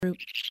Group.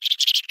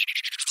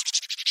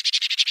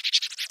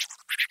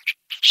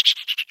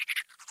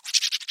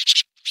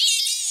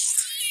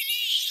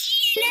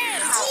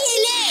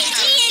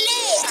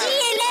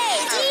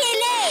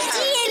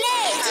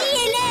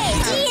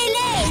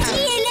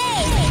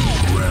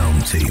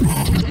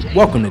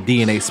 Welcome to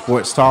DNA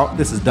Sports Talk.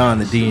 This is Don,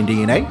 the D and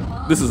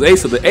DNA. This is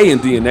Ace of the A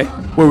and DNA.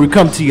 Where we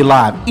come to you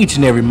live each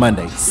and every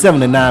Monday, 7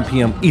 to 9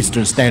 p.m.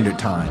 Eastern Standard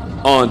Time.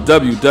 On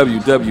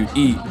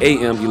WWWE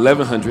AM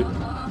 1100,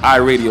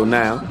 iRadio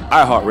Now,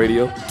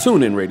 iHeartRadio,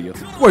 TuneIn Radio.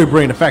 Where we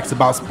bring the facts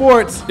about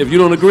sports. If you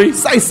don't agree,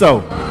 say so.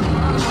 Tell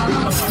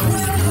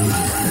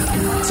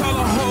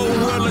the whole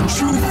world the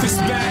truth is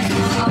back.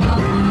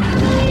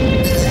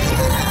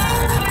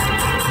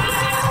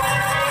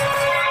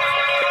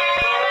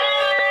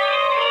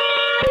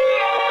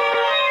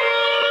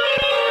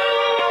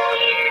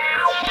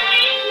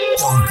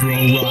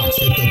 Rock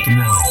hit the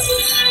throne.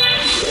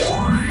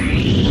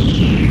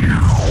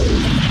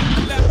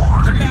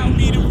 Allow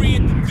me to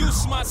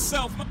reintroduce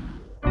myself.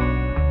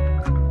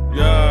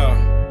 Yeah.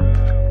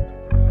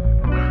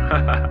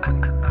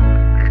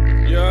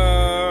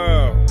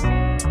 Yeah.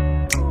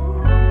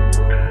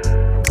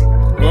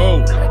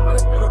 Whoa.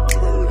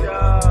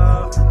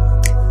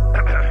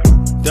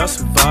 That's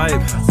a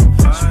vibe.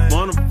 She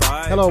wanna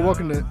vibe. Hello,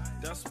 welcome to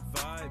That's a vibe.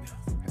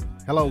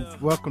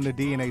 welcome to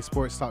DNA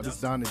Sports Talk. This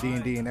is Don, the D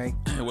and DNA.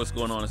 hey, what's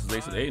going on? This is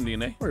Ace of the A and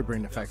DNA. Where we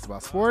bring the facts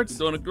about sports. You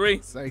don't agree?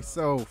 Say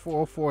so.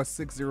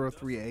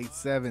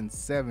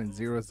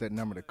 404-603-8770 is that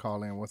number to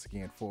call in. Once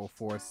again,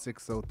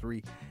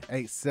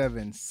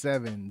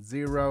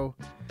 404-603-8770.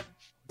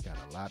 We got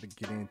a lot to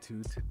get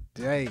into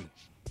today.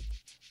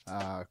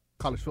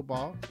 College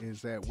football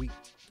is at week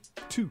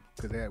 2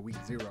 because they're at week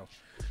 0.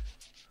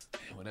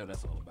 Whatever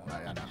that's all about.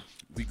 Right, I know.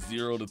 Week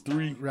 0 to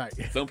 3. Right.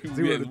 Some people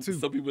 0 had, to 2.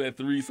 Some people had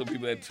 3. Some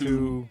people had 2.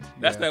 2.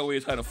 That's Yeah. that way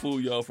of trying to fool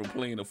y'all from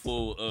playing the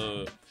full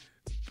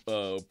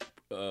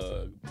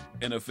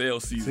NFL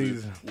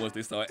season once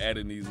they start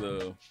adding these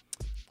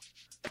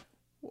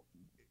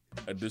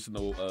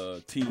additional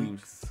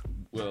teams.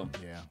 Well,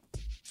 Yeah.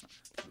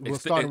 We'll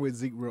start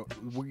with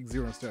week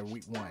 0 instead of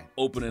week 1.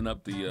 opening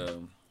up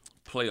the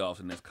playoffs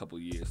in the next couple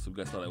of years. So we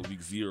got to start at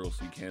week 0,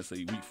 so you can't say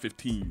week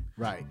 15.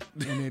 Right.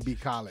 And it'd be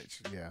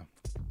college. Yeah.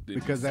 Then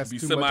Because that's be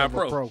too much of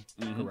a pro.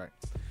 Mhm.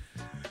 Correct.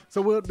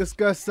 So we'll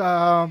discuss,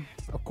 of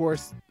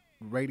course,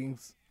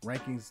 rankings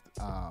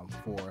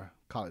for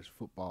college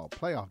football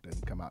playoff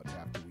doesn't come out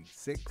after week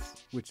 6,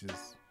 which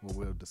is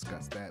we'll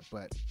discuss that.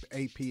 But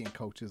AP and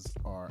coaches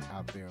are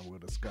out there, and we'll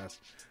discuss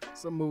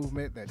some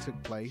movement that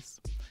took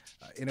place.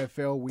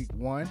 NFL week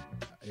 1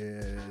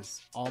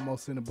 is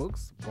almost in the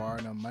books,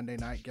 barring a Monday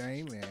night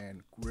game.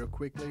 And real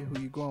quickly, who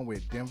you going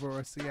with, Denver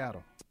or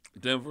Seattle?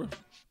 Denver.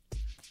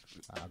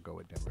 I'll go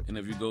with Denver. And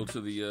if you go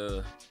to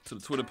the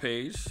Twitter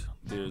page,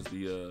 there's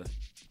the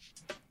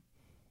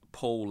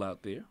poll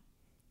out there.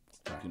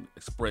 You can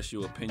express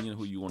your opinion,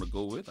 who you want to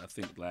go with. I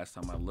think last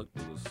time I looked,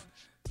 it was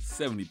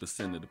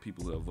 70% of the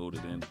people who have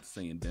voted in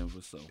saying Denver.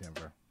 So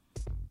Denver.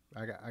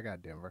 I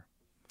got Denver.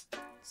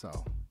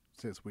 So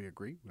since we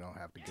agree, we don't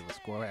have to give a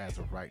score as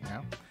of right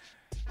now.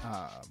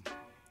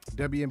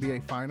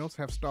 WNBA finals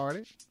have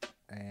started,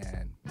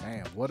 and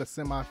man, what a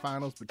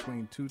semifinals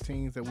between two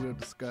teams that we'll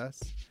discuss.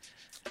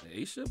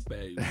 Aisha,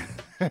 baby.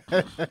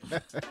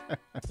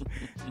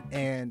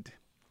 And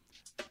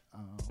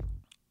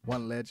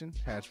one legend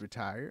has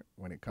retired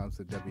when it comes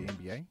to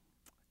WNBA,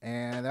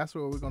 and that's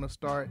where we're going to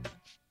start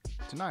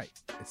tonight,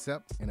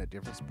 except in a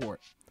different sport.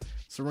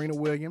 Serena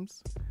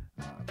Williams,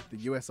 the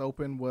U.S.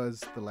 Open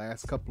was the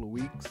last couple of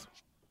weeks,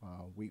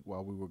 week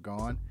while we were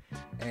gone,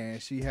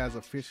 and she has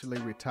officially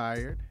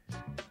retired.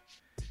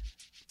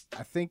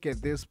 I think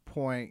at this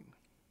point,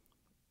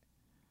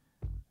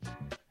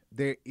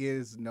 there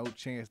is no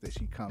chance that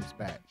she comes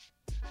back.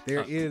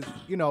 There is,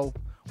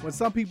 when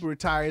some people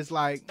retire, it's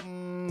like,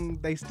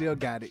 they still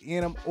got it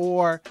in them,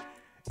 or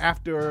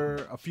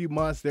after a few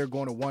months, they're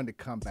going to want to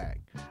come back.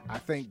 I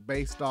think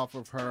based off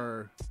of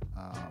her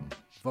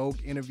Vogue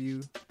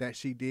interview that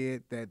she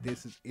did, that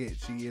this is it.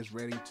 She is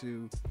ready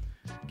to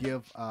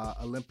give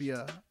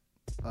Olympia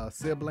a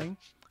sibling.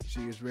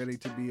 She is ready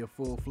to be a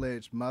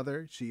full-fledged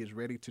mother. She is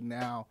ready to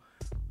now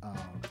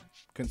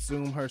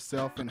consume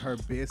herself in her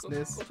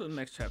business. Go to the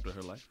next chapter of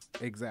her life.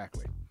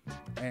 Exactly.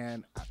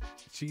 And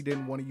she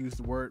didn't want to use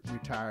the word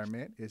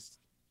retirement. It's,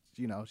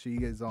 she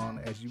is on,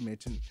 as you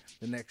mentioned,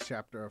 the next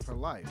chapter of her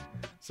life.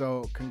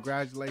 So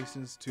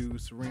congratulations to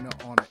Serena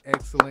on an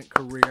excellent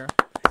career.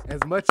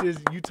 As much as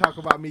you talk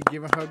about me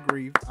giving her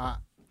grief,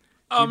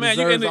 oh man,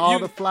 you get all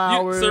the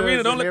flowers,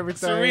 Serena, don't and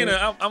everything.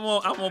 Serena, I'm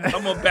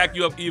gonna back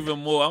you up even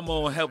more. I'm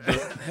gonna help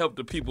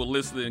the people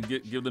listening and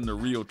give them the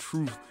real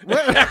truth.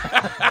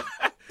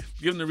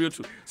 Give them the real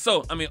truth.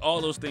 So,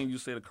 all those things you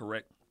said are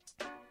correct.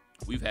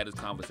 We've had this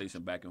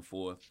conversation back and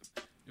forth.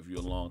 If you're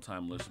a long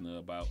time listener,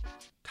 about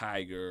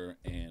Tiger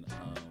and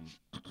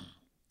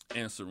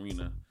and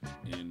Serena,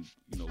 and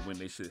when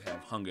they should have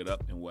hung it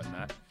up and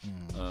whatnot.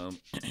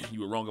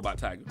 You were wrong about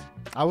Tiger.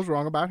 I was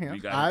wrong about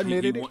him. I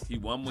admitted it. He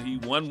won one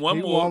more.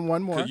 He won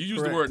one more. Because you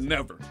used the word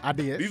never. I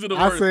did. These are the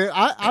words.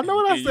 I know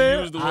what I said.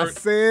 You used the word, I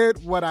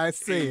said what I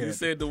said. You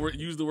said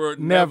used the word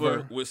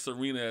never with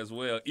Serena as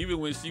well. Even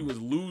when she was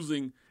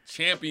losing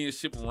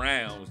championship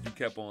rounds, you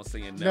kept on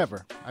saying never.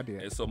 Never. I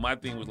did. And so my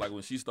thing was like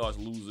when she starts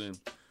losing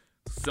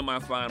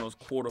semifinals,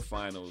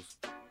 quarterfinals,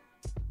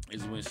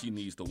 is when she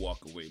needs to walk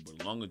away. But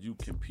as long as you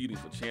competing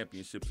for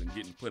championships and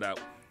getting put out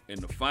in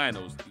the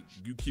finals,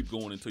 you keep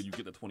going until you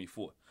get to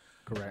 24.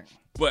 Correct.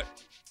 But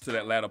to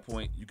that latter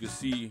point, you can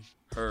see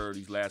her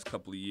these last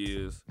couple of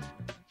years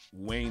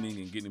waning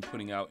and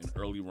putting out in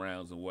early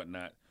rounds and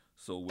whatnot.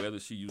 So whether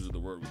she uses the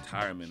word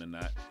retirement or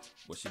not,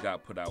 but she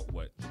got put out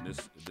in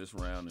this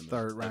round and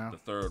the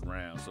third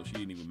round. So she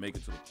didn't even make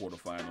it to the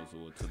quarterfinals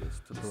or to the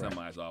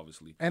semis,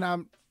 obviously.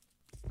 And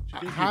she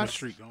did keep a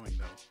streak going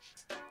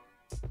though.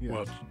 Yeah.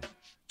 Well,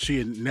 she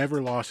had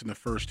never lost in the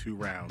first 2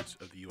 rounds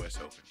of the U.S.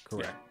 Open.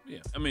 Correct. Yeah.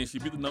 I mean, she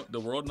beat the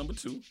world number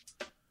 2.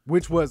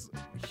 Which was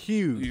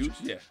huge. Huge,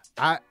 yeah.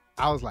 I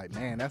was like,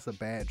 man, that's a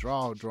bad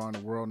drawing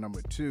the world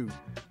number 2.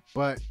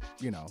 But,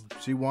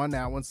 she won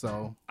that one,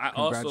 so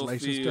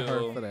congratulations to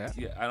her for that.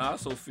 Yeah, and I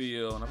also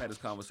feel, and I've had this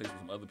conversation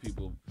with some other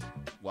people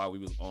while we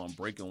was on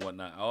break and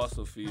whatnot, I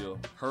also feel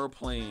her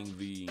playing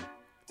the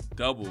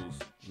doubles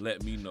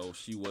let me know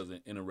she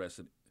wasn't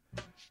interested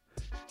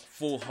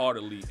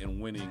full-heartedly in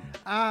winning.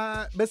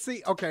 But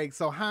see, okay,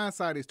 so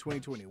hindsight is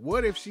 20/20.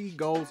 What if she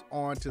goes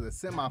on to the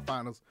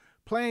semifinals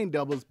playing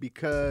doubles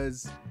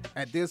because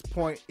at this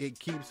point it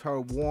keeps her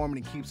warm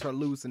and it keeps her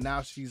loose, and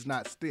now she's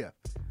not stiff?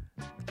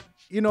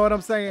 You know what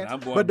I'm saying?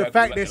 But the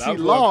fact that she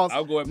lost,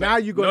 now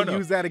you're going to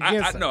use that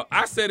against her. No,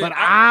 I said it. But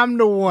I'm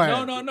the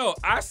one. No.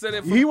 I said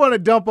it. He want to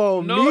dump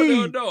on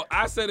me. No.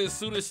 I said it as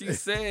soon as she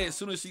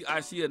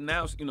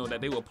announced, that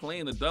they were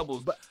playing the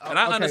doubles. And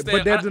I understand.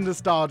 But there's the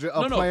nostalgia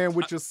of playing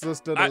with your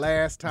sister the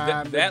last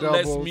time. That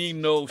lets me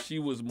know she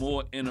was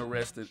more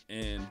interested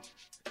in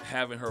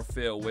having her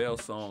farewell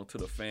song to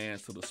the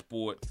fans, to the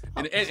sport.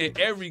 And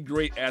every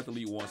great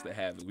athlete wants to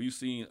have it. We've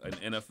seen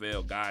an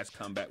NFL guys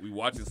come back. We're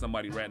watching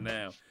somebody right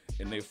now.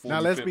 Now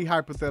let's be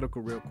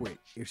hypothetical real quick.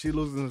 If she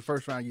loses in the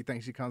first round, you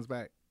think she comes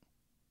back?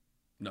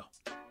 No,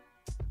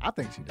 I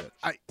think she does.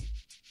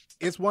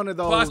 It's one of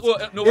those.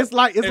 It's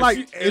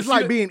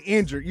like being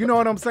injured. You know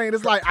what I'm saying?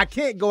 It's like I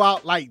can't go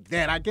out like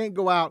that. I can't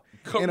go out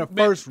in a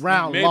first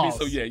round loss.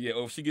 So yeah.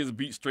 Or if she gets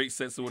beat straight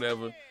sets or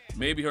whatever,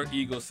 maybe her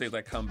ego says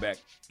I come back.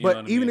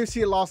 But even if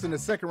she had lost in the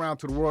second round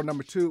to the world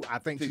number 2, I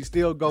think she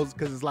still goes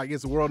because it's like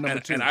it's the world number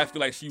 2. And I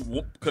feel like she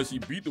won't because she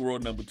beat the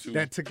world number 2.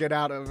 That took it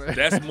out of her.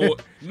 That's more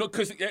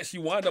because she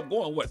wound up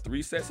going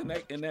 3 sets in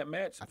that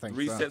match. I think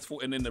 3 sets,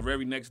 4, and then the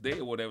very next day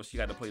or whatever she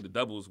had to play the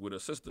doubles with her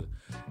sister.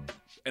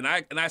 And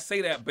I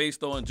say that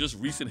based on just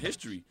recent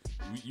history.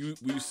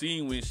 We've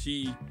seen when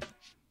she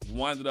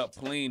winded up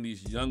playing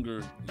these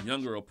younger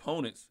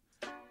opponents.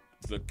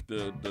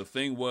 The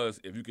thing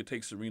was, if you could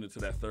take Serena to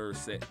that third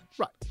set,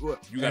 right? Well,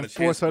 you got to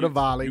force her to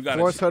volley,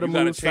 force her to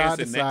move side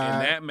to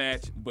side in that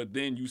match. But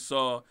then you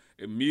saw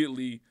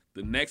immediately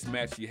the next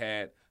match she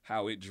had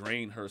how it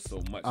drained her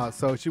so much.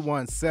 So she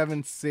won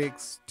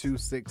 7-6,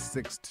 2-6,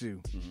 6-2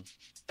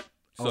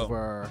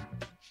 over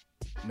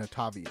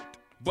Nataviet.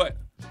 But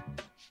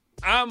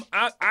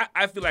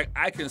I feel like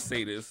I can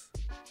say this.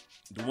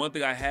 The one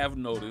thing I have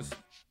noticed,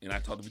 and I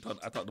talked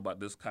about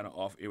this kind of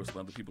off air with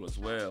some other people as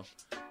well.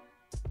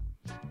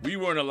 We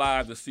weren't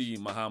alive to see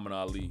Muhammad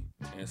Ali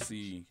and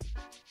see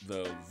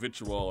the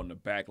vitriol and the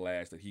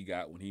backlash that he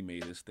got when he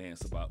made his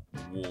stance about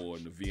the war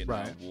and the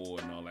Vietnam War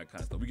and all that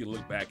kind of stuff. We can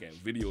look back at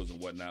videos and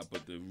whatnot,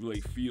 but to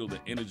really feel the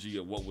energy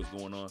of what was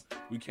going on,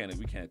 we can't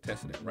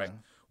attest to that, right?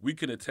 We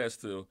can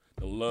attest to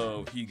the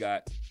love he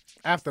got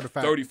after the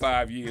fact.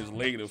 35 years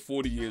later,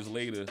 40 years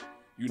later,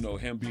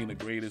 him being the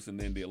greatest, and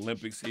then the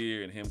Olympics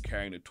here and him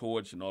carrying the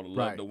torch and all the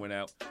love that went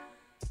out.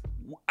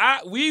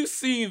 We've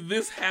seen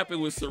this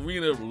happen with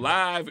Serena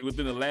live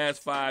within the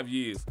last 5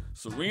 years.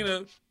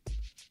 Serena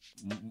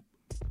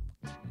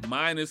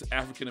minus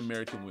African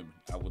American women.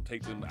 I will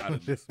take them out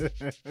of this.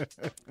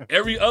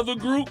 Every other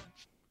group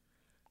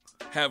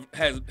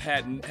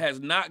has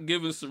not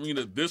given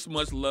Serena this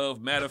much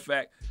love. Matter of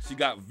fact, she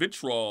got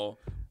vitriol.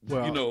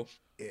 Well,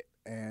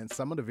 and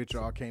some of the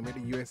vitriol came at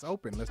the U.S.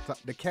 Open. Let's talk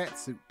the cat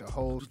suit, the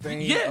whole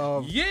thing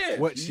of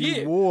what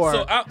she wore.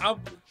 So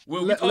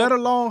let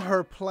alone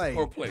her play.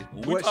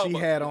 What she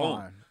had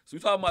on. So we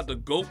talking about the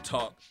GOAT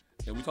talk,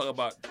 and we talk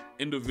about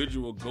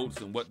individual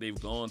GOATs and what they've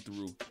gone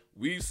through.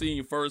 We've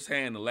seen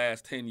firsthand the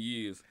last 10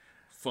 years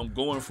from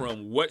going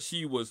from what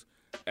she was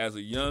as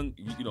a young,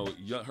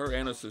 her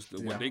and her sister,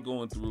 what they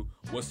going through,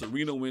 what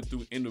Serena went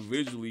through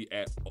individually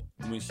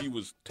when she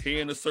was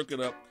tearing the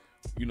circuit up.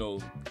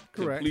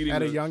 Correct.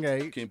 At a young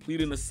age,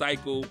 completing the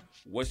cycle,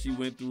 what she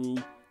went through,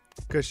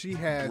 because she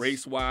has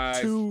race-wise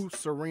 2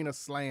 Serena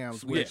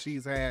Slams where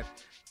she's had,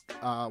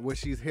 where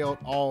she's held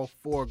all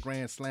 4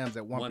 Grand Slams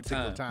at one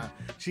particular time.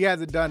 She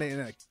hasn't done it in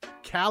a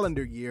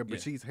calendar year,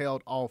 but she's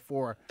held all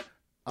 4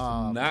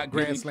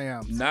 Grand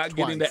Slams. Not twice.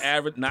 getting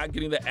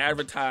the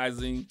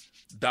advertising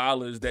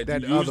dollars that you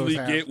That usually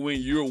others get have.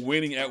 when you're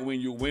winning.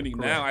 Correct.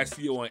 Now I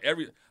see it on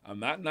every. I'm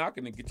not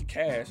knocking to get your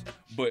cash,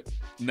 but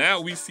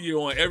now we see it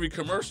on every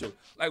commercial.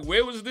 Like,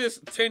 where was this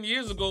 10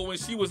 years ago when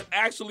she was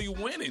actually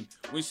winning?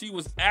 When she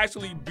was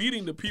actually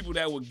beating the people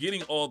that were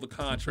getting all the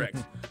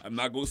contracts? I'm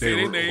not gonna say They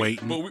their were name,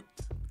 waiting. but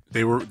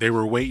They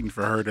were waiting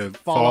for her to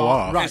fall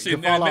off. Right. it to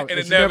fall off. and And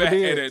it she never never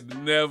did. and it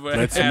never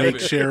Let's happened.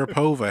 make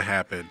Sharapova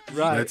happen.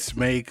 Right. Let's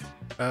make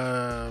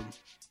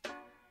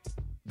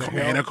The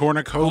Anna hell?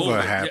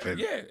 Kournikova happen.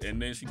 Yeah, and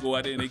then she go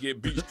out there and they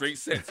get beat straight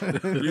sets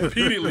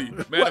repeatedly.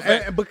 Matter Well, of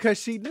fact, and because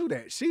she knew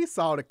that. She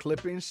saw the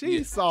clipping. She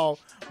Yeah. saw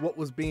what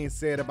was being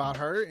said about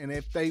her. And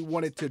if they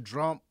wanted to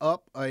drum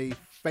up a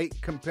fake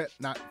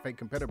not fake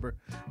competitor,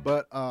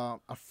 but a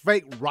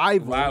fake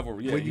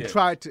rivalry. yeah, when you yeah.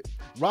 try to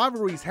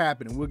rivalries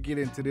happen, and we'll get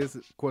into this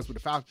of course with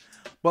the Falcons,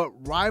 but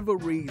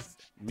rivalries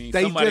I mean,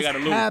 they somebody just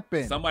gotta lose.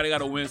 happen. Somebody got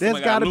to win. There's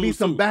Somebody got to be lose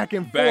some too. back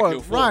and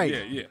forth, right?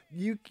 Yeah,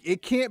 yeah.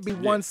 It can't be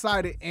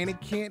one-sided and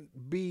it can't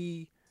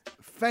be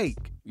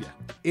fake. Yeah.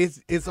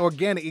 It's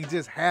organic. It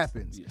just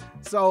happens. Yeah.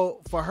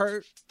 So for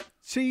her,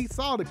 she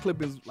saw the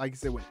clippings, like you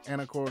said, with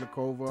Anna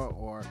Kournikova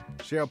or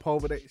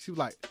Sharapova. She was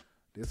like,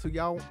 "This who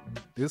y'all?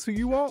 This who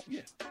you want?"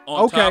 Yeah.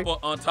 On top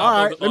on top All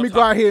right, of the, let on me top-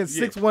 go out here and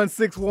yeah.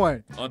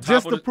 6-1, On top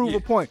just of to the- prove yeah.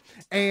 a point.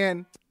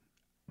 And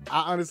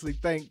I honestly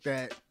think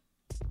that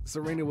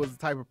Serena was the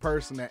type of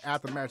person that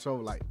after the match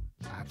over, like,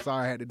 "I'm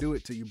sorry I had to do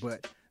it to you,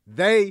 but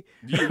they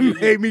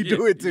made me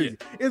do it to you."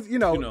 It's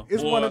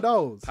it's one or of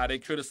those. How they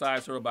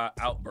criticize her about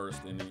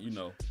outbursts, and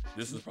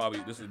this is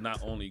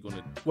not only going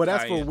to. Well,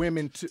 that's for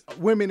women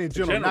in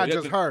general, not yeah,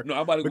 just her. no,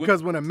 I'm about to-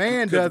 because when a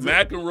man Because does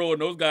it, McEnroe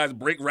and those guys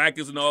break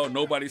rackets and all,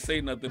 nobody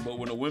say nothing. But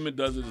when a woman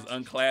does it, it's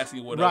unclassy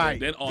or whatever. Right.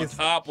 Then on It's-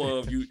 top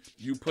of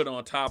you put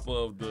on top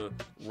of the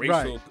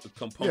racial Right.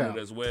 component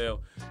Yeah. as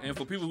well. And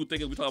for people who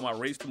think we talking about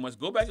race too much,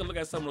 go back and look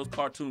at some of those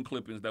cartoon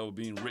clippings that were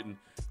being written,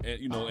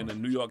 in the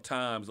New York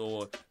Times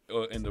or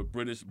in the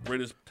British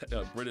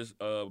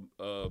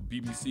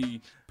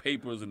BBC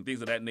papers and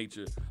things of that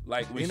nature.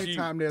 Like when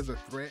anytime there's a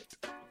threat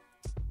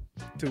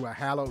to a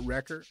hallowed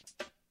record,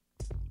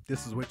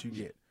 this is what you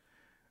get.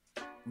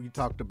 We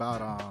talked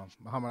about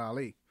Muhammad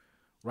Ali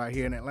right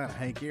here in Atlanta,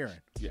 Hank Aaron.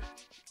 Yeah.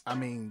 I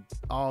mean,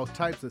 all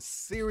types of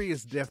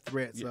serious death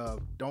threats Yeah.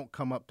 of don't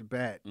come up to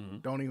bat,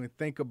 Mhm. don't even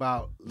think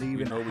about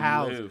leaving know the where you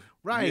house. live.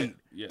 Right.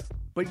 Yeah.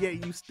 But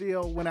yet you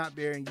still went out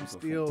there and you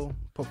still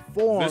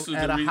performed This is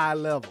at the a reason- high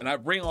level. And I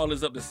bring all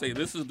this up to say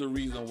this is the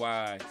reason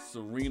why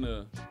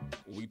Serena,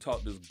 we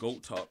talk this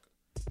GOAT talk,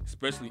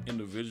 especially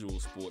individual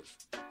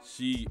sports,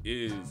 she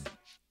is.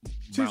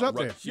 She's Mount up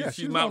Ru- there. Yeah, She's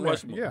she's Mount on there.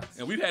 Rushmore. Yes.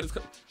 And we've had this.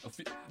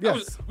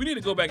 Yes. We need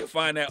to go back and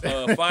find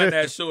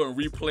that show and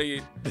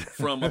replay it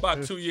from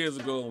about 2 years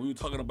ago. And we were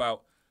talking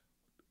about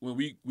when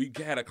we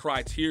had a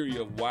criteria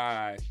of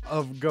why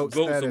of GOAT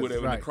goats status, or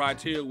whatever. right. And the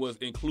criteria was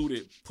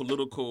included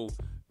political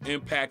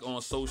impact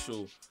on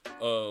social.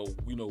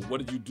 What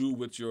did you do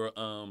with your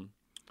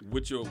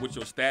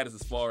status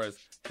as far as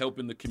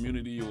helping the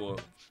community or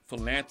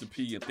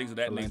philanthropy and things of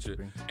that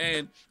nature.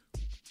 And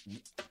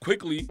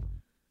quickly,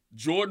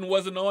 Jordan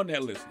wasn't on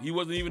that list. He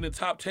wasn't even in the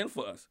top 10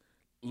 for us.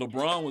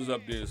 LeBron was up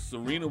there.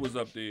 Serena was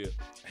up there.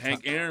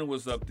 Hank Aaron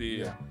was up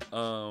there.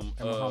 And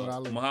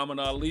Muhammad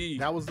Ali.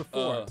 That was the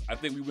four. I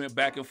think we went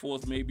back and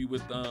forth maybe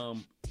with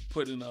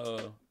putting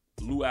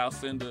Lou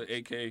Alcindor,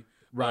 a.k.a.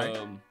 Right.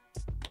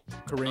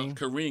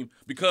 Kareem.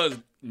 Because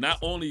not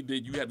only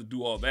did you have to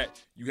do all that,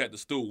 you had to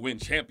still win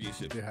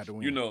championships. You had to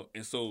win.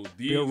 And so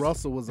these Bill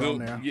Russell was on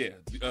there.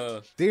 Yeah.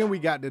 Then we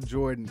got to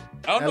Jordan.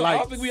 I don't know. I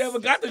don't think we ever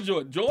got to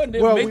Jordan. Jordan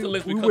didn't make the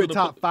list because of the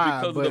top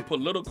five, because of the but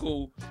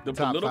political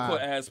five.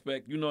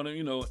 aspect. You know what I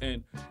mean?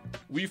 And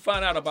we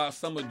find out about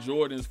some of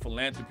Jordan's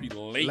philanthropy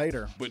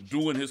later. But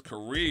during his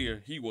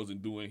career, he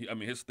wasn't doing. I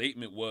mean, his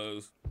statement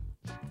was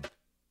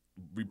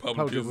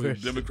Republicans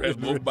and Democrats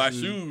both buy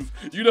shoes.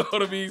 You know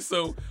what I mean?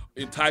 So,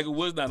 and Tiger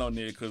was not on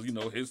there because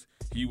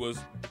he was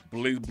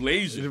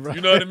blazing. Right.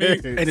 You know what I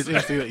mean? And it's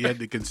interesting that you had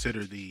to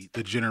consider the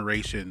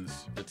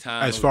generations, The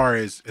time as far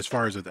as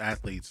with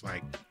athletes,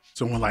 like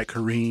someone like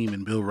Kareem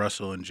and Bill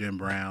Russell and Jim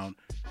Brown,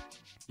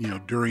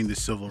 during the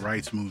civil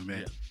rights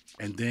movement,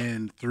 and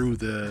then through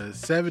the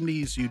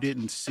 70s, you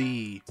didn't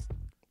see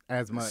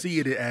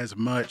it as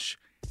much,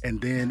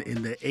 and then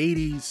in the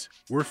 80s,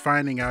 we're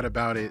finding out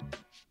about it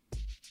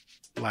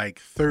like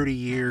 30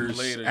 years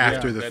later,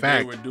 after the that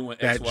fact they were doing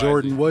that XYZ.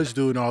 Jordan was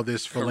doing all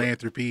this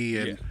philanthropy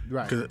and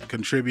Right.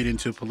 contributing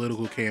to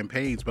political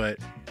campaigns, but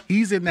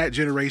he's in that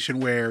generation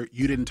where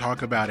you didn't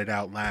talk about it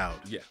out loud.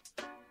 Yeah.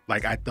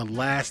 Like the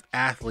last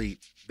athlete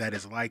that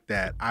is like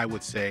that, I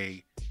would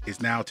say, is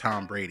now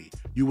Tom Brady.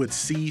 You would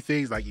see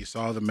things like you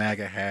saw the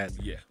MAGA hat,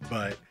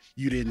 but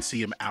you didn't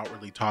see him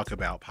outwardly talk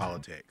about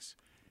politics.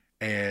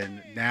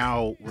 And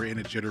now we're in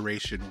a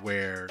generation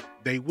where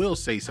they will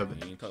say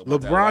something.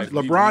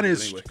 LeBron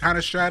is kind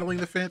of straddling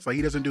the fence. Like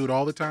he doesn't do it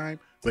all the time,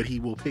 but he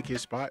will pick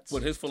his spots.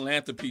 But his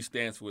philanthropy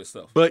stands for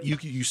itself. But you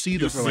see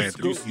the You see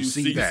philanthropy. schools- You you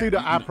see see- that. You see the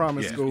I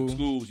Promise Yeah. School.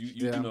 Schools, you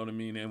Yeah. know what I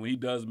mean? And when he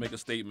does make a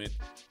statement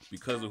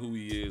because of who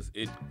he is,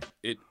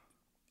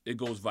 it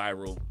goes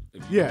viral.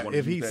 If you Yeah, wanna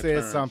if use he that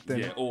says term. something.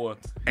 Yeah, or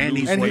And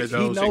he's And one he, of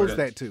those he knows that-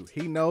 that too.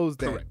 He knows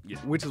that, Correct, yeah.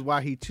 which is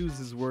why he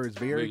chooses words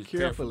very Very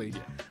carefully,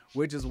 carefully, yeah.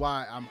 which is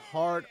why I'm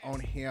hard on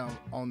him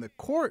on the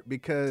court,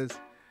 because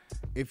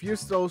if you're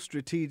so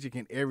strategic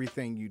in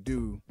everything you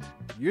do,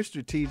 you're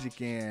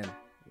strategic in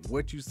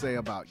what you say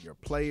about your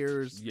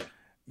players. Yeah.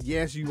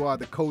 Yes, you are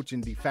the coach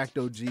and de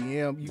facto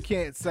GM. You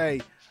can't say,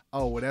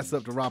 oh, well, that's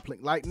up to Rob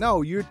Pelinka. Like,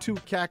 no, you're too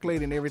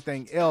calculating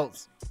everything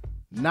else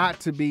not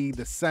to be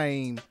the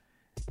same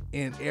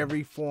in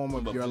every form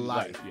of your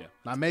life. yeah.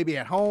 Now, maybe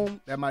at home,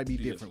 that might be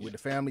Yeah, different with yeah.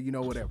 the family,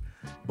 whatever.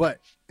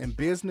 But in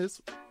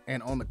business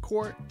and on the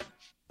court,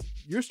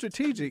 you're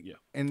strategic Yeah.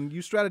 and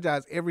you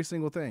strategize every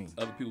single thing.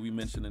 Other people we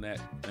mentioned in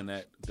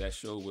that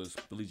show was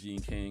Billie Jean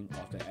King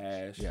off the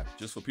Ash. Yeah.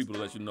 Just for people to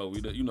let you know,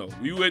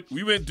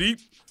 we went deep,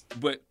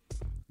 but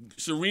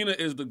Serena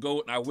is the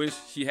GOAT. I wish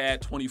she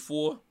had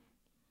 24.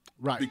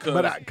 Right.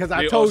 Because Because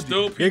I there told are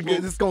still you, people-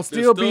 it's going to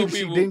there's still still be if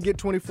she people- didn't get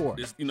 24.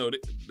 It's,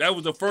 that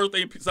was the first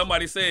thing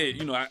somebody said.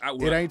 It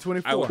ain't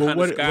 24. I was Well, kind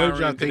what of did y'all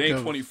Skyrim. It think ain't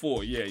of-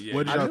 24. Yeah.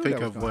 What did I y'all knew think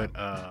that of was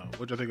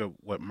what y'all think of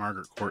what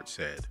Margaret Court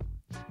said?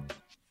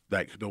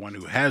 Like the one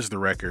who has the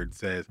record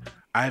says,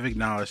 "I've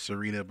acknowledged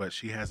Serena, but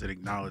she hasn't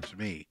acknowledged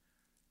me."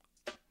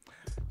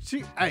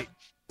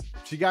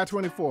 She got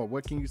 24.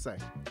 What can you say?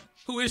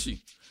 Who is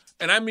she?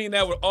 And I mean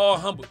that with all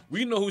humble.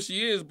 We know who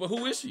she is, but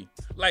who is she?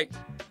 Like,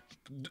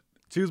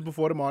 She was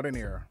before the modern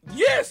era.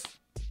 yes,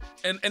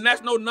 and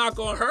that's no knock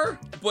on her,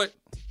 but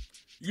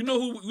you know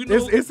who? You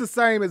know It's the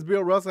same as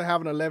Bill Russell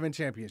having 11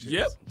 championships.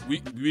 Yep,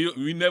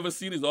 we never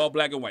seen this all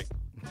black and white,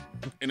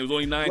 and it was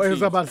only 9 What was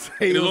teams. I about to say?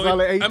 And It was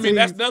only 18. I mean,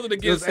 that's nothing It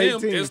against was him.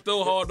 18. It's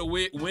still hard to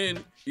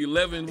win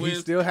 11 He wins.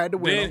 still had to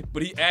win Then, them.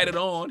 but he added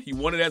on. He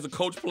won it as a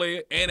coach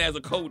player and as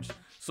a coach.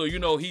 So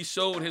he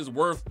showed his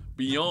worth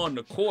beyond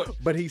the court.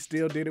 But he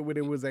still did it when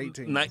it was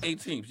 18. Not 8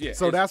 teams, yeah.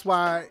 So It's- that's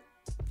why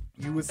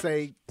you would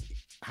say,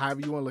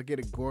 however you want to look at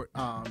it,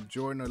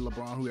 Jordan or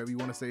LeBron, whoever you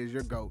want to say is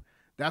your GOAT.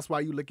 That's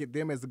why you look at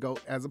them as the GOAT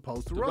as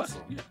opposed to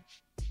Russell. Yeah.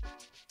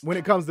 When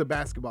it comes to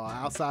basketball,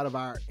 outside of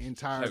our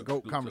entire Like,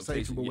 GOAT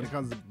conversation, but when yeah. it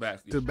comes to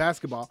Basketball.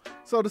 basketball,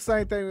 so the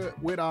same thing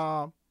with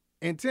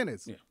in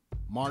tennis. Yeah.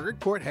 Margaret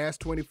Court has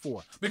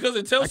 24. Because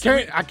until I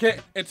can't.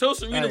 Until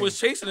Serena Hey. was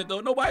chasing it, though,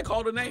 nobody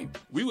called her name.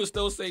 We would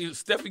still say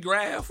Steffi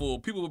Graf, or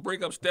people would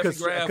break up Steffi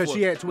 'Cause- Graf. 'cause or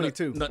she had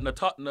 22.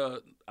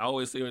 I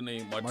always say her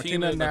name,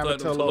 Martina Martina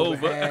Navratilova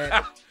Navratilova.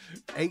 had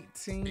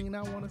 18,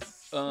 I want to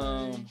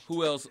say.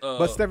 Who else?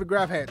 But Steffi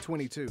Graf had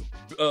 22.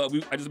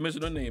 I just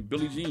mentioned her name,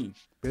 Billie Jean.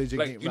 Billie Jean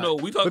Like, King, you right. know,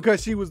 we talk-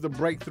 because she was the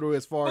breakthrough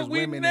as far as But we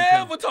women.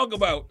 never talk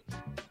about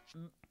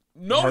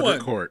no Margaret one.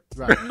 Court.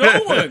 Right.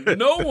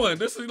 No one.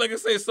 This is like I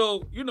say.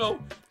 So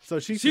So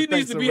she she should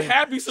needs thank to be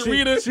happy,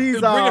 Serena, she's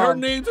is bringing her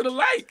name to the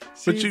light.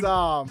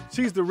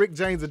 She's the Rick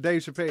James of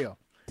Dave Chappelle.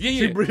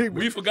 Yeah.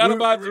 We forgot we-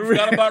 about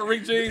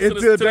Rick James to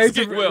Until the Dave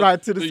skit. Chappelle- Well,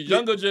 right, to the the skit.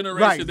 younger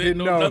generation Right, didn't didn't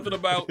know know. nothing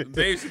about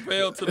Dave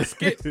Chappelle to the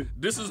skit.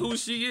 This is who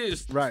she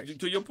is. Right.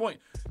 To your point,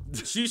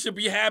 she should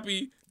be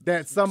happy.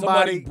 That Somebody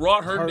somebody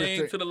brought her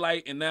name to the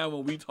light, and now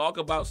when we talk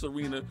about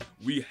Serena,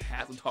 we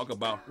have to talk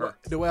about her.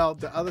 Well,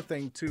 the other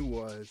thing too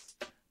was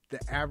the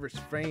average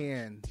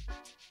fan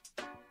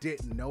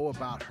didn't know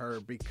about her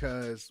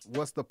because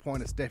what's the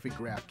point of Steffi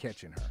Graf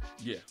catching her?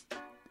 Yeah.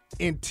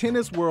 In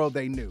tennis world,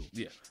 they knew,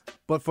 Yeah.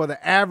 but for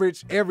the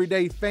average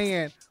everyday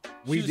fan,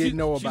 we She's- didn't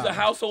know She's about a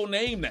her. household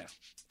name now.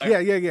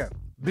 Yeah,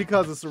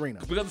 because of Serena.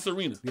 Because of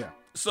Serena. Yeah,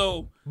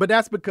 So but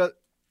that's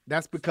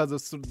because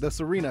of the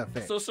Serena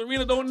effect. So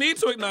Serena don't need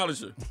to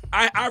acknowledge her.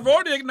 I've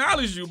already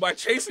acknowledged you by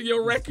chasing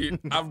your record.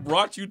 I've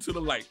brought you to the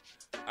light.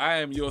 I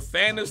am your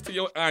Thanos to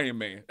your Iron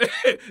Man.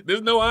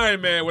 There's no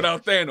Iron Man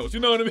without Thanos. You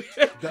know what I mean?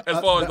 As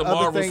far as the other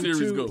Marvel thing series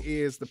too go.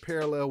 is the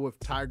parallel with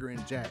Tiger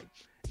and Jack.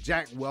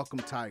 Jack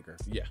welcomed Tiger.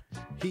 Yeah.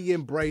 He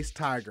embraced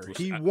Tiger.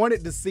 He I-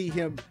 wanted to see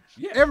him.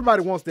 Yeah.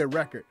 Everybody wants their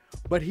record,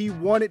 but he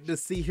wanted to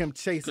see him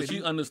chase it. Because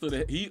he understood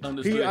it. He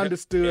understood. He it.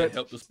 understood. It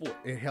helped the sport.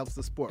 It helps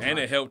the sport. And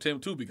right? it helped him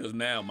too because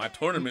now my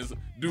tournaments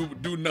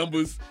do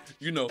numbers,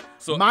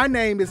 So My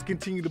name is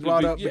continued to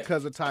brought up Yeah.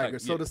 because of Tiger. Tiger,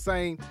 So yeah. the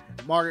same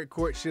Margaret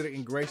Court should have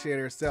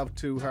ingratiated herself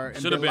to her.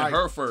 And should have been like,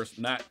 her first,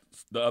 not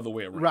the other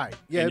way around. Right.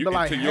 Yeah, And it'd be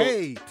like, to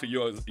hey, to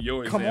your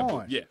come example.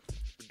 on. Yeah.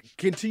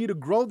 continue to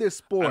grow this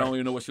sport. I don't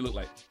even know what she looked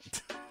like.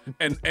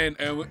 and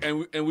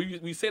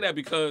we say that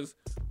because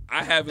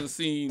I haven't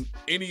seen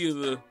any of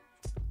the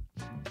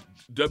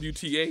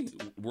WTA,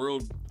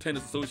 World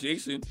Tennis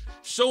Association,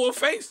 show a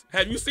face.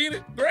 Have you seen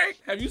it, Greg?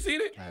 Have you seen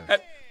it?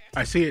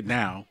 I see it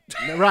now.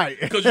 Right.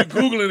 Because you're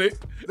googling it.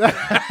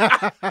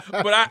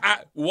 But I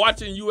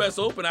watching U.S.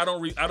 Open, I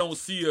don't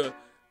see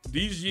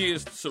these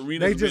years,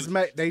 Serena.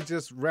 They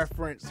just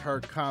reference her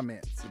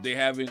comments. They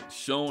haven't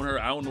shown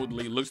her. I don't know what the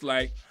lady looks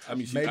like. I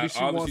mean, Maybe she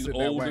obviously wants she's it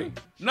that older. way.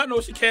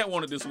 No, she can't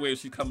want it this way if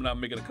she's coming out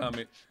making a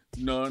comment.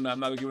 No, I'm not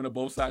gonna give it to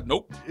both sides.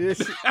 Nope.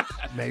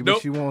 Maybe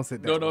Nope. she wants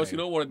it that way. No, she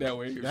don't want it that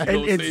way. If she And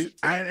don't And, say-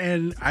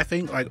 and I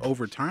think like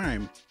over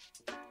time,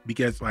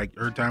 because like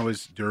her time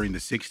was during the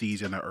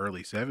 60s and the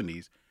early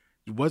 70s,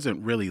 it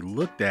wasn't really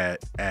looked at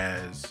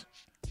as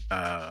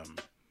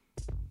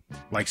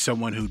like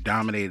someone who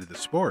dominated the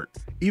sport,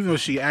 even though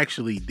she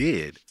actually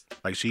did.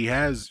 Like she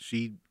has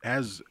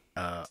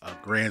a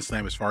Grand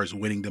Slam as far as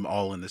winning them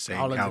all in the same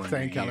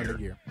calendar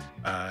year.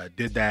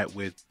 Did that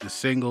with the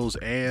singles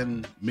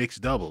and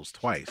mixed doubles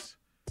twice.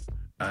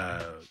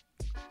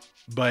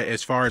 But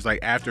as far as like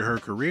after her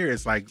career,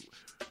 it's like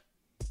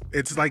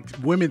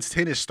women's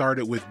tennis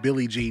started with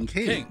Billie Jean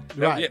King.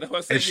 Right. Yeah, that's what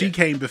I said. And she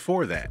came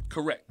before that.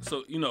 Correct.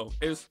 So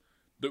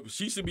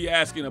she should be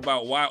asking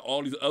about why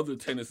all these other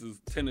tennis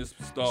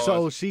stars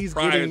So she's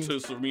prior getting- to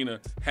Serena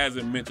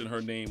hasn't mentioned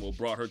her name or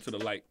brought her to the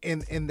light.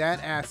 In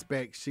that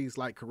aspect, she's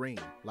like Kareem.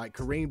 Like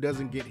Kareem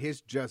doesn't get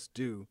his just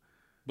due.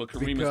 But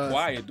Kareem Because- is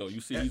quiet though.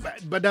 You see,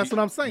 But that's what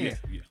I'm saying.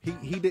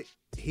 Yeah.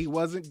 He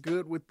wasn't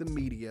good with the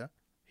media.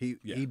 He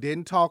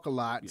didn't talk a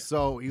lot, Yeah.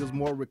 so he was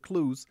more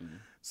recluse. Mhm.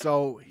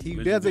 So he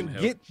Religion doesn't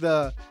didn't get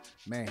the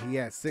man. He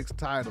had 6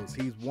 titles.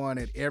 He's won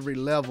at every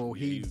level.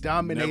 He He's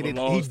dominated.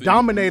 never He lost.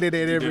 dominated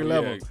at He every never-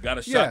 level. yeah, got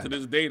a shot Yeah. to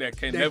this day that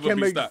can That never can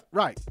be make- stopped.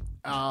 Right.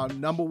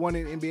 Number 1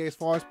 in NBA as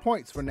far as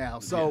points for now.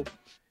 So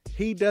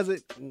he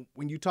doesn't.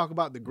 When you talk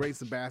about the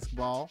greats of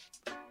basketball,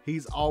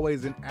 he's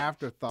always an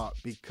afterthought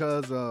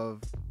because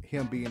of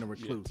him being a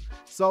recluse.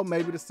 So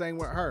maybe the same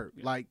with her.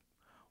 Yeah. Like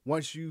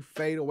once you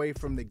fade away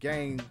from the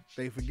game,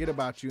 they forget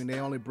about you and they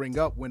only bring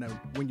up when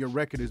your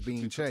record is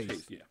being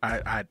chased. Yeah.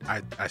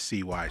 I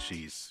see why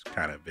she's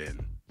kind of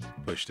been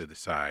pushed to the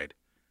side.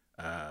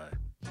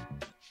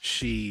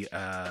 She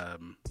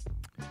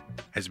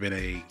has been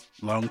a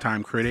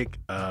longtime critic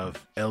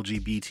of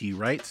LGBT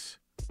rights.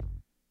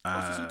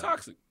 She's so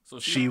toxic. So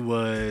She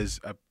was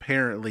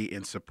apparently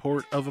in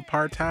support of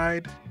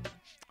apartheid.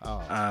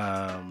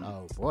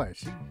 Oh boy,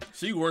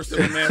 she worse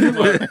than a man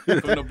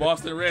from the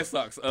Boston Red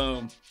Sox.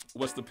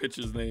 What's the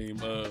pitcher's name?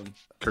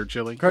 Kurt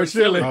Schilling. Kurt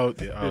Schilling. Oh,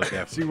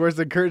 definitely. She worse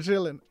than Kurt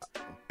Schilling.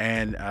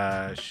 And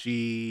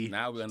she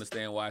Now we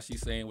understand why she's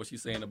saying what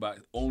she's saying about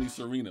only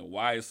Serena.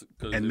 Why is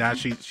because and now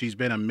she's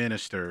been a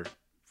minister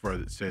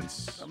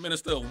since a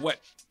minister of what?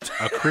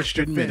 a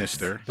Christian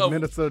minister. The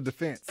Minister of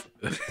Defense.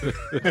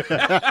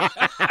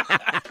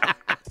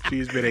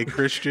 She's been a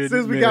Christian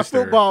Since we minister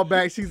got football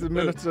back, she's a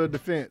Minister of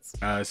Defense.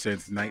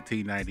 since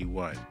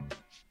 1991.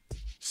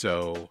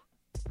 So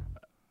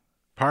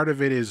part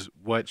of it is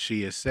what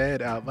she has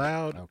said out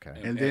loud. Okay.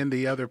 And then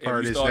the other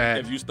part is if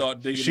that you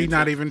start digging she's into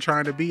not it, even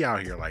trying to be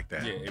out here like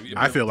that. Yeah,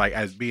 I feel like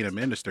as being a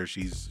minister,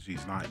 she's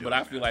not doing But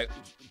I that. feel like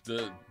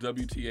the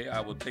WTA,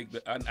 I will take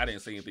the. I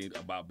didn't say anything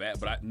about that,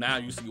 but now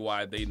you see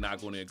why they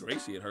not going to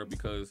ingratiate her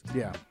because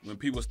Yeah. when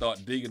people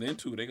start digging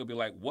into it, they gonna be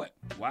like, "What?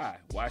 Why?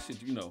 Why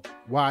should you know?"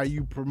 Why are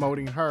you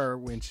promoting her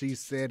when she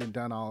said and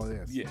done all of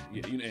this? Yeah.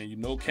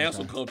 And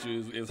cancel culture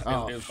is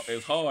Oh.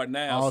 hard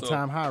now. All so,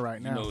 time high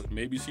right now.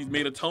 maybe she's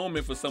made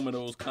atonement for some of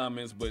those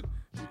comments, but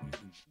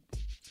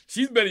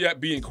she's better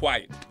at being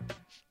quiet.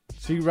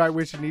 She right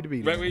where she need to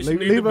be. Right where she leave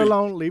need leave to her be.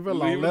 alone. Leave her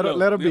alone. Leave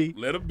Let her be. Yep,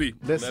 let her be.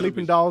 Let her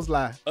sleeping be. dogs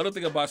lie. Other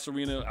thing about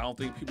Serena, I don't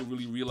think people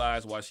really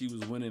realize why she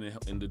was winning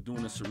and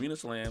doing the Serena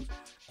Slams.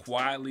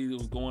 Quietly, it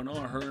was going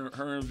on.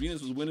 Her and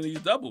Venus was winning these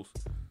doubles.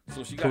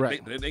 So she got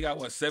Correct. they got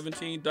what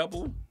 17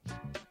 double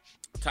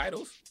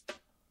titles.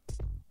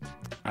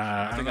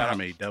 I don't know how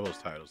many doubles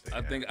titles they I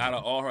have. think out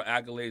of all her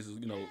accolades,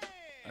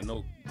 I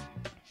know.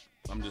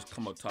 I'm just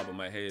come up top of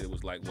my head. It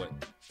was like what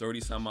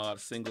 30 some odd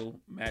single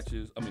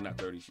matches. I mean not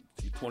 30.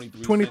 She's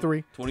 23.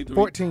 23.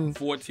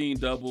 14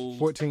 doubles.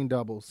 14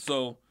 doubles.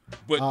 So,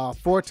 but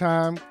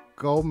 4-time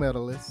gold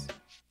medalist.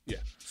 yeah.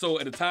 So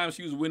at the time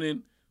she was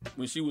winning,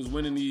 when she was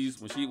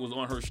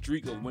on her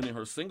streak of winning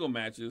her single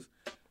matches,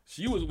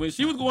 when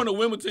she was going to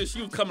Wimbledon,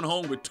 she was coming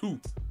home with 2,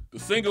 the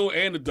single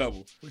and the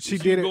double. She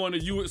did it. Going to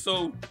US.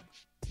 So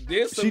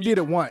there's some. She did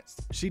it once.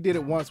 She did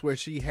it once where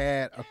she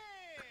had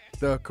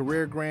the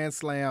career Grand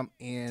Slam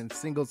in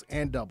singles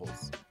and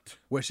doubles,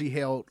 where she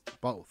held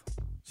both.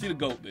 She the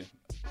GOAT then.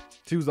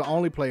 She was the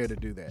only player to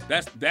do that.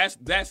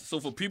 That's so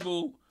for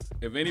people.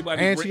 If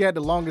anybody And she had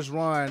the longest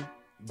run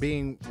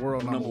being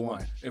world number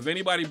one. If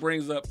anybody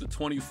brings up the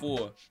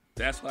 24,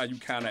 that's how you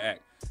kind of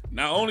act.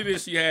 Not only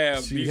did she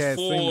have She these had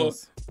 4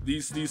 singles.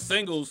 these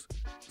singles,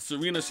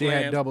 Serena She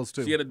Slams, had doubles,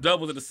 too. She had the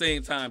doubles at the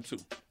same time too.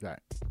 Right.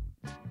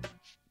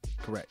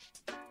 Correct.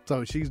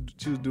 So she was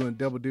doing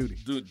double duty.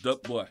 Dude,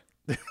 boy.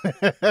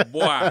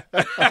 Boy.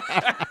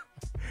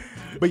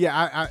 But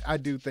yeah, I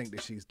do think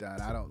that she's done.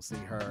 I don't see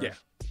her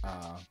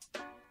Yeah.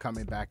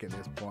 coming back at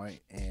this point,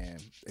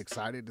 and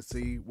excited to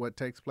see what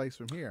takes place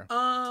from here.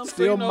 So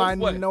Still you know what?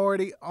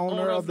 minority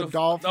owner of the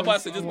Dolphins. I'm about to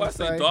say, just I about wanna to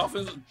say say.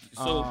 Dolphins.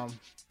 So Um,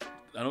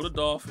 I know the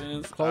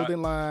Dolphins.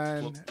 clothing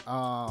line,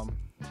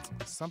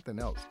 something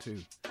else too.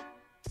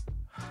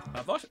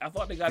 I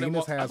thought they got Venus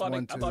involved. has I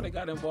one, thought too. they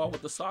got involved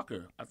with the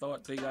soccer. I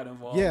thought they got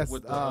involved Yes,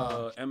 with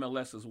the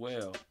MLS as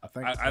well. I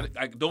think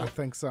I don't I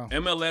think so.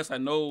 MLS. I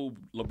know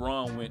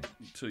LeBron went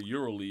to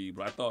EuroLeague,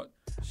 but I thought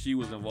she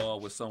was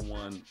involved with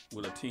someone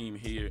with a team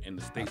here in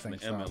the States in the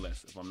think so.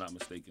 MLS, if I'm not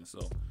mistaken.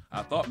 So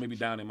I thought maybe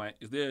down in Miami.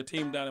 Is there a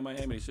team down in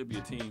Miami? There should be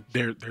a team.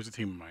 There's a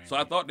team in Miami. So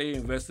I thought they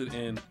invested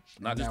in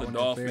not And just that the one is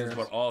Dolphins, theirs.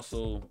 but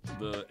also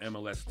the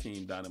MLS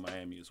team down in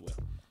Miami as well,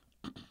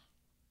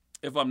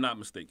 if I'm not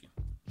mistaken.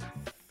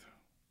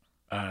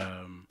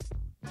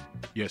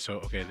 Yeah, so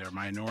okay, they're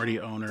minority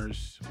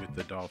owners with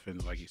the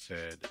Dolphins, like you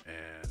said,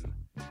 and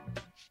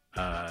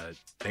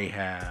they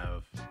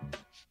have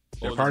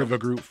they're Oh, part the- of a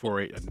group for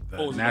the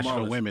Oh, the National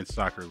Marlins. Women's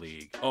Soccer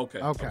League. Okay.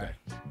 Okay.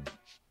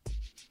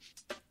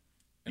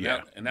 And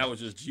Yeah. that was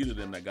just Jeter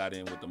them that got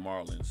in with the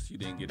Marlins. She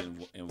didn't get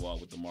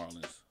involved with the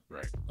Marlins.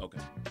 Right. Okay.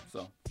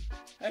 So,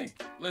 hey,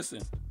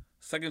 listen.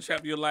 Second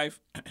chapter of your life.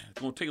 It's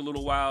gonna take a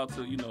little while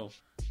to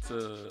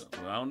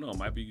I don't know.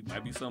 Might be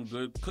some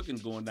good cooking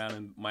going down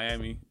in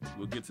Miami.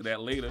 We'll get to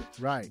that later.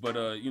 Right. But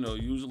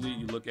usually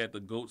you look at the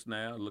GOATs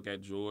now. Look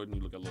at Jordan.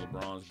 You look at what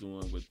LeBron's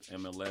doing with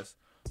MLS.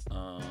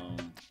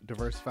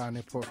 Diversifying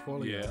their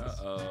portfolios.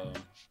 Yeah.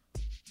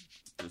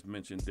 Just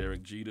mentioned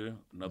Derek Jeter,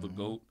 another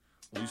GOAT.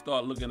 When you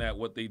start looking at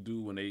what they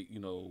do when they,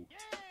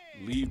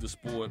 leave the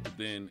sport, but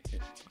then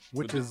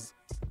Which is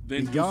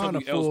then do beyond a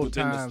something else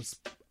within full-time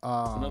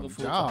another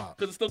full job.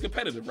 because it's still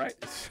competitive, right?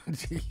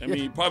 Yeah. I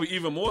mean, probably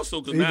even more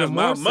so because Even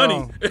now it's my more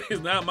money. so.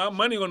 It's not my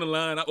money on the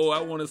line. I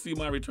want to see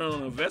my return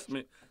on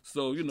investment.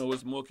 So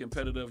it's more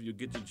competitive. You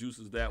get your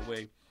juices that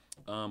way.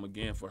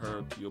 Again, for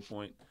her, to your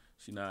point,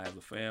 she now has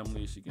a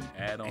family. She can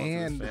add on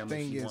And to the the family.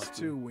 thing if she is, wants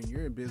to. too, when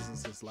you're in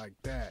businesses like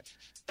that,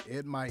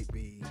 it might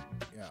be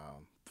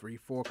 3,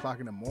 4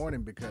 o'clock in the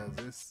morning because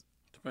it's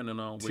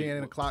Depending on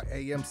 10 o'clock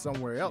a.m.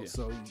 somewhere else.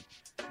 Yeah. So,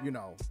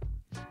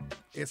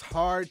 it's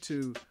hard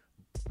to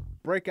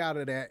break out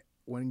of that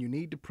when you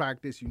need to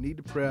practice, you need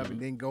to prep, and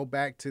then go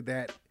back to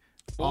that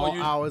all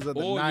hours of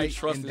the or night you're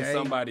trusting and day.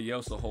 somebody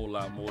else a whole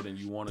lot more than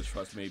you want to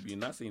trust. Maybe, and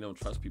not saying you don't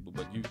trust people,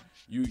 but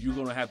you're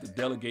gonna have to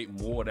delegate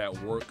more of that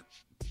work.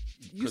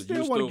 You 'cause still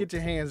you're want to get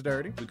your hands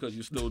dirty. because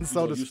you're still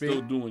so to you're still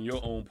speak. doing your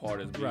own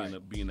part as being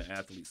Right. being an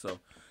athlete. So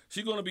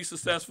she's gonna be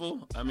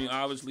successful. I mean,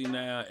 obviously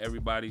now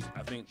everybody.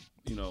 I think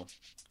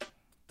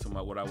to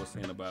what I was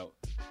saying about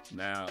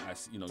now.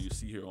 You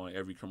see her on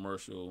every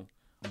commercial.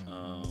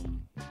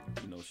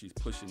 She's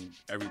pushing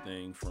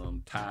everything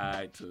from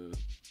Tide to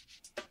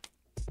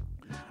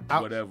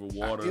whatever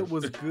water. It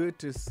was good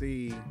to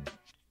see,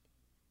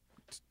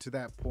 to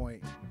that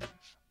point,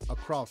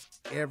 across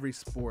every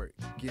sport,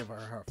 give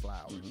her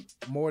flowers.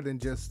 More than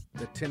just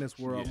the tennis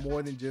world, Yeah.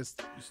 more than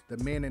just the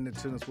men in the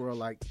tennis world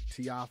like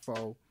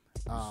Tiafoe.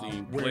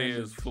 Seen wearing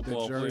players,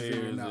 football jersey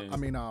players,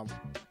 and,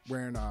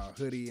 wearing a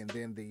hoodie and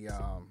then the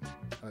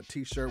a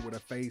T-shirt with a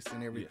face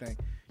and everything.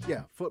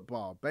 Yeah,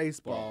 football,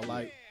 baseball,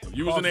 like if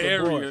you was in the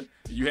across area, board.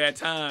 you had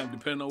time,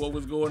 depending on what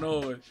was going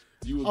on,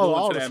 you were Oh, going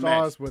all to the that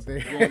stars match. were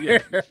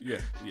there. Well,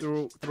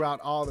 yeah. throughout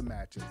all the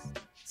matches.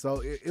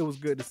 So it was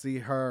good to see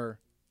her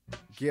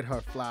get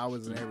her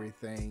flowers and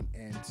everything.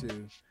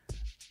 And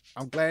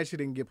I'm glad she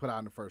didn't get put out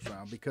in the first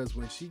round because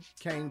when she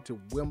came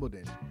to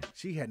Wimbledon,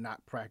 she had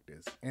not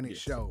practiced and it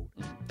showed.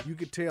 You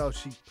could tell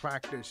she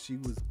practiced. She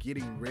was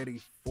getting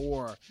ready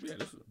for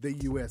the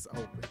U.S.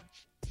 Open.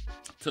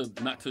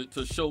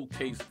 To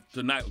showcase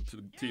to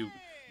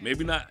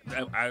maybe not.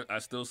 I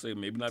still say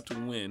maybe not to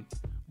win,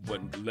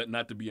 but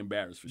not to be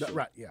embarrassed for sure.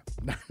 Right, yeah.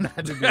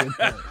 Not to be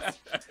embarrassed.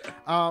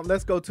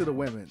 Let's go to the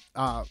women.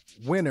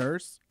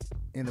 Winners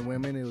in the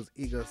women, it was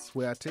Iga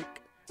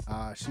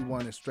Swiatek. She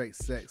won in straight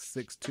sets,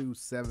 6-2,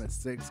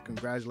 7-6.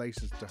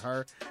 Congratulations to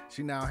her.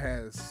 She now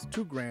has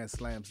 2 Grand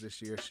Slams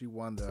this year. She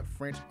won the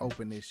French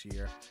Open this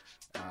year.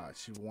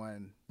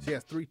 She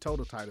has 3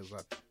 total titles.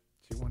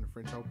 She won the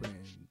French Open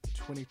in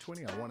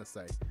 2020, I want to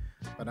say.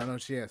 But I know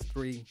she has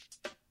 3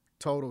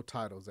 total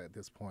titles at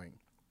this point.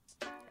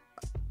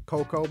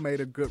 Coco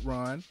made a good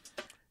run.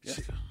 Yeah.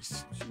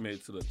 She made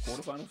it to the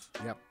quarterfinals.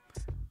 Yep.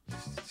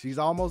 She's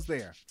almost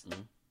there.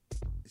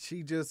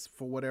 She just,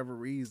 for whatever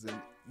reason,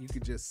 you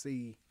could just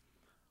see,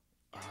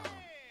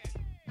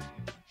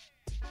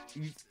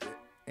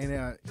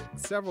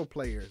 several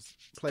players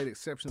played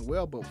exceptionally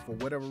well, but for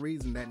whatever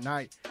reason that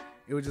night,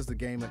 it was just a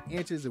game of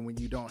inches, and when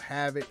you don't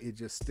have it, it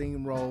just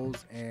steamrolls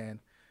and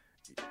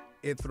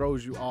it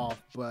throws you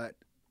off. But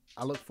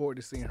I look forward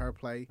to seeing her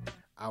play.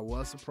 I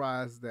was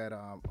surprised that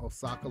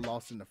Osaka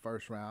lost in the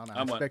first round.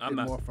 I expected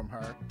more from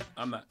her.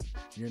 I'm not.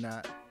 You're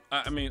not?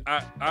 I mean,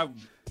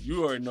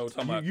 you already know.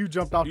 You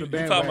jumped off the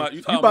bandwagon.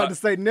 You You about to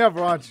say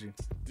never, aren't you?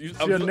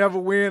 She'll never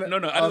win. No,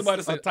 I just about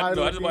to say.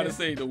 title I just about to again.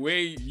 say the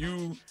way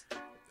you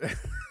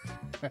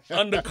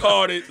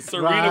undercarded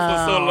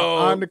Serena for so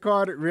long.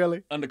 Undercarded,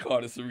 really?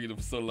 Undercarded Serena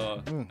for so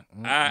long.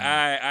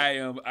 I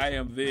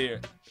am there.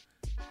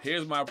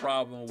 Here's my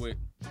problem with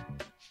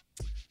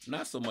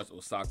not so much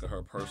Osaka,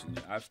 her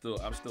personally. I'm still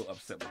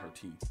upset with her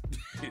team.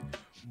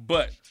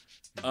 But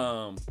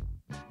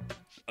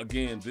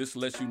again, this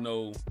lets you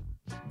know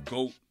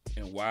GOAT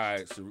and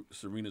why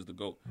Serena's the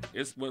GOAT.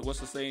 It's what's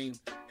the saying?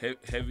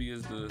 Heavy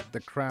is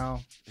the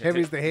crown.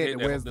 Heavy is the head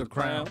that wears the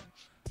crown.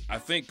 I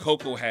think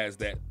Coco has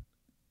that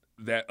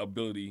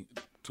ability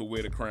to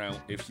wear the crown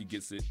if she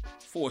gets it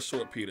for a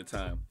short period of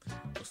time.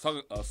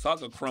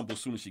 Osaka crumbled as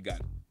soon as she got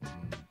it.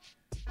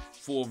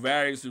 For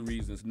various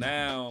reasons.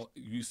 Now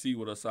you see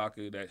with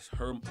Osaka that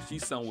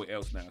she's somewhere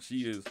else now.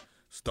 She is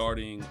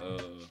starting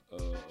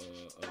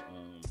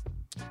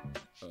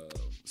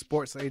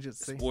sports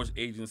agency. Sports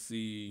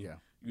agency. Yeah.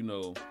 You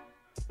know,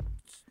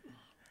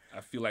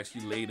 I feel like she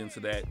laid into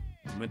that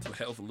mental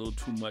health a little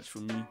too much for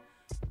me.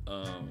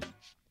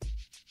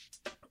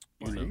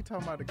 You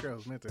talking about the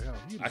girl's mental health?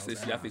 You know I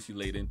think she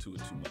laid into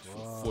it too much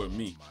for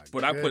me.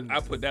 But I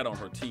put that on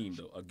her team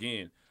though.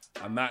 Again,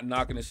 I'm not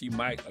knocking that she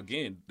might.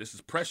 Again, this is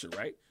pressure,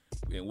 right?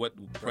 And what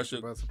pressure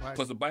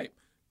plus a bite.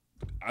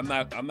 I'm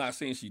not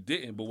saying she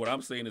didn't, but what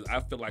I'm saying is I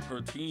feel like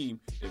her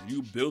team, if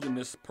you building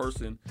this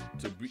person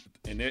to be,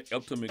 and their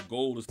ultimate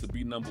goal is to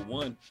be number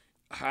one,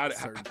 how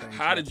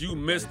did you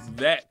miss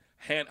that?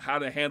 How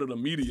to handle the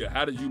media?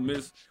 How did you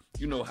miss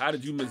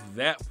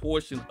that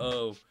portion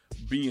of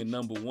being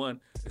number one?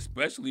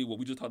 Especially what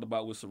we just talked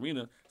about with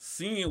Serena,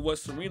 seeing what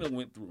Serena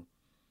went through.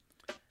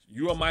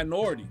 You're a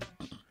minority.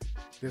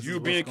 You're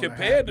being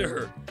compared to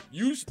her.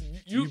 You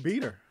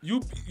beat her.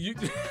 You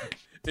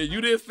and you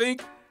didn't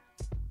think.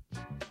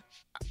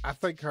 I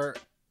think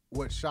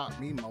what shocked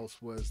me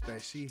most was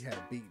that she had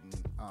beaten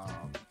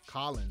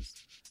Collins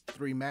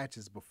 3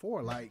 matches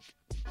before. Like,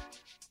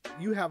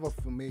 you have a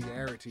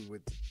familiarity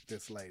with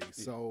this lady,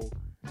 so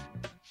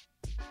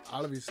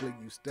obviously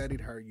you studied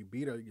her. You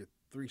beat her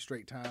 3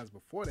 straight times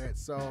before that.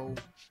 So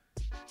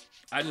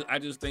I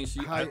just think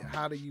she.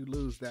 How do you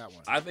lose that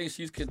one? I think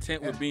she's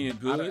content with being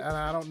good. And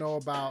I don't know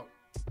about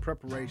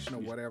preparation or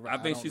whatever. I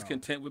think she's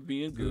content with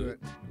being good,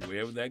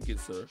 wherever that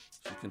gets her.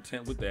 She's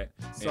content with that,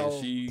 so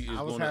and she is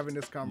going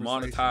to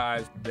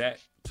monetize that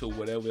to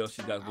whatever else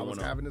she got going on. I was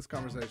having this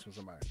conversation with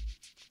somebody.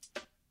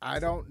 I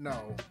don't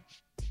know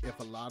if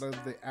a lot of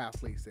the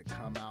athletes that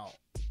come out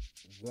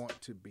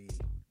want to be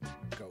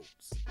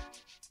GOATs,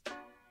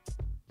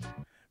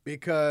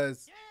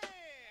 because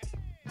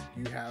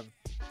you have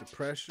the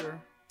pressure,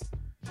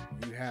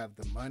 you have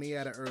the money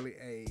at an early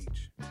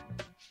age.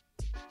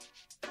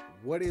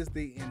 What is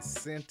the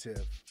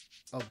incentive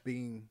of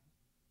being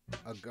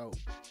a GOAT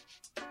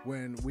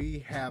when we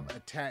have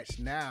attached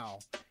now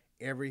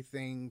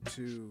everything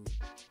to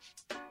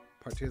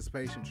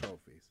participation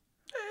trophies?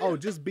 Oh,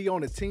 just be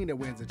on a team that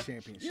wins a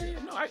championship. Yeah,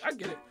 no, I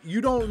get it.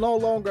 You don't no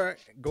longer,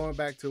 going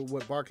back to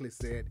what Barkley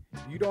said,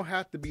 you don't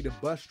have to be the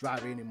bus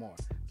driver anymore.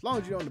 As long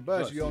as you're on the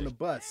bus, you're on the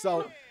bus.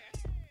 So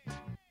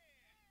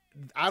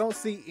I don't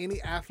see any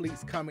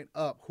athletes coming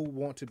up who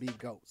want to be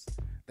GOATs.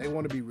 They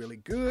want to be really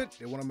good.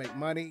 They want to make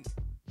money.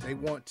 They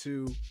want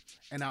to,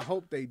 and I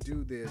hope they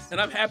do this.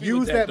 And I'm happy use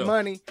with that, though.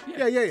 Money.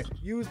 Yeah.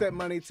 Use that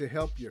money to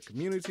help your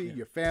community,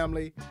 your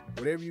family,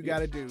 whatever you got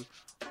to do.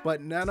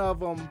 But none of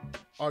them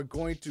are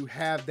going to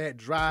have that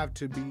drive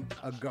to be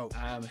a GOAT.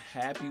 I'm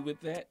happy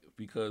with that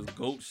because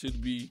GOAT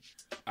should be.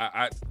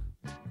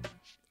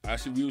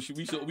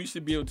 We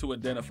should be able to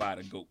identify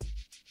the GOAT,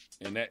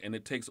 and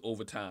it takes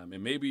over time.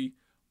 And maybe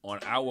on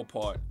our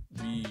part,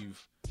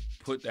 we've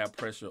put that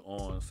pressure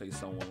on, say,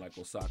 someone like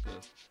Osaka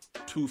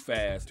too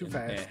fast. And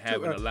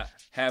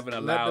haven't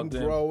allowed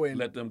them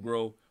let them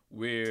grow.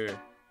 Where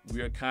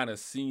we're kind of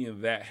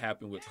seeing that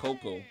happen with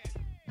Coco.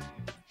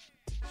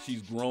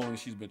 She's growing.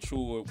 She's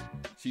matured.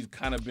 She's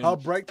kind of been. Her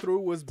breakthrough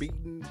was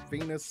beating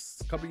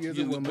Venus a couple years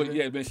ago.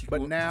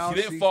 But now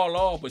she didn't fall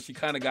off, but she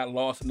kind of got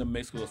lost in the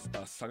mix because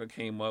Osaka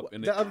came up.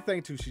 And the other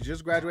thing too, she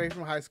just graduated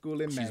from high school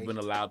in May. She's been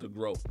allowed to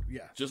grow.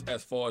 Yeah. Just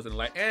as far as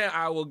and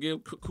I will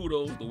give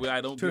kudos the way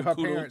I don't give her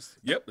kudos. Parents.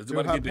 Yep. That's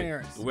about to get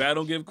there. The way I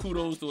don't give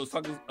kudos to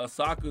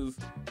Osaka's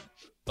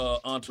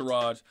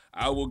entourage,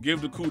 I will give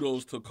the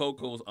kudos to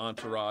Coco's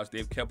entourage.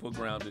 They've kept her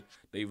grounded.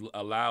 They've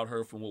allowed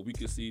her, from what we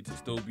can see, to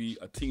still be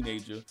a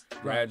teenager,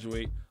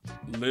 graduate,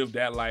 live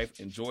that life,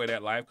 enjoy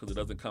that life, because it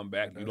doesn't come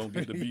back. You don't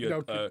get to be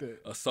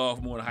a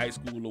sophomore in high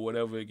school or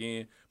whatever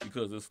again,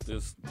 because it's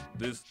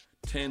this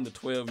 10 to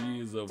 12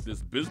 years of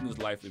this business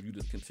life, if you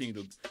just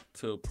continue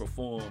to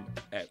perform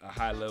at a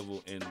high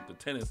level in the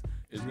tennis,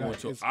 is going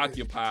to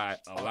occupy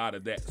a lot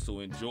of that.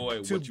 So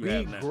enjoy what you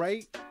have now. To be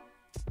great,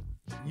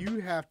 you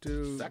have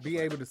to be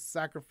able to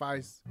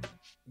sacrifice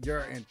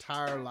your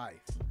entire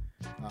life.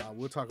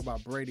 We'll talk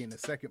about Brady in a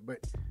second, but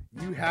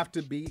you have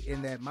to be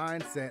in that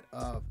mindset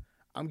of,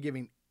 I'm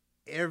giving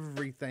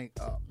everything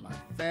up. My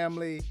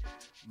family,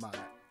 my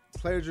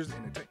pleasures,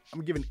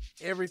 I'm giving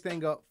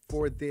everything up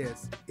for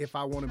this if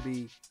I want to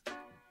be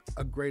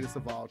a greatest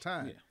of all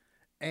time. Yeah.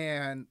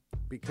 And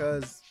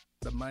because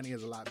the money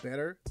is a lot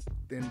better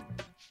than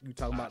you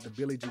talking about the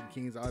Billie Jean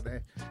Kings, all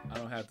that. I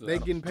don't have to. They're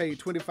getting paid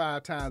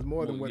 25 times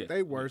more than what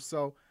they were,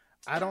 so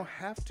I don't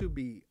have to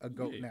be a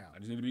GOAT now. I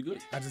just need to be good.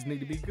 I just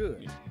need to be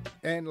good. Yeah.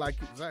 And like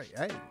you say,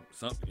 hey,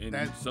 some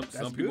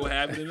people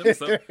have it in them.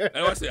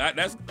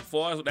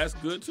 That's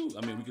good too.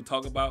 I mean, we can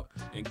talk about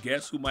and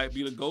guess who might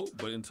be the GOAT,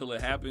 but until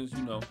it happens,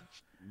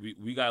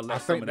 we got to I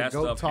let some think of the that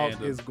GOAT stuff talk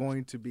handle. is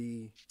going to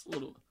be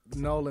Little-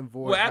 null and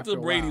void. Well, after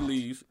a Brady while.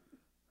 leaves,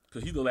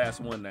 because he's the last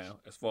one now,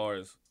 as far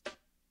as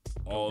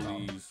all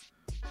these,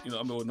 I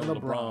mean, no,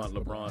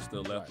 LeBron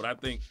still left, Right. but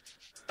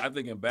I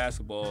think in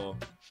basketball,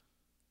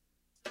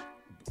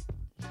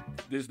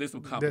 there's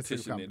some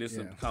competition there. There's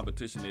some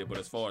competition there, but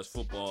as far as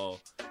football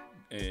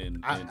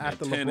and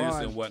After tennis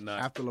LeBron, and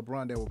whatnot, after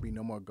LeBron, there will be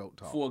no more GOAT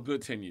talk. for a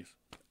good 10 years.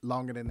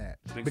 Longer than that,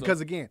 Think because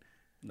so? again,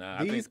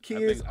 Nah, these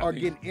kids are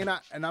getting in.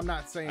 And I'm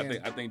not saying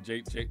I think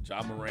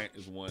Ja Morant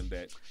is one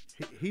that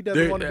he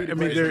doesn't want to be the I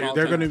mean, greatest of all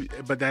they're time. going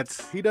to, but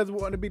that's He doesn't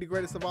want to be the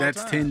greatest of all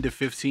that's time. 10 to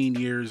 15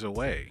 years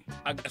away.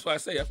 that's why I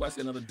say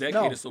another decade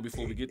No, or so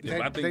before we get there.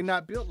 But I they're think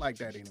not built like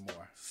that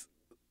anymore.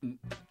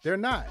 They're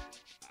not.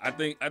 I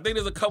think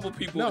there's a couple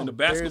people No, in the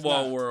there is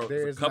basketball not. world. There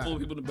There's is a couple not.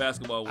 of people in the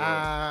basketball world.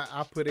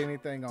 I'll put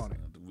anything on it.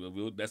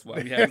 That's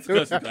why we have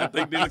discussions. I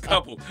think there's a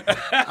couple.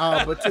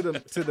 But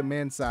to the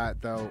men's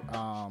side though,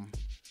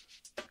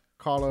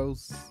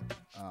 Carlos,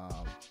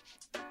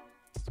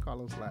 what's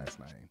Carlos' last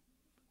name?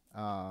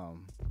 I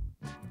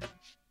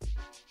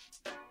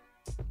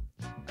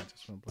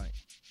just went blank.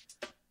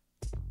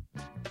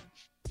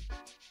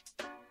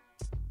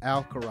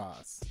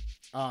 Alcaraz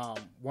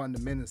won the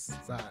men's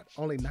side.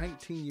 Only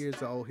 19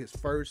 years old. His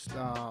first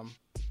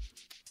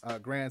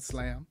Grand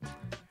Slam.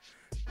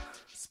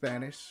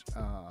 Spanish.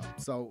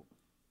 So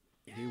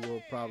he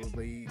will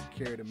probably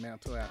carry the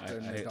mantle after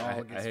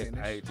Nadal gets finished.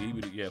 I hate to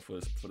be for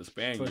the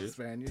Spaniards.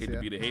 Spaniards, Hate to yeah.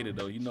 be the hater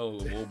though.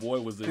 If old boy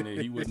was in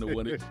there, he wouldn't have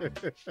won it.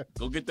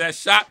 Go get that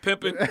shot,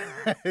 pimpin'.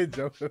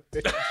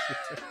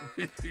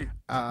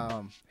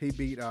 He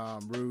beat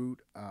Rude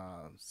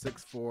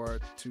 6'4",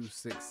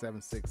 2'6",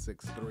 7'6",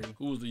 6'3".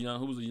 Who was the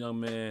young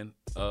man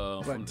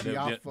from the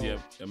Tiafoe.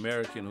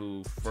 American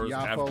who first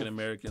Tiafoe. African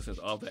American since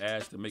Arthur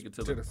Ashe to make it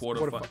to the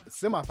semifinals.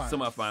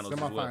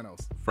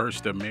 Semifinals.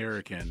 First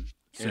American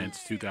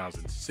since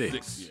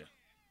 2006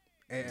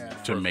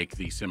 And to make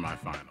the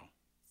semifinal.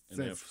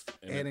 since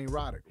Andy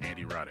Roddick.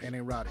 Andy Roddick. Andy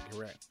Roddick,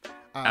 correct.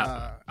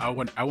 I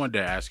wanted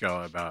to ask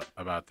y'all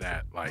about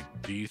that. Like,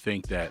 do you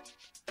think that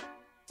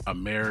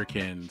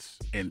Americans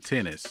in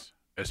tennis,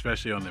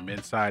 especially on the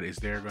men's side,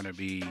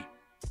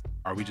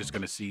 are we just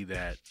going to see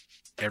that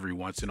every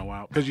once in a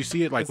while? Because you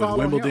see it like It's with all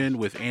on Wimbledon him.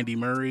 with Andy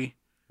Murray.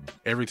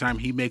 Every time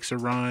he makes a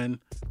run,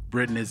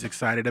 Britain is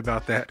excited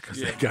about that because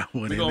they got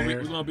one in there.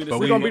 We're gonna be the But same.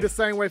 We're gonna be the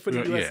same way for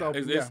the Yeah. U.S.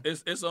 Open. Yeah.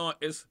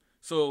 It's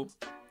so.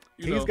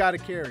 He's got to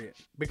carry it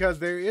because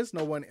there is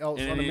no one else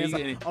on the men's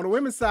side. On the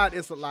women's side,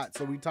 it's a lot.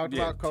 So we talked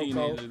about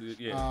Coco.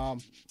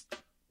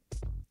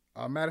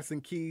 Madison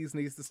Keys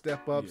needs to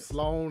step up. Yeah.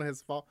 Sloane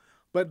has fallen.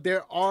 But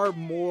there are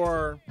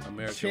more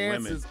American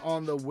chances women.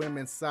 on the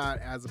women's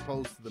side as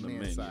opposed to the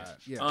men's men, side.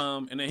 Yeah.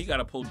 And then he got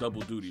to pull double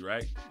duty,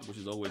 right? Which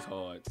is always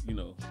hard,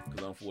 because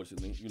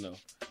unfortunately,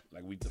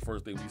 like the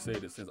first thing we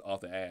said is since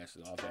Arthur Ashe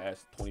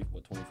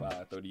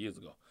 25, 30 years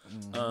ago.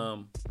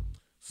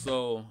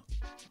 Mm-hmm.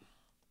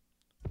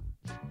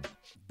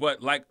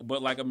 But like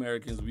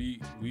Americans, we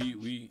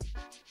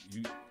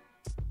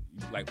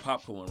like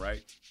popcorn,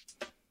 right?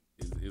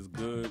 Is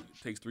good. It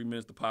takes 3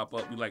 minutes to pop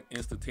up. We like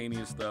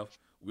instantaneous stuff.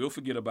 We'll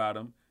forget about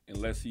him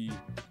unless he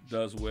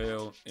does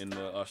well in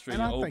the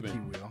Australian And I Open. think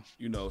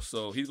he will.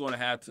 So he's going to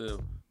have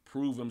to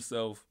prove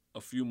himself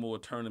a few more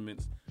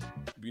tournaments,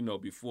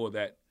 before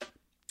that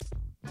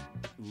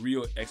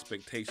real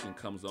expectation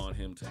comes on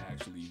him to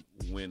actually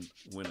win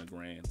a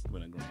grand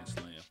slam.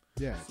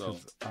 Yeah. So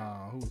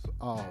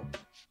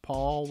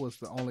Paul was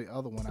the only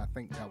other one I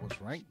think that was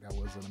ranked that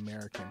was an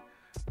American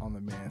on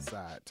the men's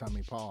side.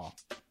 Tommy Paul.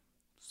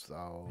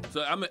 So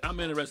I'm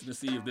interested to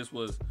see if this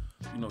was,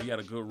 he had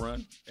a good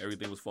run,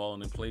 everything was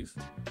falling in place,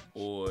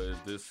 or is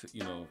this,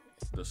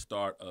 the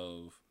start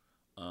of,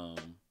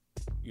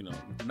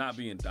 not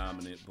being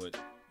dominant, but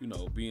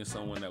being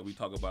someone that we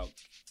talk about.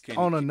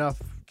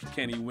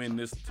 Can he win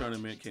this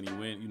tournament? Can he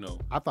win?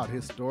 I thought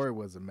his story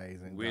was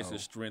amazing. Where's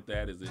his strength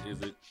at? Is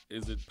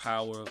it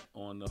power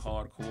on the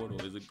hard court,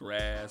 or is it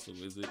grass, or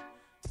is it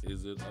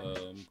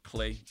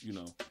clay?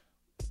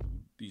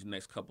 These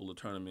next couple of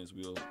tournaments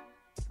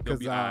there'll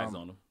be eyes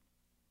on him.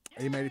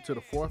 He made it to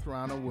the 4th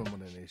round of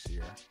Wimbledon this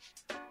year.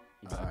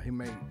 He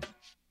made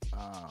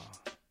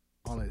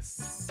only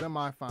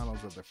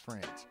semifinals of the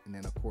French, and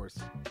then of course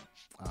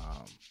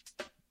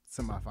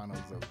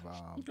semifinals of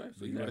So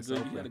the he US had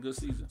Open. a good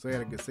season. So he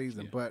had a good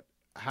season, but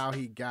how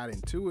he got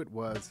into it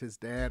was his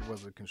dad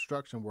was a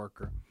construction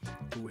worker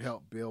who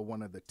helped build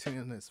one of the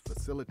tennis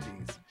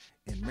facilities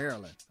in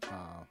Maryland.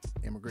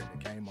 Immigrant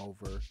that came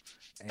over,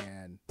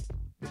 and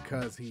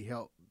because he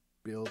helped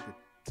build the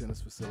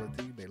tennis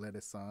facility, they let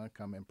his son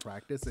come and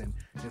practice, and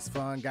his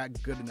son got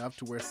good enough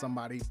to where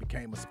somebody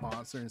became a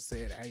sponsor and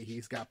said, "Hey,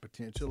 he's got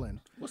potential." And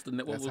what was the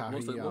Netflix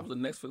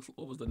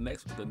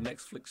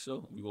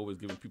show? We've always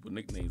given people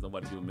nicknames.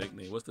 Nobody give him a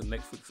nickname. What's the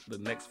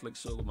Netflix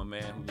show with my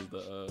man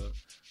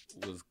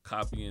who was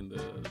copying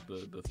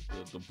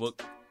the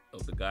book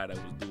of the guy that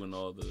was doing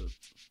all the.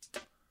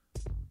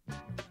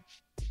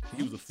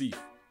 He was a thief.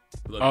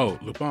 Oh,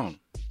 Lupin.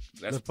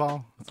 That's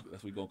Lupon.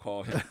 what we gonna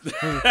call him.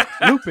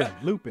 Lupin.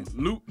 Lupe. It's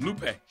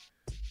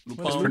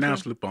Lupon.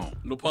 pronounced Lupon.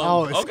 Lupon.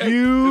 Oh, Okay.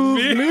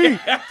 excuse me,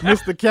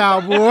 Mr.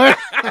 Cowboy.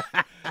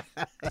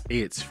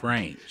 It's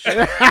French.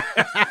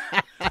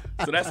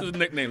 So that's his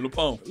nickname,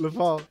 Lupon.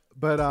 Lupon.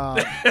 But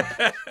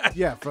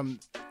yeah, from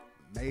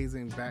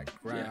amazing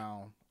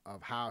background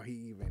of how he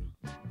even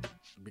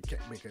became,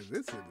 because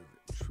this is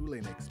truly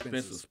an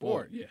expensive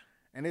sport. Yeah.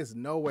 And there's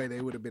no way they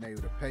would have been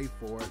able to pay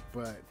for it.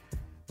 But,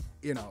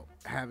 you know,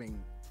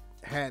 having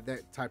had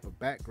that type of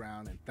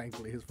background, and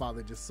thankfully his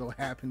father just so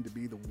happened to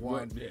be the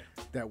one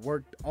that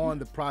worked on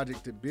the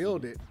project to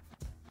build it.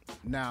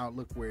 Now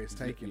look where it's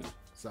taking him.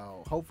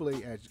 So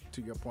hopefully, as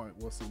to your point,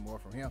 we'll see more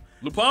from him.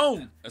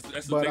 Lupon. That's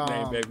his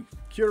nickname, baby.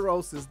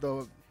 Kuros is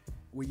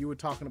when you were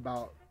talking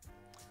about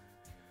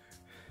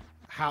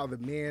how the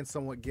men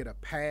somewhat get a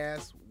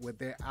pass with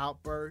their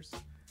outbursts.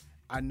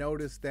 I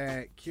noticed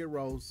that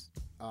Kuros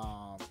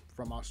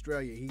from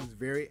Australia, he's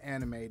very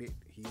animated.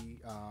 He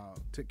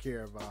took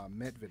care of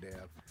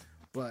Medvedev,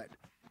 but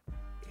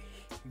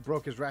he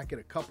broke his racket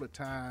a couple of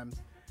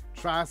times,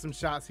 tried some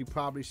shots he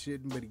probably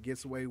shouldn't, but he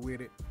gets away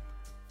with it.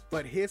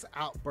 But his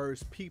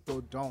outbursts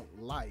people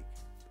don't like.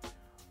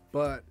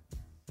 But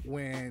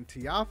when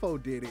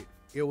Tiafoe did it,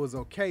 it was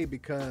okay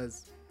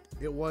because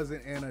it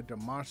wasn't in a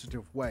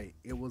demonstrative way.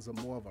 It was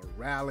more of a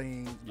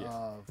rallying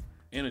of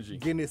energy,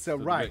 getting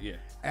itself right, yeah.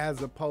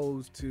 As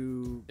opposed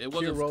to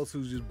wasn't- Kuros,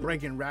 who's just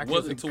breaking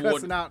rackets and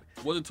cussing out.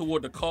 Wasn't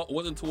toward the call.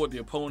 Wasn't toward the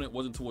opponent.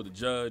 Wasn't toward the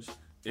judge.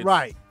 It's,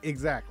 Right,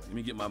 exactly. Let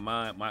me get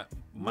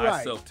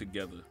myself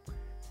together.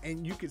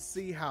 And you could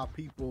see how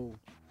people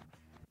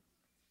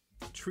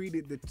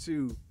treated the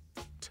two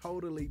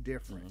totally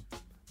different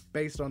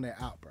based on their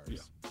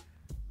outbursts. Yeah.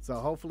 So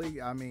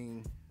hopefully, I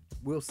mean,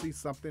 we'll see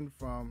something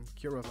from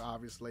Kuros.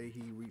 Obviously,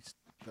 he reached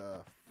the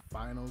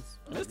finals.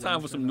 It's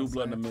time for some new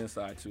blood on the men's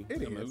side too.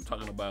 It is. We're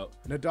talking about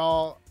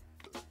Nadal.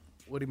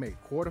 What he made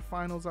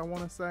quarterfinals, I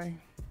want to say,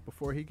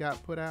 before he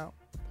got put out.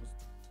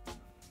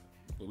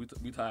 But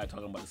we tired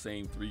talking about the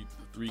same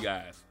three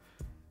guys.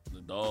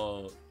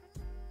 Nadal,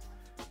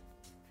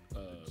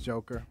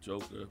 Joker.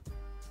 Joker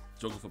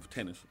for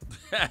tennis.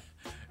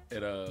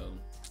 And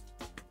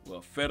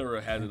well,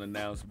 Federer hasn't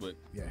announced, but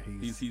Yeah,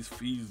 he's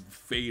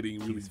fading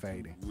really. He's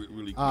fading.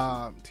 Really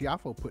quickly.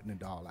 Tiafoe put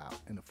Nadal out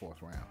in the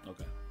fourth round.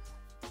 Okay.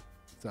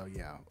 So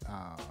yeah,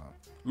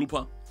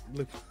 Lupin.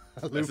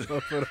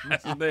 Lupo put him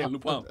That's his name,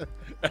 Lupin.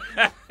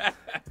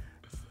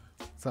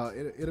 So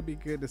it'll be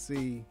good to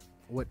see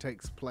what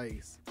takes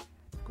place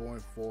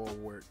going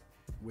forward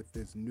with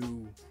this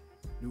new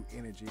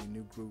energy,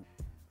 new group.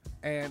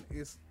 And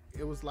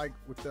it was like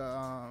with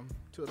the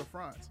Tour de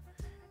France.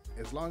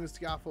 As long as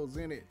Tiafoe's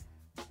in it,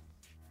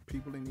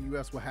 people in the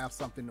U.S. will have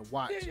something to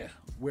watch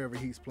wherever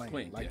he's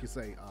playing. Like you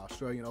say,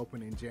 Australian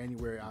Open in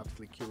January,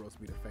 obviously Kuros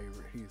be the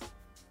favorite. He's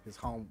his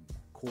home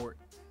court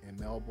in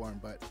Melbourne,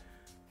 but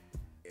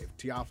if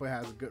Tiafoe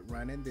has a good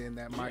run in, then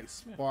that might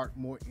spark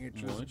more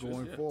interest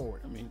going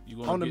forward. I mean,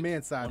 on the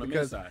men's side,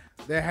 because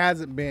there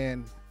hasn't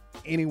been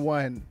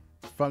anyone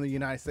from the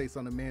United States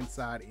on the men's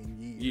side in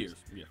years.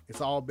 Yeah.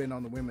 It's all been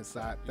on the women's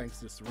side, thanks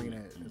to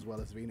Serena as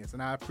well as Venus.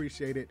 And I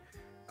appreciated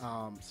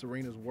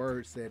Serena's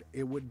word said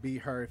it would be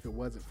her if it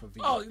wasn't for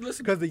Venus. Oh,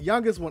 listen. Because the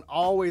youngest one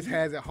always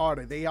has it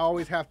harder. They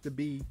always have to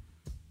be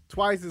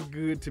twice as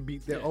good to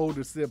beat their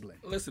older sibling.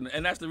 Listen,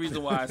 and that's the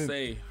reason why I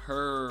say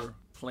her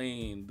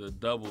playing the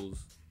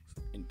doubles,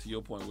 and to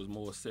your point, was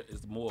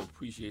more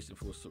appreciation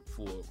for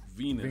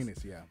Venus.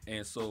 Venus, yeah.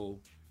 And so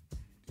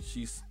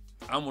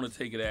I'm gonna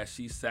take it as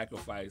she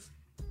sacrificed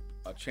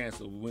a chance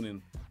of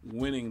winning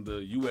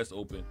the U.S.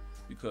 Open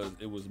because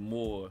it was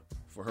more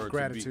for her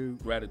to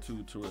be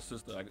gratitude to her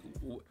sister. Like,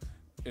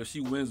 if she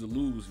wins or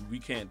lose, we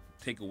can't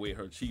take away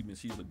her achievement.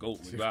 She's the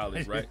GOAT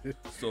regardless, right?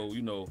 So,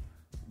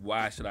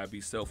 why should I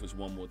be selfish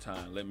one more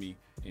time? Let me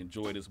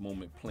enjoy this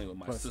moment playing with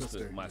my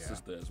sister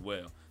as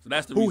well. So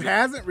that's the reason. Who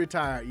hasn't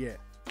retired yet.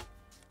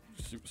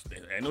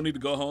 Ain't no need to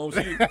go home.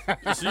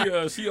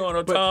 She on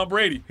her Tom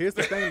Brady. Here's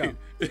the thing,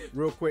 though.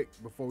 Real quick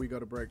before we go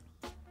to break.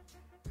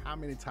 How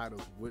many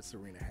titles would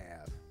Serena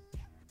have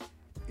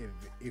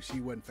if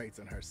she wasn't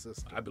facing her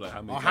sister? I'd be like,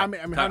 how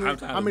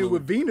many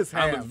would Venus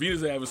have? How many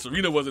Venus have if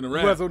Serena wasn't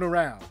around? Wasn't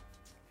around.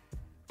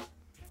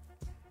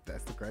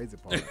 That's the crazy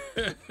part.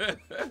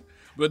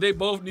 But they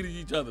both needed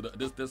each other.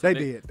 They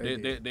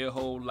did. Their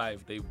whole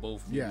life, they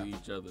both needed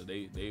each other.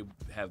 They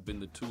have been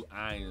the two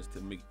irons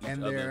to make each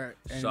other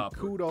sharper.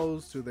 And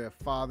kudos to their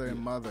father and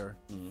mother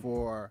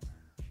for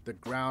the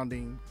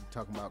grounding.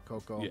 Talking about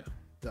Coco,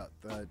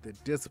 the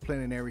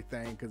discipline and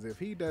everything. Because if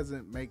he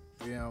doesn't make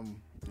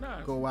them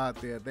go out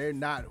there, they're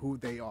not who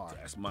they are.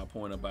 That's my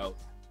point about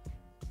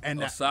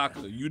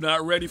Osaka. You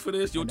not ready for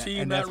this? Your team not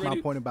ready? And that's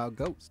my point about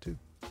GOATs too.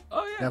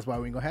 Oh yeah. That's why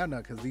we ain't gonna have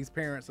none, because these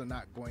parents are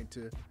not going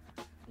to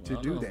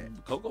do that.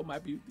 Coco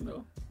might be,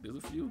 there's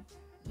a few.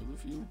 All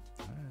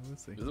right,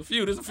 let's see. There's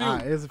a few.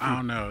 I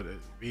don't know. To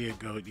be a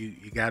GOAT,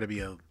 you got to be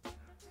a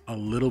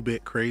little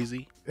bit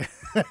crazy.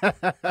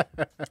 I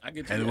get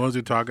you. And the ones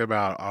we're talking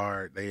about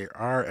are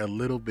a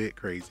little bit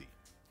crazy.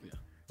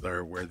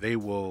 Yeah. Where they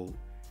will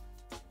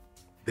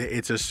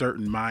it's a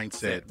certain mindset.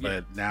 Set, yeah.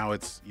 But now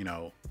it's,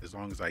 as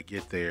long as I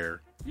get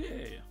there, Yeah.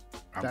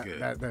 I'm good.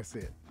 That's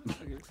it.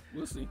 Okay,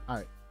 we'll see. All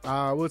right.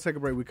 We'll take a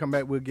break. We come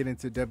back. We'll get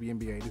into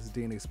WNBA. This is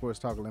DNA Sports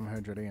Talk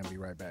 1100 AM. Be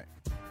right back.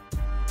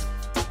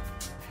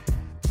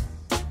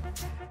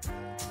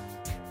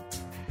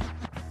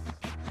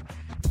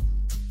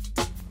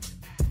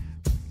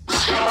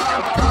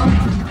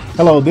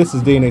 Hello, this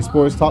is DNA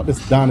Sports Talk.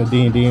 This is Donna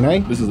D and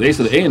DNA. This is Ace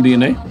of the A and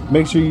DNA.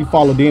 Make sure you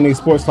follow DNA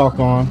Sports Talk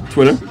on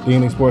Twitter,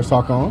 DNA Sports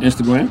Talk on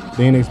Instagram,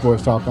 DNA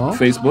Sports Talk on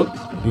Facebook,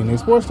 DNA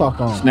Sports Talk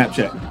on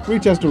Snapchat.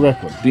 Reach us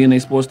directly.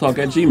 DNA Sports Talk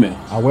at Gmail.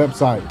 Our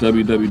website.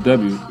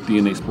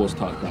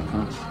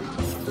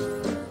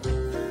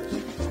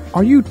 www.dnasportstalk.com.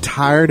 Are you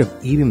tired of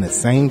eating the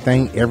same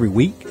thing every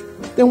week?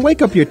 Then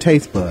wake up your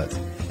taste buds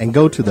and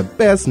go to the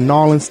best New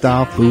Orleans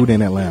style food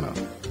in Atlanta.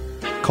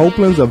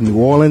 Copeland's of New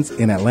Orleans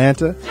in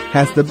Atlanta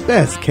has the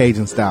best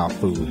Cajun style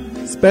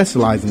food,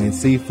 specializing in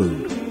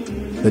seafood.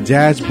 The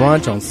Jazz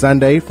Brunch on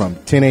Sunday from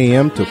 10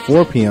 a.m. to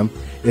 4 p.m.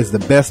 is the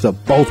best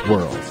of both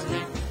worlds.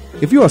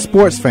 If you're a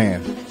sports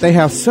fan, they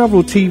have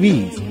several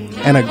TVs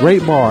and a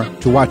great bar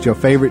to watch your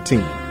favorite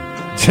team.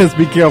 Just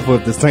be careful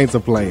if the Saints are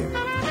playing.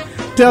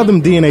 Tell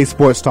them DNA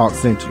Sports Talk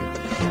sent you.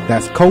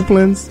 That's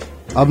Copeland's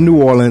of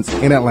New Orleans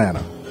in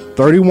Atlanta.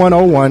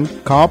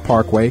 3101 Carl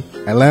Parkway,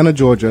 Atlanta,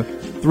 Georgia,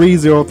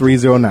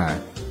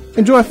 30309.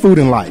 Enjoy food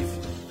and life.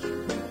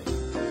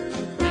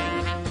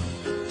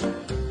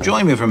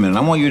 Join me for a minute.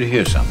 I want you to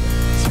hear something.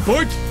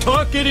 Sports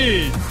Talk it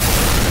is.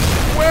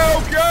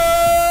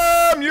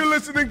 Welcome! You're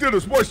listening to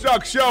the Sports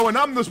Shock Show, and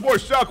I'm the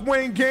Sports Shock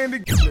Wayne Candy.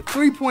 The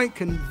 3-Point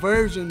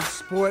Conversion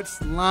Sports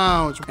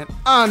Lounge. And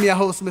I'm your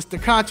host, Mr.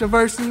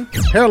 Controversy.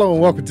 Hello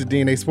and welcome to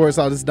DNA Sports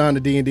Talk. This is Don the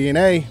D and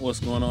DNA. What's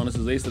going on? This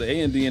is Ace of the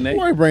A and DNA.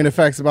 Where we bring the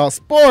facts about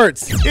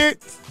sports.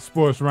 It's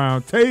Sports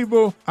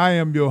Roundtable. I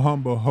am your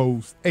humble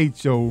host,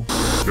 H.O.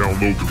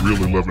 Download the Real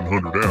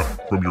 1100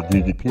 app from your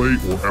Google Play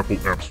or Apple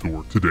App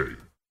Store today.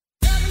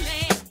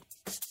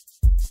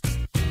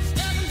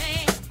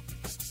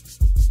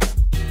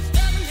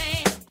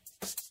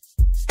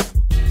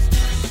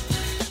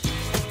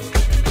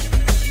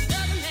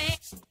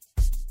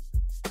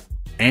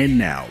 And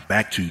now,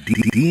 back to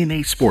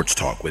DNA Sports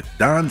Talk with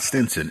Don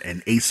Stinson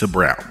and Asa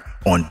Brown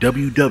on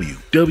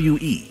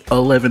WWE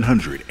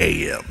 1100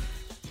 AM.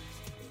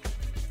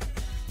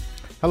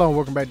 Hello and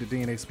welcome back to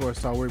DNA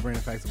Sports Talk. We're bringing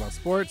the facts about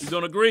sports. You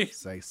don't agree?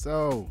 Say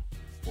so.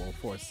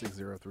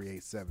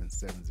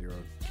 446038770.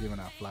 Giving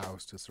out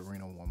flowers to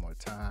Serena one more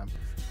time.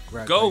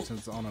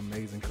 Congratulations on an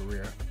amazing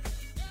career.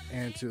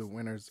 And to the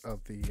winners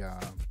of the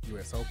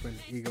U.S. Open,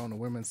 Ego on the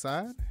women's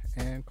side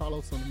and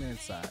Carlos on the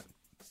men's side.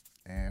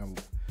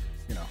 And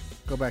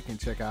go back and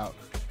check out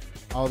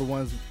all the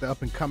ones, the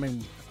up and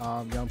coming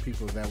young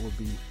people that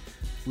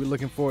we're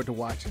looking forward to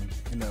watching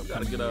in the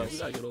upcoming years. We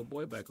gotta get old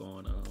boy back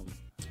on.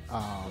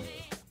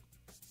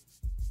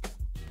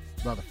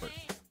 Rutherford.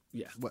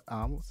 Yeah.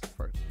 What's the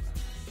first?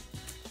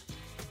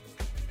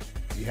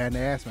 You hadn't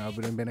asked me, I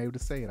wouldn't have been able to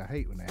say it. I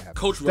hate when that happens.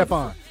 Coach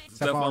Stephon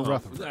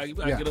Rutherford. You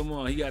gotta Yeah. get him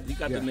on. He got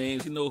the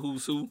names. He know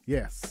who's who.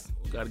 Yes.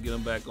 We gotta get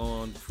him back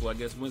on for, I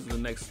guess, when's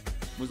the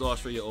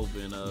Australia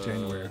Open?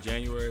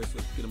 January. So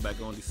get him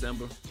back on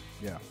December.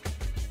 Yeah.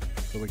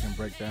 So we can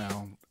break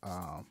down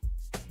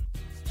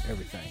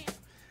everything.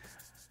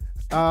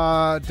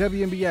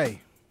 WNBA.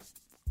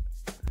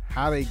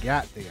 How they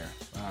got there.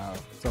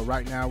 So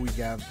right now we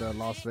got the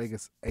Las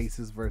Vegas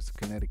Aces versus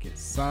Connecticut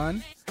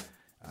Sun.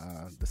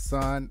 The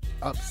Sun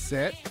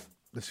upset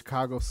the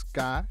Chicago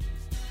Sky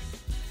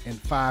in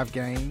 5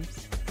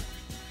 games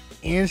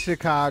in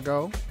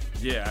Chicago.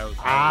 Yeah,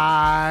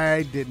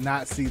 I did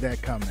not see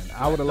that coming.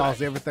 I would have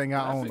lost everything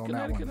I owned on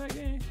that one.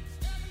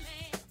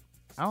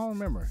 I don't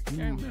remember. I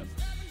can't remember.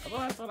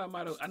 I thought I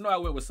might have. I know I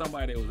went with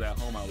somebody that was at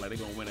home. I was like, they're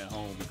gonna win at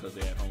home because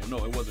they're at home.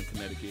 No, it wasn't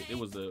Connecticut. It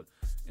was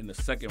in the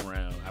second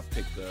round. I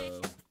picked.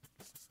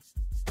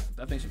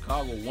 I think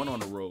Chicago won on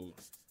the road.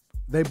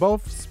 They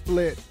both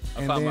split,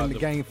 and then the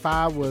game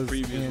 5 was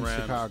in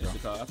round Chicago. I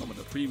thought about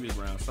the previous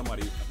round. I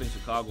think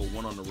Chicago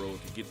won on the road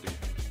to get there,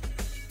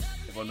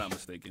 if I'm not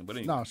mistaken. But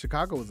anyway. No,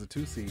 Chicago was a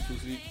 2 seed. 2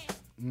 seed?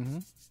 Mm-hmm.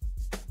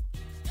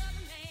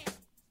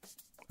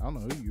 I don't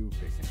know who you were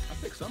picking. I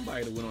picked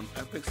somebody to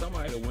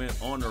win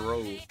on the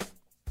road.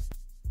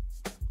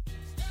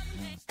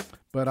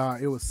 But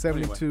it was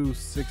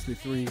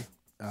 72-63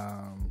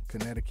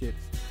 Connecticut.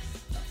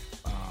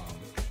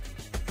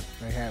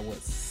 They had,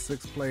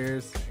 6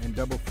 players in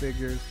double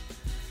figures.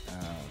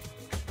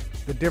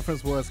 The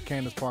difference was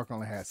Candace Parker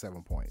only had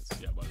 7 points.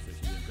 Yeah, I'm about to say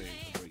she didn't play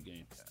a great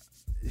game.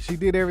 She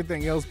did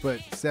everything else but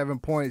 7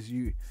 points.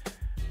 In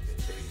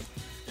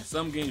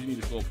some games, you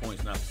need to score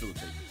points, not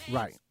facilitate.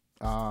 Right.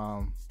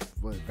 But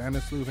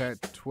Vandersloot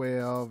had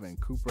 12 and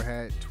Cooper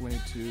had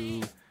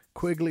 22.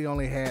 Quigley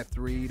only had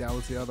 3. That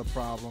was the other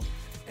problem.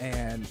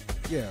 And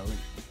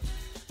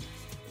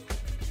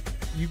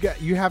you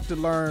have to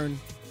learn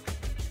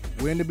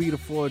when to be the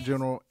floor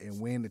general and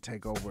when to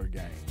take over a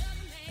game.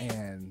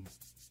 And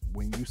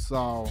when you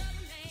saw,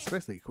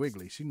 especially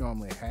Quigley, she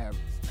normally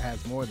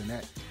has more than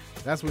that.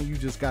 That's when you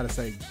just got to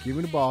say, give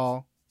me the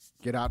ball,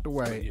 Get out the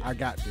way. I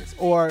got this.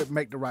 Or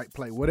make the right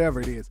play, whatever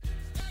it is.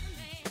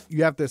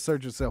 You have to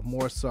assert yourself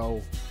more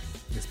so,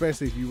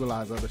 especially if you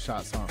realize other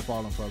shots aren't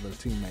falling for other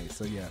teammates.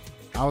 So, yeah,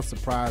 I was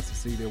surprised to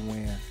see them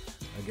win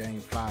a Game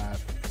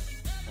 5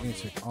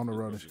 on the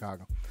road in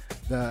Chicago.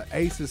 The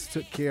Aces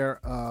took care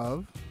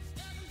of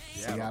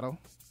Seattle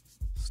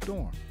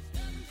Storm.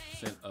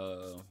 Sent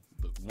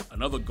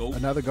another goat.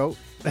 Another goat.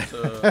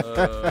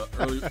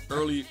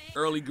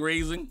 Early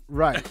grazing.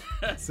 Right.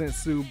 Sent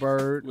Sue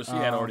Bird. Well, she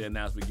had already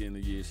announced beginning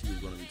of the year she was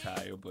going to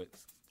retire, but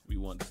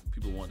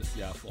people want to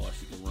see how far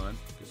she can run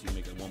because she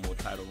make one more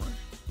title run.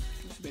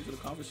 She made it to the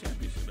conference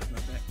championship. That's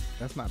not bad.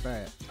 That's not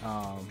bad.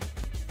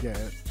 Yeah,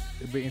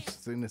 it'd be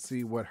interesting to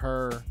see what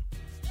her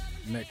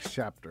next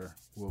chapter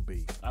will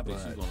be. I think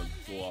she's going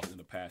to go off in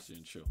the pasture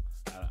and chill.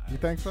 You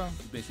think so? You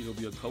think she's going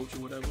to be a coach or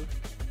whatever?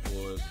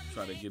 Or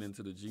try to get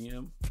into the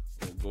GM?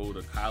 Or go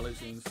to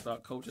college and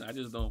start coaching? I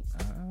just don't.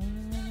 I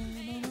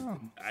don't know.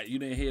 You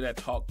didn't hear that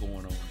talk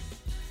going on.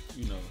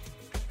 You know.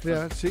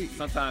 Yeah,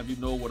 sometimes you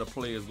know what a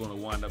player is going to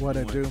wind up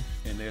doing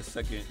in their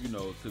second,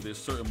 because there's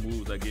certain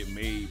moves that get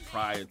made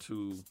prior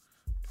to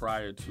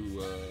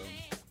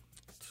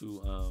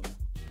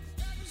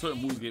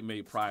certain moves get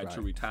made prior to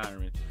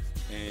retiring,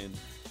 and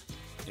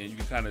you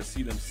can kind of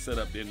see them set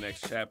up their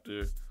next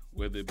chapter,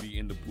 whether it be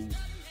in the booth,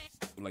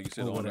 like you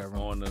said,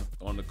 on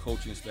the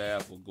coaching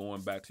staff, or going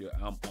back to your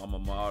alma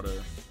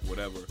mater,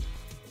 whatever.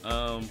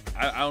 I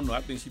don't know.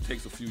 I think she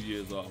takes a few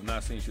years off. I'm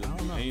not saying she doesn't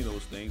do any of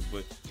those things,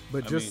 but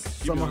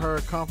some of her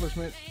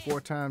accomplishments: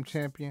 4-time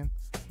champion,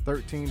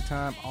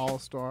 13-time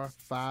All-Star,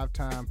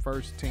 5-time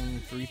first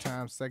team,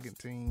 3-time second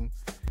team,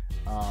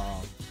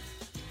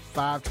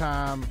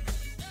 5-time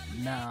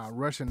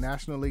Russian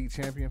National League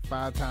champion,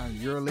 5-time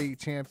EuroLeague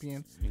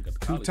champion,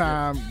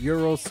 2-time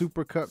Euro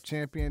Super Cup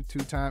champion,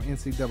 2-time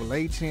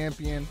NCAA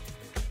champion,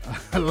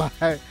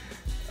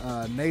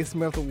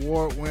 Naismith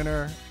Award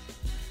winner.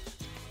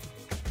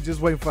 Just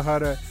waiting for her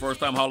to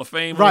first-time Hall of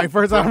Famer. Right,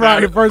 first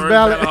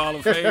ballot. Hall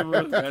of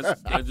Famer.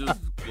 That's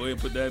just go ahead and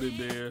put that in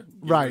there.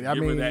 Right, I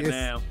mean that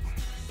now.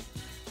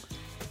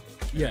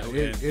 Yeah,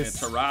 and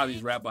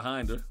Taurasi's right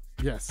behind her.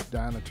 Yes,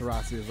 Diana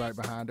Taurasi is right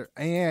behind her,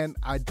 and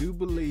I do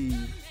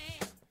believe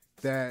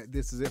that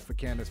this is it for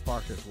Candace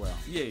Parker as well.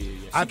 Yeah.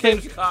 She came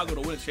to Chicago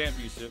to win a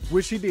championship,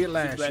 which she did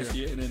last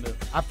year. And then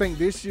I think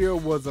this year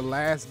was a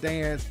last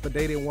dance, but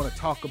they didn't want to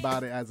talk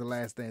about it as a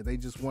last dance. They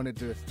just wanted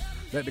to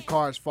let the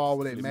cards fall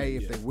where they may.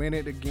 If they win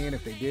it again,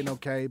 if they didn't,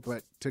 okay.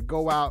 But to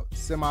go out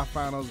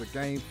semifinals, a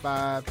Game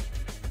 5,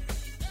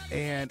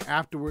 and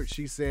afterwards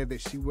she said that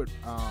she would,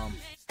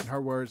 in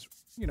her words,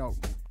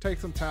 take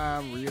some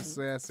time,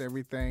 reassess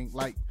everything.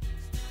 Like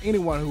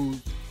anyone who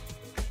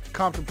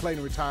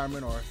contemplating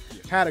retirement or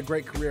had a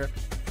great career,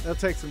 they'll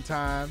take some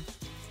time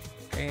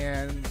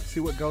and see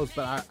what goes.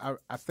 But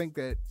I think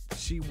that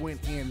she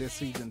went in this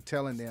season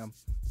telling them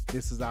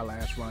this is our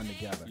last run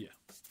together. Yeah.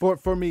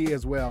 For me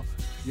as well,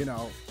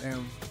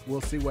 and we'll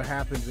see what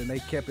happens. And they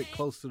kept it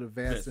close to the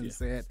vest and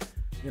said,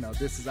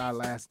 this is our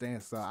last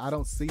dance. So I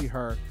don't see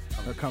her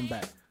come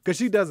back because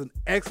she does an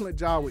excellent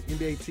job with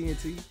NBA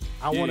TNT.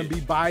 I want to be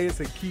biased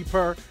and keep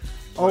her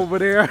over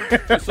there.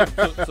 So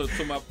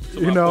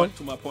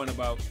to my point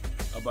about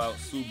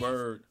Sue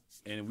Bird,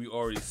 and we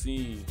already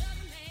seen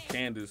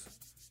Candace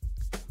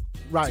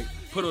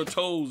put her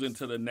toes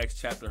into the next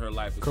chapter of her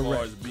life as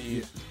far as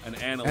being an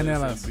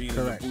analyst and being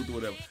in the booth or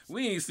whatever.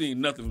 We ain't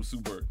seen nothing from Sue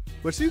Bird.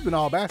 But she's been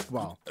all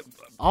basketball.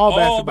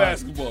 All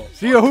basketball.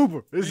 She a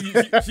hooper. She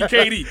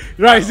KD.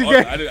 Right, she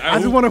KD. I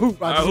just want to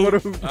hoop. I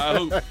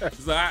hoop.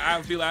 So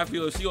I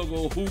feel she gonna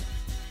go hoop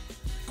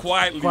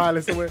quietly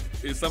somewhere.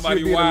 If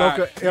somebody be wide.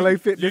 Local LA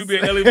Fitness. You be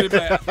in LA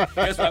Fitness.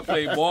 Guess what I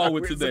played ball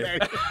with today.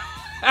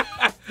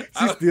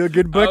 She's still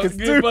getting buckets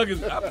too.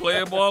 I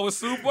playing ball with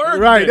Sue Bird.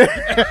 Right.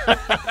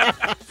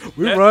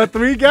 We run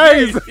 3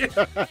 games.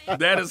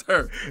 That is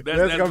her.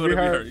 That's gonna be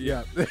her.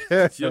 Yeah.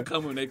 She'll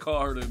come when they call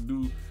her to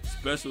do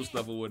special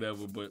stuff or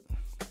whatever, but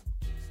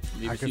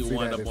maybe she'll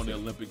wind up on the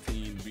Olympic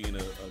team being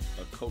a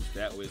coach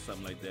that way or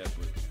something like that.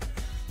 But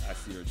I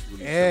see her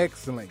really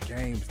excellent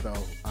games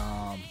though.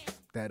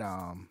 That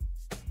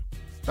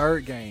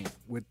third game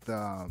with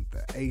the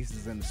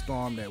Aces and the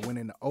Storm that went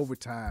into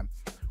overtime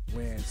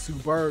when Sue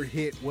Bird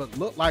hit what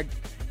looked like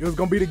it was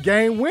going to be the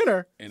game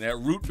winner. And that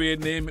root beer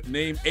named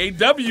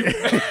AW.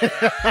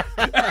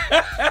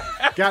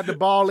 Got the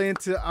ball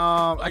into,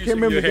 I can't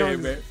remember the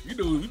game. Man. You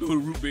know who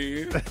root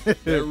beer is.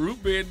 That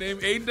root beer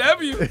named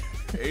AW.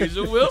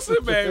 Asia Wilson,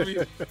 baby.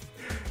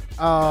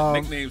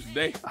 Nicknames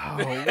today.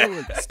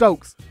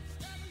 Stokes.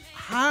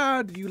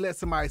 How do you let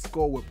somebody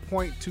score with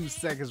 0.2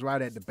 seconds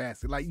right at the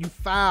basket? Like you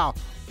foul,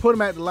 put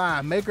them at the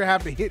line, make her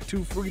have to hit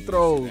 2 free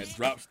throws. That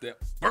drop step.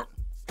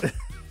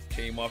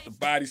 Came off the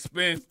body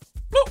spin.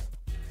 Boop.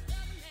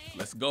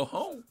 Let's go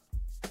home.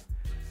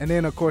 And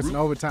then, of course, in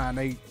overtime,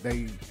 they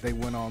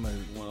went on the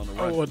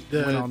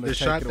run. The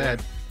shot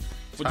that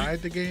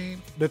tied the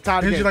game. Did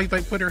you like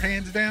put her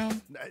hands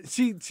down?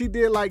 She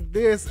did like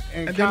this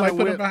and then like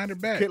put it behind her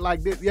back.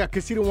 Like this, yeah,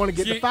 because she didn't want to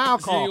get the foul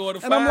call.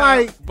 And I'm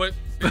like, but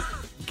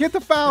get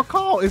the foul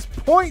call. It's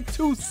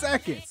 0.2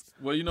 seconds.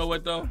 Well, you know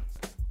what though?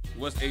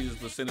 What's Asia's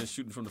percentage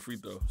shooting from the free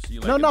throw? She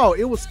like No,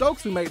 it was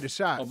Stokes who made the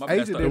shot. Oh, my bad.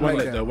 Asia didn't make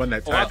that. The one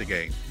that tied the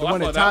game. The one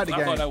that tied the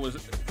game. I thought that was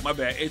my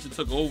bad. Asia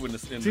took over in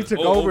the She took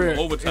over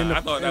overtime. I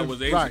thought that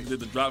was Asia right.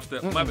 did the drop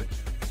step. My bad.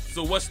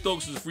 So what's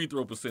Stokes' free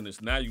throw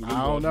percentage? Now we're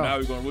going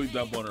to really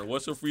dump on her.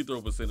 What's her free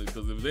throw percentage?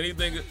 Because if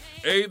it's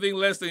anything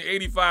less than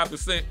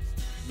 85%,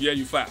 yeah,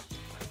 you foul.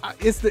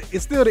 It's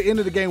still the end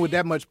of the game with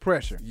that much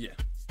pressure. Yeah.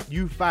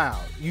 You foul.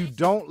 You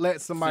don't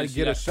let somebody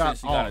get a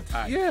shot off.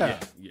 Yeah.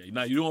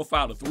 Now you don't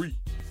foul a 3.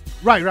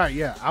 Right.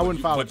 Yeah, I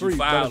wouldn't foul a 3,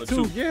 but a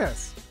 2.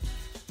 Yes.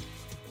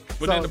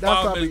 But then the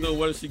problem is though,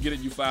 what if she get it?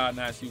 You foul.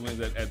 Now she wins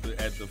at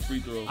the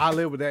free throw. I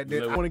live with that.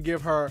 I want to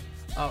give her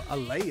a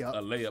layup.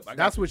 A layup.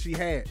 That's what she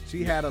had.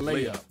 She had a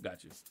layup.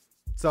 Got you.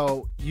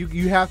 So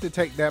you have to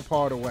take that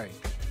part away.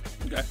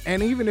 Okay.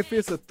 And even if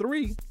it's a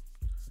 3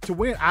 to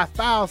win, I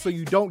foul so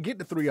you don't get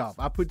the 3 off.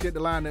 I put you at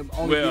the line and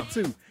only get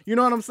 2. You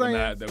know what I'm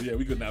saying?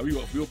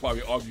 We'll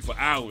probably argue for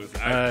hours.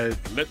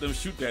 Let them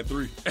shoot that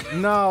 3.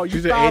 No, you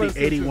she's at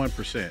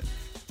 81%.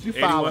 You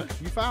foul her.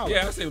 You foul her.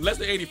 Yeah, I say less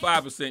than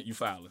 85%. You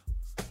foul her.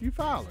 You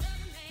foul her.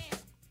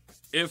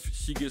 If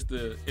she gets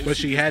the. But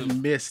she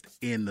hadn't missed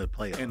in the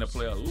playoffs. In the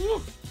playoffs.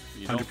 Ooh,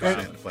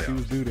 100% in the playoffs. She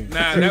was due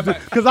then.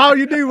 Because all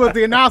you need was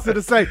the announcer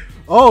to say,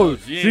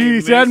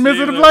 she hadn't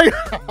missed in the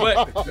playoffs.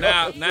 But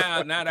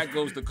now that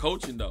goes to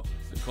coaching, though.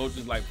 The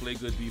coaches like play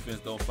good defense,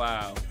 don't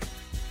foul.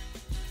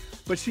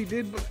 But she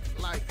did,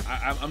 like.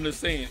 I'm just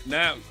saying,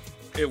 now,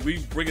 if we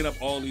bringing up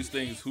all these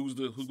things, who's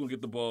going to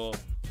get the ball?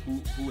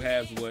 Who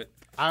has what?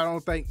 I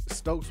don't think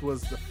Stokes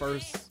was the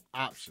first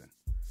option.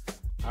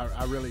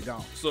 I really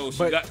don't. So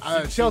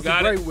Chelsea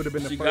Gray would have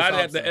been the first option. She got it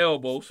at the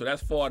elbow, so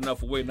that's far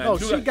enough away. Now, no,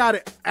 she got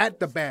it at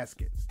the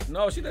basket.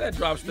 No, she did that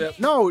drop step.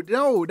 No,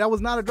 that was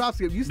not a drop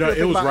step. You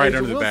it was right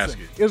under the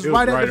basket. It was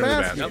right at the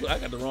basket. I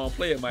got the wrong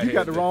play in my head. You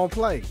got the wrong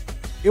play.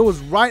 It was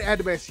right at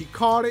the basket. She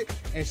caught it,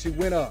 and she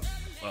went up.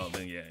 Oh,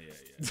 then yeah.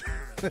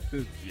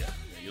 Yeah,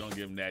 you don't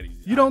give them that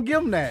easy. You don't give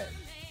them that.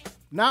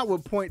 Not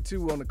with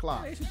 0.2 on the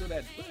clock. They should do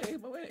that.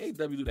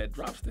 AW do that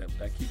drop step.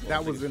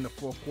 That was in the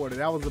fourth quarter.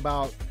 That was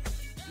about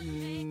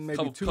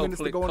maybe 2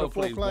 minutes to go in the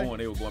fourth play.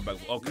 They were going back.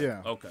 Okay.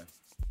 Yeah. Okay.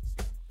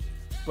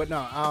 But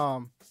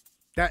no,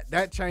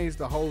 that changed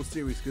the whole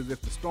series because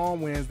if the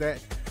Storm wins that,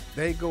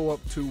 they go up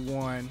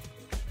 2-1,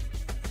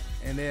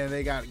 and then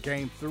they got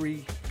game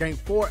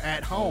 4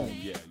 at home.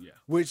 Yeah.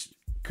 Which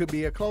could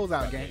be a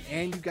closeout game,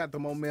 and you got the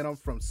momentum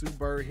from Sue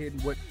Bird hitting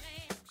what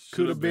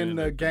could have been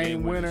the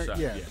game winner.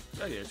 Yeah.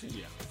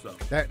 So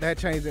that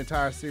changed the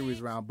entire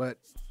series round. But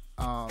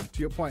to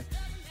your point,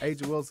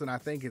 A'ja Wilson, I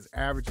think, is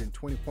averaging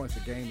 20 points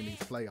a game in these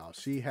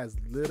playoffs. She has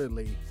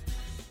literally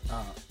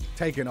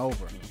taken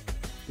over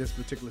this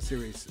particular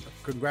series.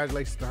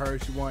 Congratulations to her.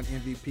 She won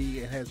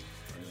MVP and has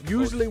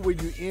usually when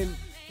you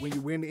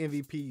win the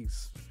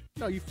MVPs,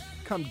 you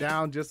come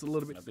down just a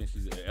little bit. I think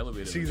she's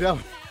elevated. She's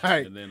elevated.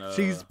 Right. And then,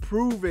 she's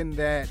proven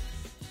that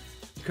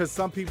because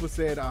some people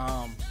said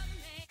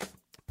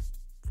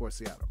for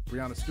Seattle,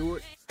 Breanna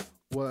Stewart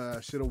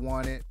should have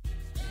won it,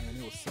 and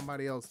it was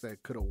somebody else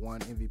that could have won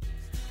MVP.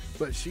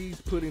 But she's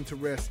putting to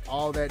rest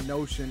all that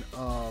notion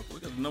of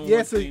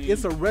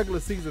it's a regular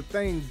season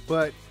thing,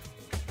 but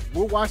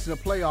we're watching the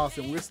playoffs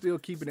and we're still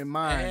keeping in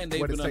mind and they've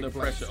what is been taking under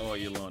place. pressure all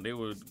year long. They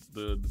were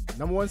the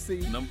number 1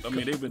 seed.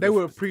 They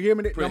were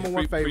preeminent number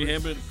 1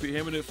 favorite.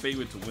 Preeminent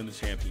favorite to win the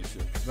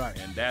championship. Right.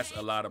 And that's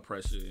a lot of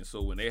pressure. And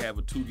so when they have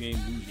a 2-game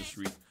losing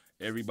streak,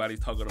 everybody's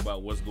talking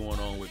about what's going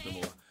on with them.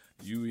 Or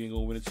you ain't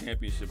gonna win a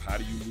championship. How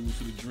do you lose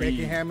to the Dream?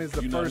 Becky Hammond's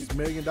the first $1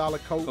 million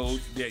coach.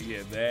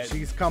 That.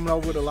 She's coming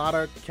over with a lot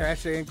of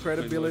cachet and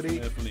credibility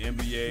from the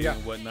NBA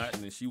and whatnot,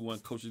 and then she won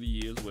Coach of the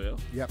Year as well.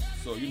 Yep.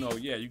 So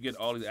you get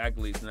all these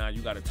accolades. Now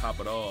you got to top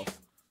it off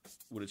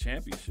with a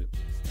championship,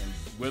 and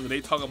whether they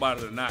talk about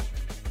it or not,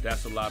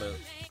 that's a lot of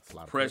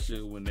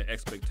pressure when the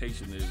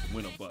expectation is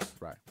win or bust.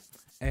 Right.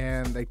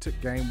 And they took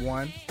game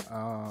 1,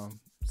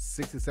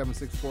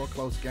 67-64,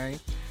 close game.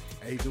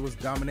 A'ja was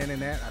dominant in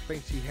that. I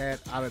think she had,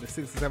 out of the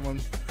 67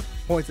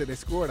 points that they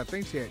scored, I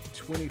think she had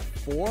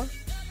 24.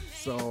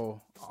 So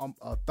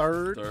a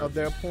third of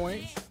their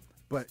points.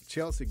 But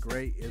Chelsea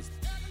Gray is,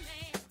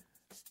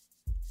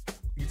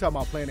 you talking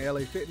about playing the LA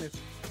Fitness?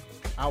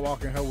 I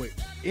walk in her with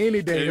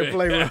any day to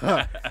play with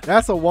her.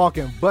 That's a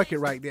walking bucket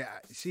right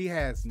there. She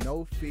has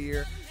no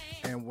fear.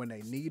 And when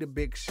they need a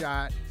big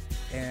shot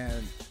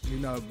and,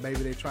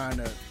 maybe they're trying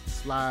to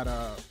slide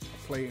a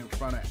play in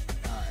front of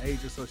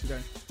A'ja so she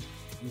doesn't,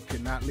 you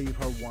cannot leave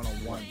her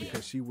one-on-one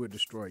because she will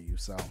destroy you.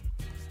 So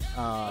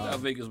I got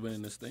Vegas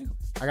winning this thing.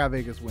 I got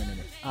Vegas winning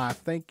it. I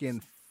think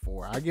in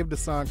 4. I give the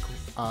Sun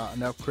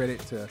enough credit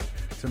to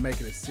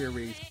make it a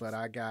series, but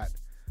I got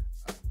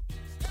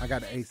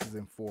the Aces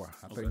in 4.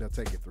 I think they'll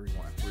take it 3-1.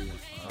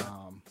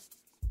 3-1.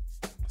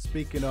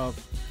 Speaking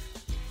of,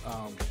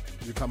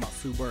 you're talking about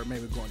Sue Bird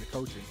maybe going to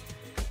coaching.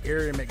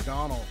 Arian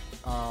McDonald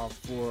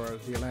for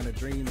the Atlanta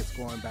Dream is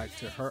going back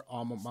to her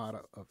alma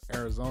mater of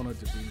Arizona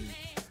to be,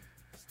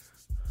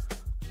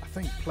 I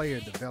think, player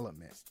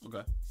development.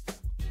 Okay.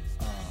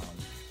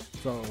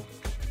 So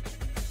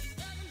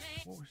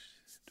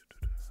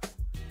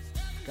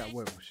forgot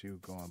where she was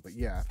going, but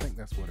yeah, I think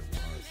that's what it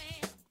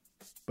was.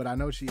 But I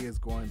know she is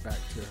going back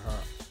to her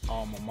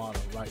alma mater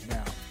right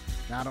now.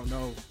 Now I don't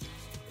know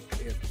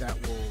if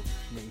that will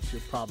mean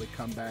she'll probably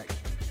come back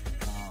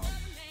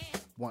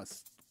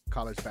once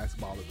college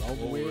basketball is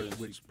over with,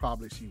 which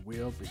probably she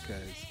will,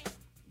 because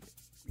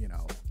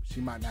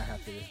she might not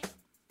have to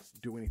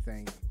do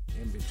anything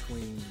in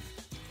between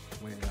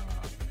when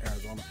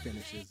Arizona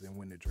finishes and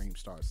when the Dream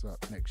starts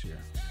up next year.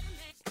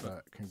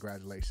 But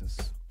congratulations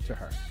to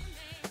her.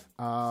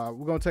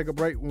 We're going to take a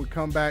break. When we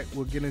come back,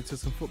 we'll get into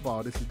some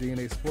football. This is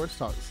DNA Sports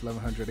Talk. It's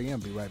 1100 AM.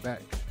 Be right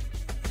back.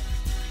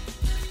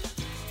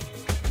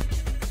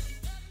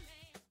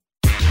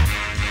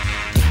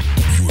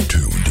 You are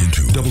tuned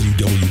into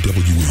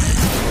WWE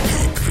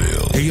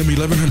Peakville, AM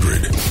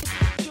 1100.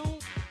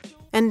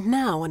 And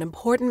now an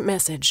important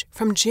message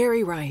from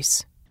Jerry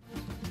Rice.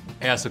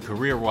 As a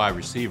career wide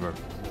receiver,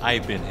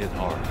 I've been hit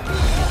hard.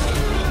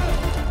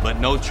 But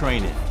no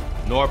training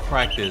nor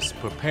practice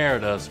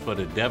prepared us for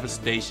the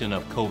devastation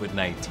of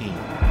COVID-19.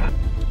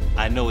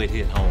 I know it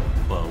hit home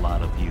for a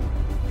lot of you,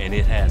 and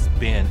it has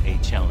been a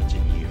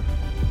challenging year.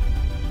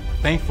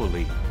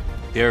 Thankfully,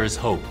 there is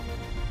hope.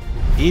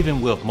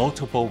 Even with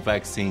multiple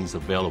vaccines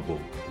available,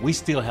 we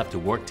still have to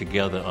work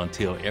together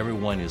until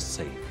everyone is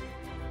safe.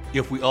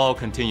 If we all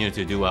continue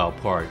to do our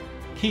part,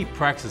 keep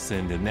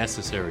practicing the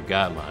necessary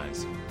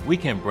guidelines, we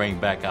can bring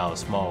back our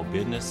small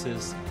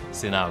businesses,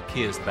 send our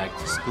kids back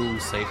to school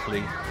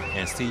safely,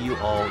 and see you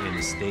all in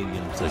the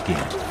stadiums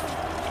again.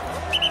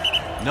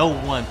 No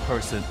one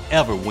person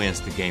ever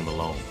wins the game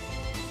alone.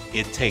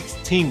 It takes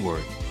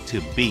teamwork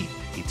to beat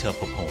a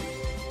tough opponent.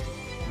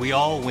 We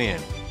all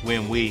win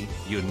when we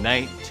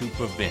unite to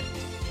prevent.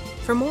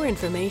 For more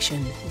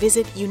information,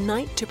 visit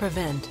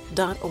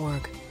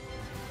unitetoprevent.org.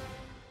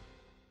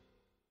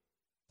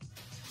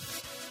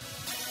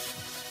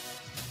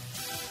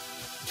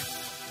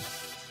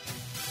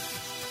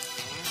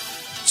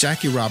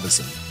 Jackie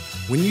Robinson.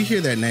 When you hear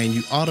that name,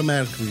 you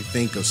automatically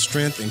think of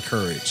strength and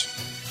courage.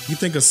 You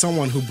think of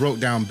someone who broke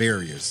down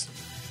barriers.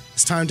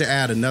 It's time to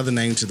add another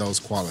name to those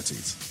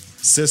qualities,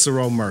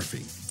 Cicero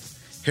Murphy.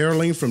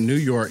 Hailing from New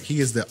York, he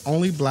is the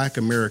only Black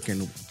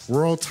American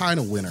world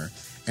title winner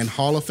and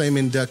Hall of Fame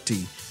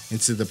inductee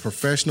into the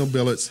Professional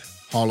Billiards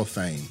Hall of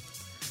Fame.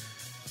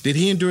 Did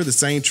he endure the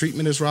same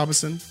treatment as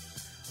Robinson?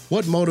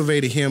 What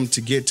motivated him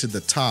to get to the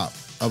top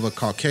of a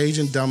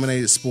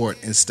Caucasian-dominated sport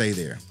and stay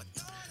there?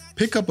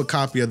 Pick up a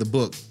copy of the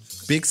book,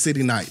 Big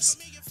City Nights,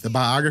 the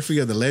biography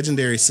of the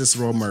legendary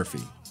Cicero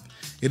Murphy.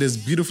 It is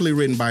beautifully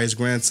written by his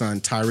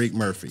grandson, Tyreek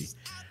Murphy,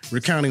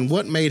 recounting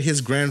what made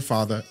his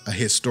grandfather a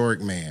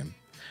historic man.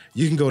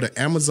 You can go to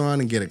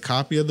Amazon and get a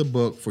copy of the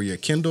book for your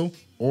Kindle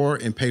or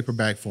in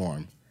paperback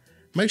form.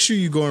 Make sure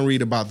you go and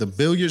read about the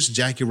billiards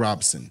Jackie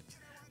Robinson,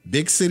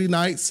 Big City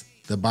Nights,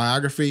 the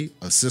biography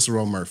of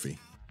Cicero Murphy.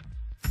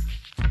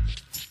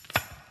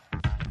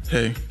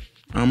 Hey,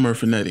 I'm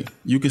Murfinetti.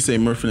 You could say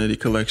Murfinetti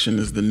Collection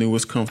is the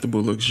newest,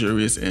 comfortable,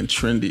 luxurious, and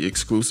trendy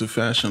exclusive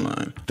fashion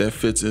line that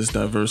fits its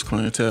diverse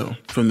clientele.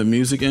 From the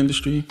music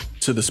industry,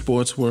 to the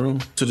sports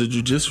world, to the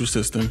judicial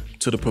system,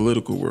 to the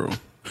political world.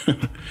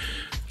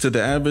 To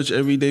the average,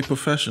 everyday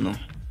professional.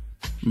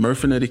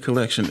 Murfinetti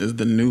Collection is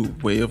the new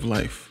way of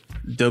life.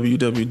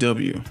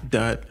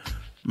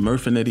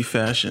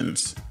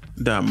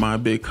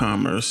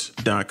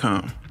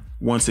 www.murfinettifashions.mybigcommerce.com.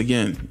 Once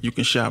again, you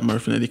can shop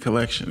Murfinetti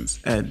Collections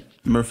at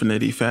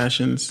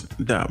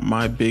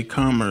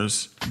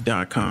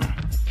murfinettifashions.mybigcommerce.com.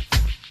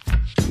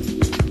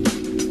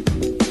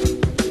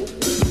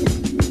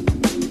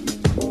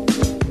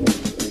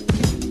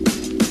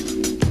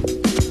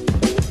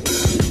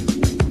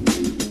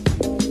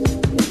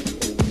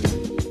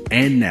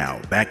 And now,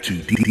 back to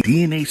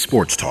DNA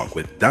Sports Talk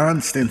with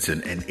Don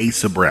Stinson and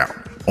Asa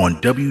Brown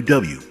on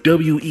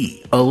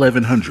WWE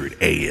 1100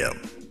 AM.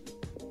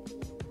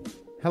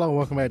 Hello and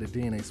welcome back to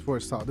DNA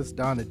Sports Talk. This is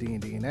Don the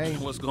DNA.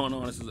 What's going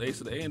on? This is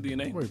Ace of the A and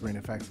DNA. We're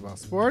bringing facts about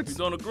sports. You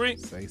don't agree?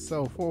 Say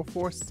so.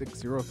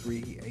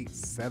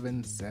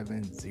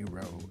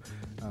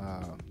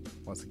 446038770.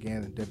 Once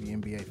again, the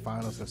WNBA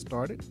Finals have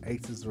started.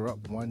 Aces are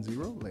up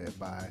 1-0, led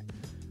by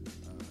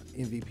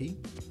MVP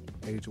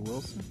Asia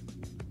Wilson,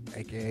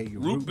 aka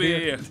Root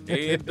Beer.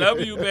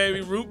 A&W,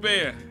 baby, Root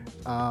Beer.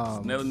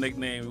 Another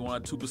nickname. We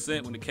want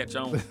 2% when they catch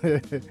on.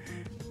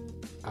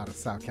 Out of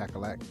South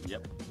Cackalack.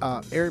 Yep.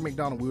 Erin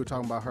McDonald, we were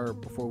talking about her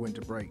before we went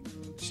to break.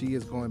 She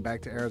is going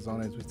back to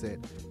Arizona, as we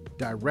said.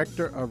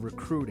 Director of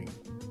Recruiting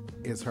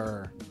is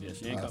her. Yeah,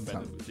 she ain't come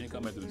back. She ain't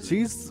come back to the.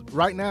 She's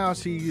right now.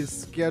 She is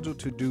scheduled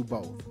to do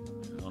both.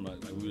 I don't know.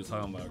 Like we were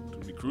talking about,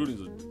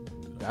 recruiting is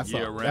that's a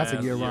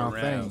year-round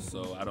thing.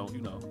 So I don't,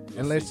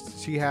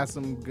 unless she has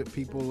some good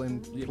people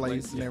in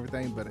place and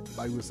everything. But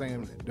like we were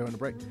saying during the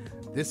break,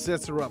 this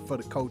sets her up for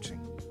the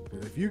coaching.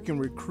 If you can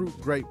recruit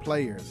great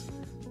players,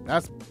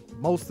 that's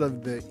most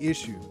of the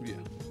issue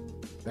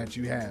that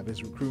you have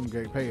is recruiting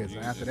great players.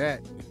 And after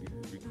that,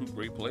 if you recruit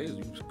great players,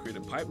 you create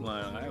a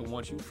pipeline. I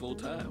want you full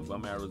time if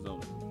I'm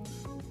Arizona.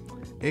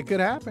 It could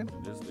happen.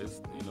 This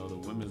the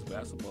women's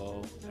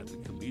basketball at the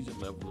collegiate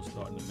level is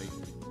starting to make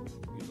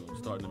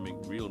starting to make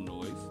real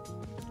noise.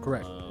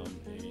 Correct.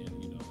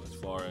 And you know, as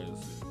far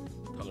as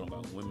talking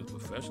about women's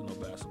professional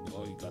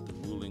basketball, you got the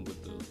ruling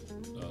with the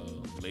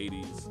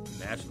ladies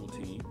national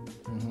team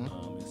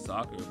in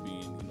soccer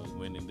being, you know,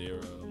 winning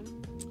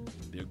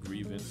their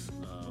grievance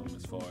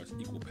as far as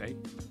equal pay.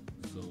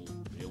 So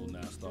they will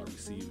now start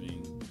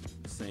receiving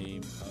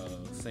same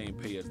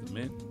pay as the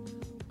men.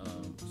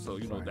 So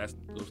you know, that's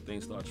those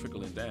things start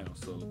trickling down.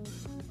 So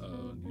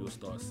you'll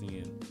start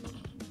seeing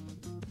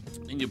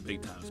in your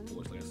big time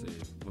sports, like I said,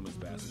 women's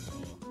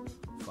basketball,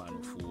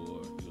 Final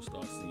Four. You'll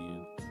start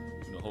seeing,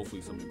 you know,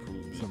 hopefully some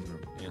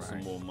improvement and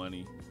some more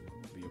money.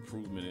 The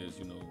improvement is,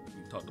 you know,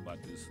 we talked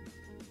about this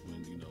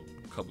when, you know,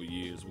 a couple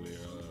years where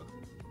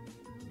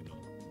you know,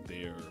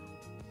 their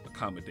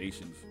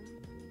accommodations.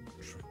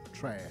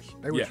 Trash.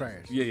 They were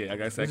trash. Yeah.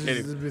 Like I said,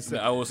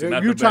 I was you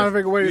not trying the best. to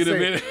figure a way to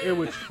say it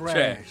was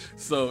trash.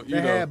 So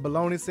they had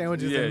bologna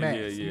sandwiches and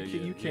mats.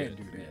 You can't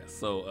do that. Yeah.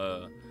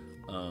 So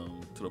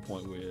to the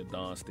point where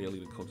Dawn Staley,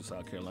 the coach of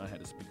South Carolina,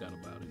 had to speak out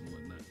about it and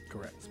whatnot.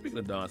 Correct. Speaking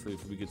of Dawn Staley,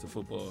 before we get to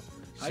football,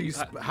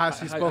 how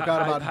she spoke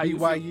out about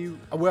BYU.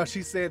 Well,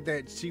 she said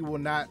that she will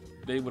not.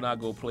 They will not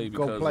go play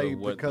because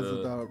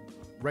of the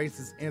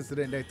racist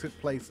incident that took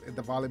place at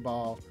the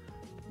volleyball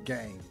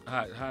game.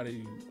 How do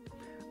you?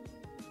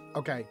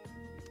 Okay,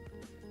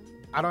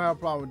 I don't have a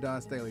problem with Dawn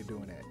Staley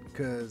doing that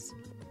because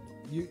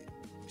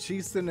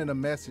she's sending a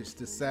message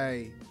to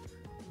say,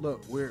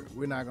 look, we're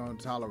not going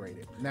to tolerate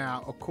it.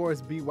 Now, of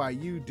course,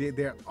 BYU did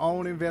their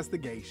own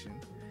investigation.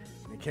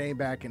 They came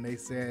back and they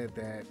said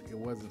that it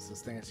wasn't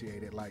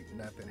substantiated, like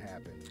nothing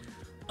happened.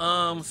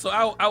 So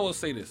I will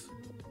say this.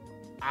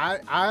 I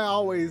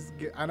always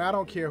get, and I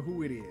don't care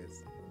who it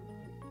is,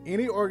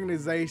 any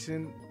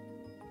organization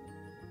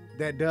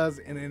that does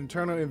an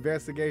internal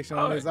investigation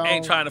on its own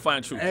ain't trying to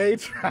find truth.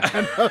 Ain't trying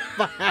to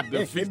find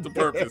defeats the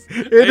purpose.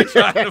 Ain't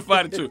trying to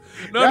find the truth.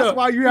 That's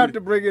why you have to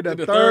bring in a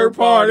third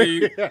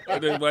party. I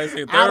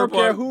don't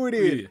care who it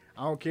is. Yeah.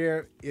 I don't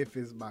care if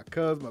it's my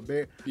cousin, my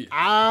bear. Yeah.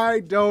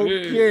 I don't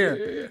care.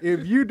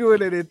 If you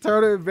doing an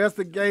internal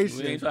investigation.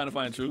 We ain't trying to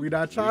find the truth. We're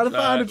not trying to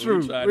find the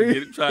truth.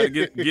 We're trying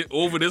to get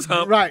over this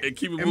hump and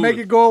keep it moving. And make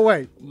it go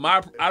away.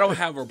 I don't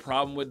have a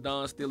problem with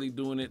Dawn Staley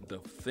doing it. The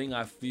thing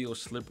I feel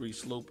slippery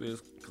slope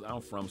is, because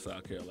I'm from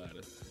South Carolina,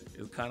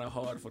 it's kind of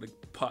hard for the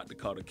pot to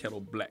call the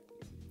kettle black.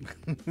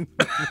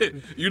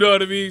 You know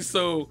what I mean?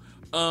 So,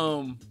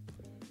 I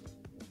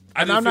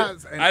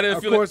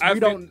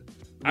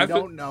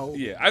didn't know.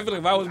 Yeah, I feel like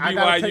if I was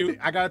BYU,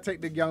 I gotta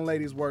take the young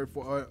lady's word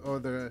for, or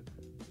the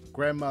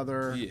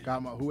grandmother,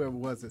 godmother, whoever it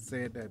was that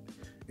said that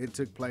it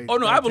took place. Oh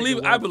no, I believe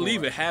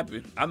it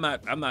happened. I'm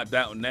not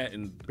doubting that.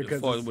 And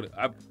because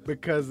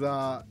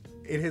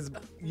it has,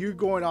 you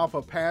going off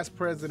of past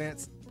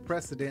precedents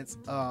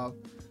of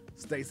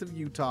states of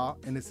Utah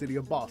and the city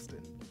of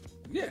Boston.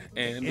 Yeah,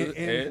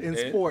 and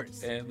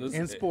sports, and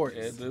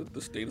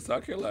the state of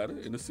South Carolina,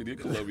 and the city of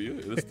Columbia,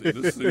 and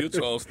the city of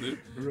Charleston.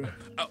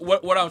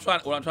 What I'm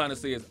trying to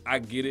say is, I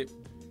get it.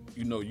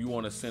 You know, you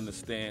want to send a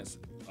stance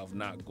of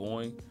not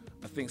going.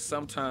 I think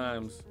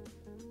sometimes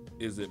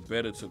is it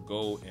better to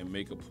go and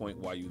make a point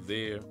while you're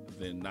there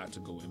than not to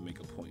go and make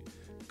a point.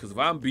 Because if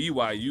I'm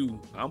BYU,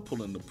 I'm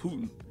pulling the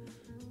Putin.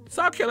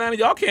 South Carolina,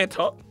 y'all can't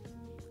talk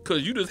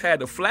because you just had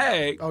the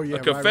flag, a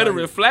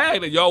Confederate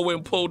flag that y'all went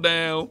and pulled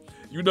down.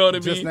 You know what I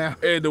mean? Now.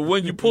 And the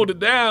when you pulled it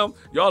down,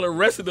 y'all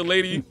arrested the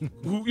lady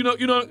who, you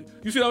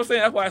see what I'm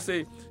saying? That's why I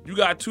say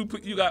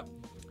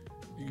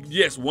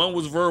yes, one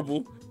was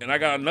verbal, and I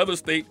got another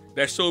state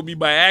that showed me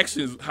by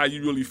actions how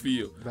you really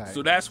feel. Right.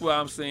 So that's why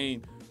I'm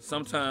saying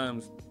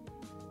sometimes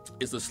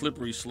it's a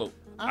slippery slope.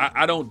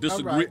 I don't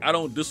disagree. Right. I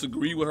don't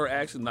disagree with her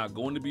actions not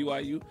going to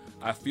BYU.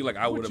 I feel like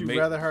I would have made.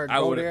 Rather her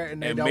go there and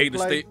they don't made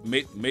play?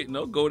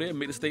 Go there and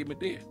make the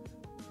statement there.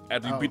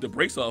 After you beat the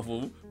brakes off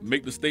of them,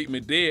 make the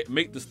statement there.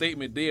 Make the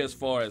statement there as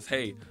far as,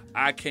 hey,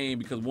 I came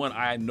because one,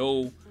 I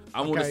know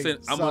I'm gonna send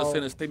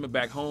a statement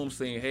back home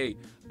saying, hey,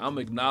 I'm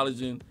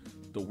acknowledging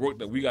the work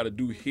that we got to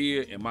do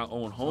here in my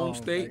own home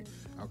state,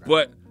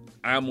 but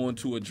I'm going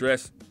to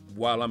address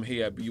while I'm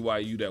here at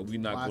BYU that we're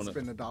not going to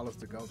spend the dollars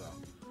to go though.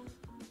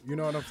 You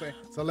know what I'm saying?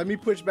 So let me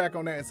push back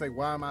on that and say,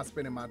 why am I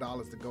spending my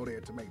dollars to go there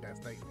to make that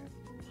statement?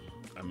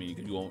 I mean,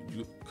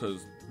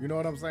 because you know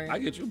what I'm saying? I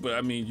get you, but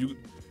I mean,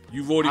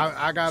 you've already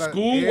I got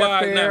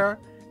school-wide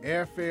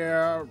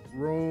airfare,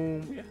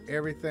 room,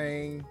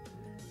 everything.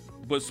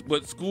 But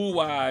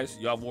school-wise,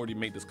 y'all have already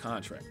made this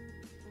contract.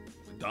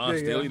 Dawn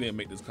Staley didn't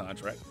make this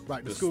contract.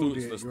 Right, the school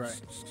did.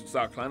 Right.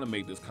 South Carolina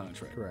made this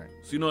contract. Correct.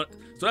 So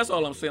so that's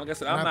all I'm saying. Like I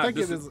said, I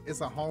think it's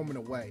a home and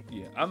away.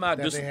 Yeah, I'm not.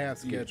 They have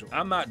scheduled.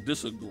 I'm not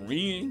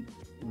disagreeing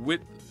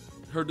with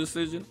her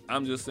decision.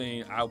 I'm just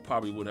saying I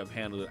probably would have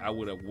handled it. I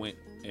would have went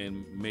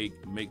and make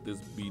this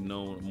be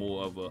known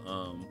more of a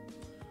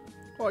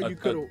a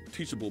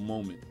teachable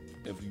moment,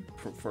 if you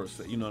prefer.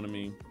 You know what I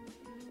mean?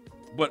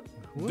 But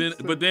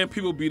then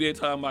people be there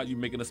talking about you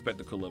making a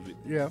spectacle of it.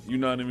 Yeah. You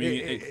know what I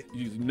mean?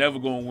 You're never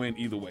going to win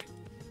either way.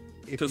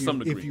 to some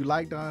degree. If you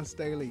like Dawn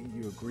Staley,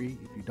 you agree.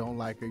 If you don't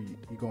like her,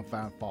 you're gonna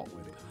find fault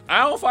with it.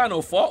 I don't find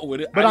no fault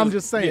with it. But I'm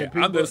just saying.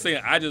 Yeah, I'm just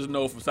saying. I just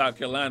know from South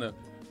Carolina,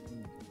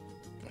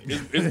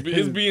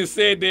 it's being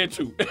said there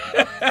too.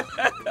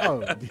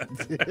 Oh.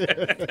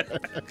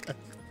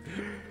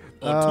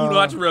 On Two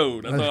Notch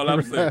Road. That's all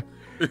I'm saying.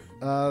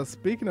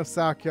 Speaking of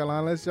South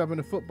Carolina, let's jump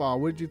into football.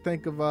 What did you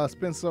think of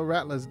Spencer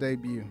Rattler's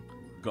debut?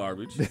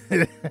 Garbage.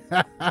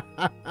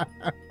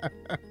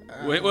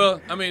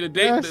 Well, I mean,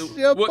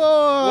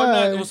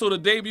 so the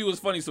debut was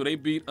funny. So they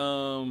beat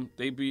what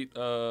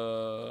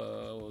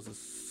was it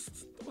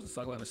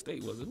South Carolina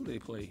State? Was it who they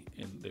play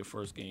in their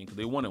first game? Because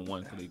they won and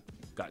won because they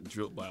got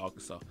drilled by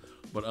Arkansas.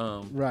 But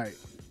right.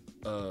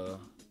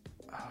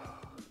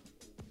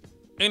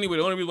 Anyway,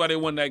 the only reason why they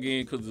won that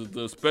game because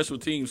the special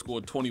team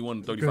scored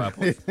 21 to 35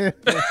 points.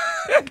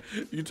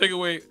 You take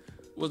away,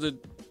 who was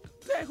it?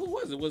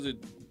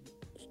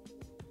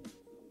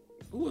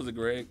 Who was it,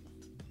 Greg?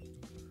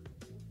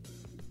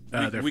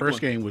 Their first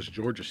game was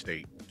Georgia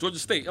State. Georgia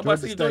State. I'm about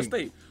to say Georgia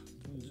State.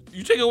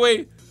 You take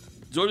away,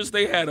 Georgia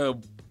State had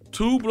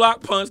 2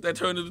 block punts that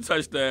turned into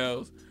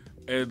touchdowns,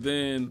 and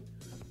then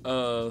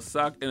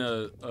South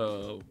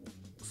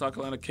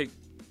Carolina kicked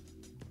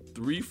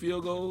 3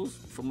 field goals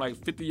from like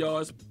 50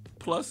 yards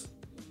plus.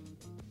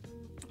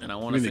 And I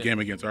want to say the game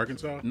against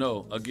Arkansas?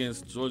 No,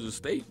 against Georgia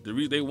State. The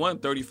reason they won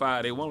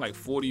 35, they won like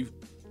 40.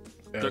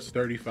 That's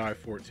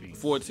 35-14.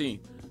 14.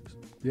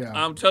 Yeah.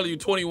 I'm telling you,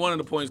 21 of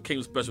the points came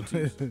with special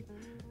teams.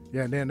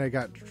 Yeah, and then they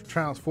got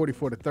trounced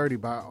 44-30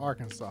 by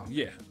Arkansas.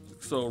 Yeah.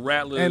 So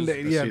Rattlers. And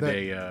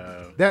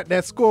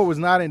that score was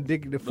not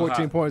indicative.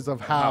 14 points of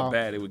how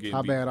bad it would get.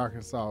 How bad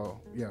Arkansas,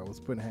 was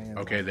putting hands.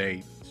 Okay, on.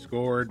 They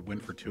scored,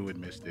 went for 2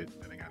 and missed it.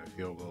 Then they got a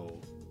field goal,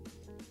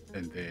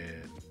 and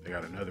then they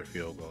got another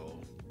field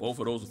goal. Both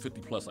of those are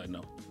 50 plus, I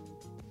know.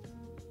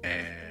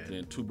 And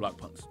then 2 block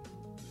punts.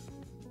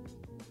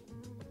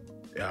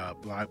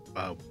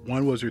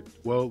 One was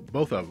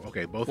both of them.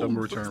 Okay, both of them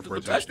returned for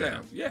a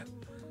touchdown. Yeah.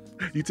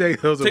 You take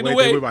those away, they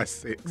win by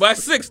 6. By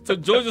 6 to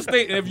Georgia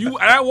State. And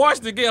I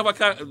watched the game.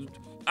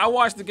 I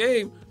watched the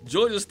game.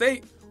 Georgia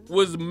State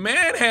was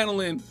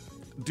manhandling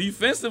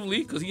defensively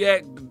because he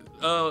had,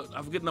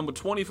 I forget number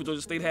 20 for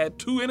Georgia State, had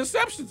 2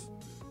 interceptions.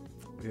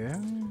 Yeah.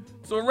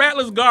 So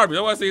Rattler's garbage.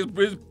 I want to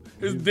say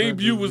his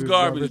debut was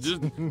garbage.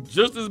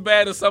 Just as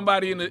bad as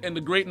somebody in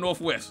the Great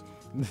Northwest.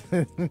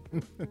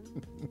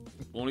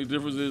 Only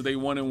difference is they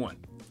 1-1.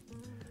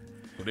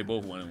 But they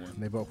both 1-1.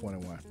 They both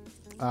 1-1.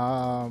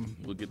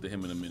 We'll get to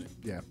him in a minute.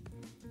 Yeah.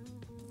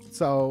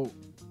 So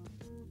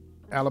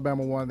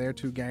Alabama won their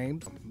 2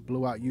 games,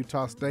 blew out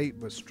Utah State,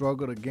 but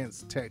struggled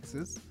against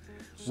Texas,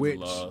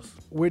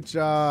 which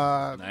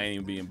I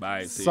ain't being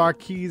biased.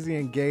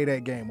 Sarkisian gave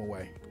that game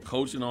away.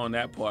 Coaching on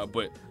that part,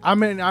 but I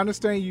mean, I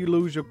understand you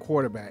lose your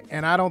quarterback,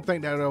 and I don't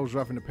think that was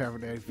roughing the passer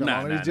that he fell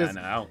on.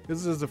 This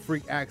is just a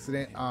freak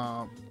accident.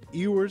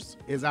 Ewers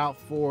is out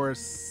for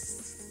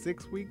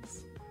 6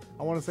 weeks.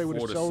 I want to say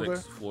with his shoulder.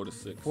 4 to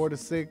 6. 4 to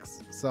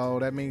 6. So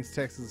that means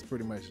Texas is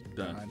pretty much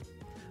done.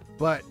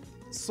 But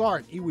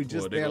he was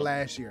just there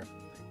last year.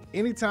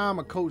 Anytime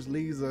a coach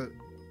leaves a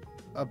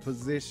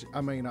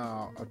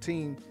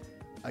team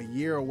a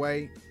year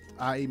away,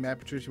 i.e. Matt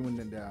Patricia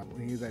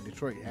when he was at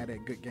Detroit, had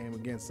that good game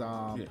against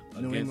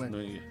New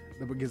England,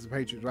 against the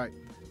Patriots, right?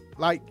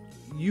 Like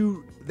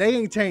they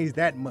ain't changed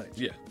that much.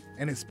 Yeah.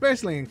 And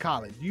especially in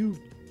college, you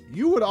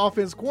were the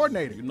offense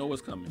coordinator. You know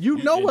what's coming. You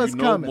know what's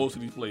coming. Most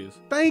of these players.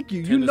 Thank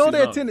you. You know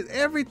their tendency,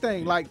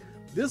 everything. Like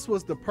this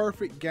was the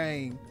perfect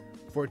game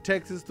for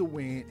Texas to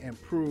win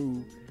and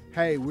prove,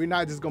 hey, we're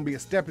not just going to be a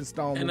stepping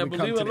stone. And when we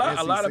come to the SEC.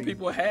 A lot of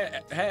people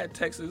had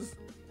Texas.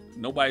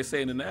 Nobody's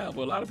saying it now,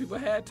 but a lot of people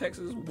had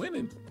Texas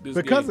winning this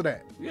because game. of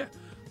that. Yeah.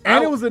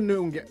 And it was a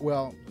noon game.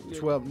 Well,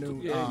 12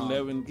 noon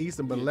 11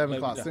 Eastern, but 11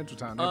 o'clock Central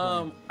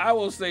Time. I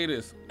will say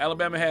this.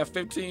 Alabama had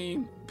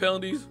 15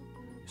 penalties.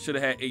 Should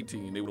have had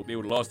 18. They would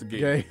have lost the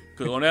game.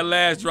 Because on that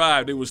last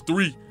drive, there was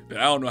 3 that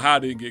I don't know how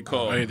they didn't get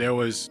called. There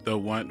was the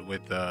one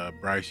with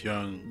Bryce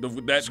Young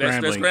that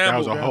scrambling. That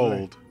was a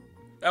hold.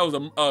 That was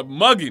a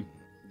mugging.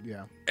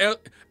 Yeah.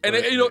 And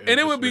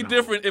it would be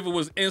different if it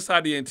was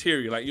inside the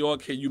interior. Like,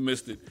 you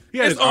missed it.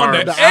 Yeah, it's on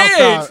the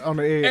edge. On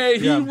the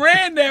edge. And he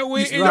ran that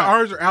way. The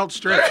arms are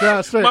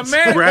outstretched. My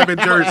man grabbing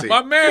jersey.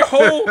 My man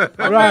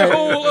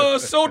whole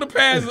shoulder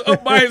pads is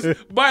up by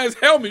his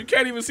helmet. You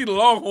can't even see the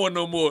Longhorn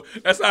no more.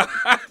 That's how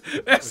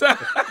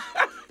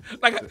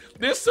like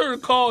there's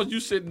certain calls you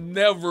should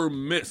never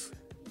miss.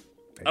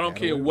 I don't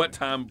care what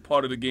time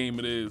part of the game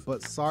it is.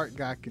 But Sark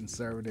got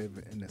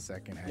conservative in the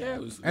second half. Yeah,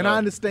 it was, and I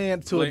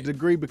understand to a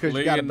degree because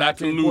you got a not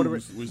to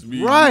lose, which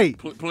means right.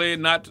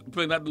 Playing not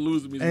to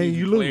lose means and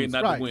you lose,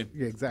 not to win.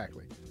 Yeah,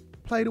 exactly.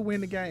 Play to win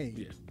the game.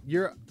 Yeah.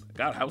 You're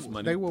got house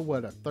money. They were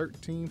a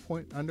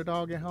 13-point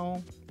underdog at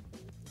home.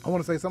 I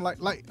want to say something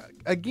like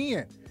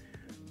again.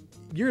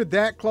 You're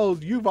that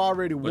close. You've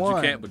already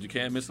won. But you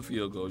can't miss a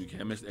field goal. You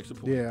can't miss the extra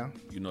point. Yeah.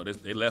 You know,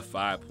 they left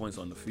 5 points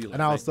on the field.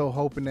 And I was so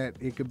hoping that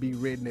it could be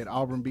written that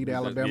Auburn beat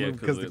Alabama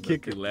because the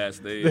kicker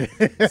last day.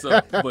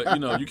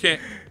 But you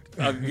can't.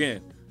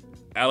 Again,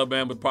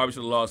 Alabama probably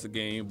should have lost the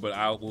game, but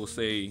I will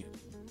say,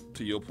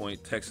 to your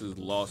point, Texas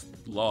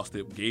lost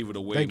it, gave it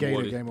away. They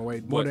gave the game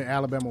away more than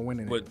Alabama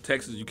winning it. But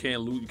Texas, you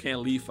can't lose. You can't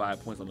leave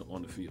 5 points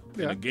on the field.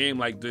 Yeah. In a game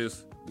like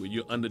this, where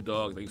you're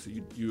underdog, like you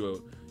said,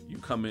 you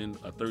come in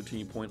a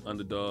 13-point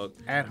underdog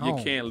at home.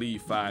 You can't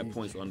leave 5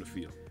 points on the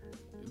field.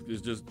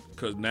 It's just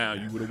because now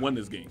you would have won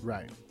this game.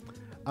 Right.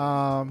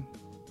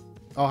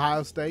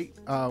 Ohio State.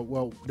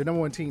 Well, the number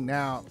one team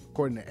now,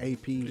 according to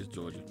AP,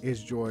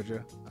 is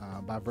Georgia.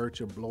 By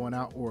virtue of blowing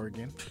out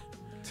Oregon.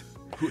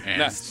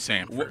 And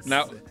Samford.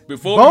 Now,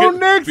 before Bo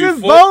Nix,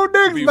 baby.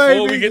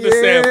 Before we get to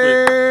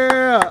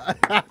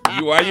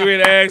Samford, why you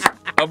ain't asked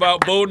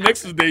about Bo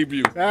Nix's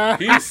debut?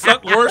 He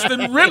sucked worse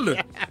than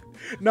Riddler.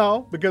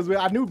 No, because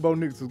I knew Bo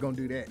Nix was gonna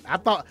do that.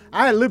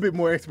 I had a little bit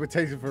more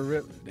expectation for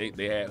Riddler.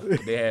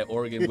 They had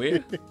Oregon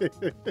where?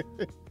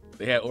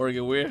 They had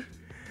Oregon where?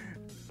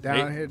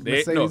 Down here,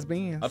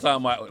 Mercedes-Benz. I'm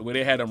talking about where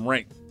they had them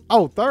ranked.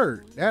 Oh,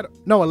 third.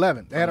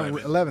 11th. They had them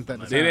 11th at the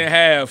time. They didn't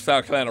have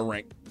South Carolina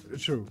ranked.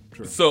 True.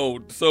 So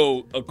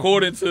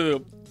according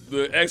to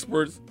the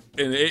experts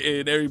and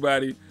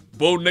everybody,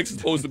 Bo Nix is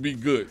supposed to be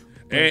good.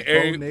 And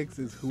Bo Nix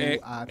is who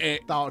I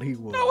thought he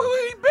was. No,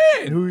 who he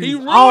been? He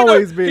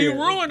always been. He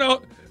ruined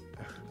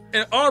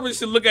and Auburn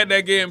should look at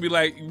that game and be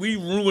like, we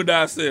ruined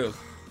ourselves.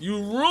 He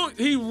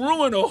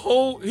ruined a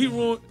whole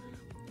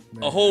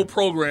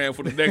program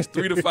for the next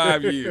 3 to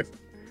 5 years.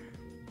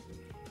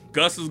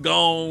 Gus is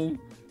gone.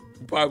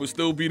 He probably would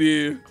still be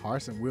there.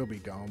 Carson will be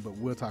gone, but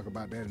we'll talk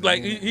about that in like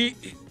a minute. he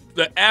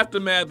the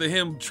aftermath of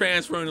him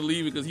transferring and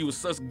leaving because he was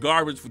such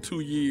garbage for 2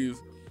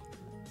 years.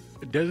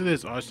 Doesn't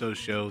this also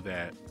show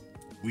that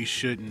we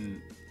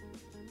can't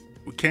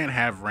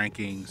have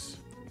rankings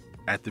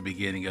at the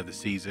beginning of the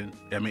season?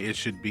 I mean, it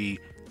should be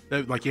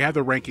like you have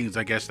the rankings,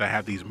 I guess, that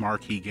have these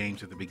marquee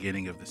games at the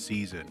beginning of the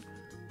season,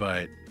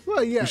 but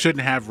we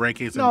shouldn't have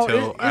rankings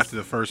until after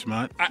the first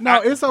month.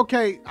 It's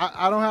okay.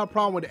 I don't have a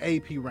problem with the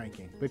AP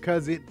ranking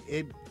because it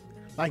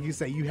like you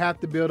say, you have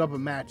to build up a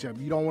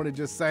matchup. You don't want to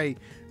just say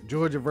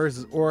Georgia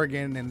versus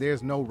Oregon and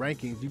there's no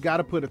rankings. You got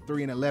to put a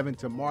 3 and 11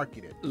 to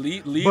market it.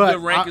 Leave the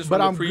rankings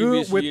from the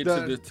previous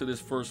year to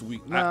this first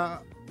week.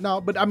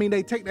 No, but I mean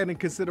they take that in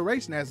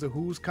consideration as to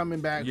who's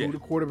coming back, who the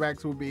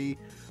quarterbacks will be,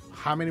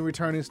 how many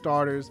returning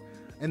starters,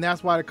 and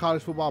that's why the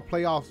college football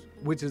playoffs,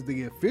 which is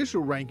the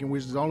official ranking,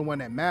 which is the only one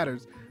that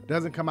matters,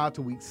 doesn't come out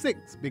to week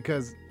 6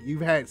 because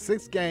you've had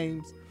 6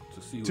 games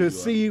to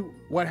see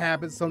what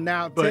happens. So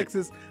now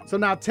Texas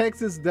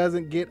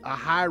doesn't get a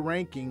high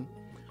ranking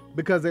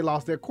because they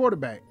lost their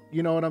quarterback.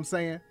 You know what I'm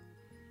saying?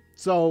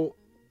 So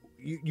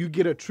you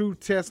get a true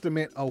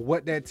testament of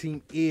what that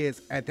team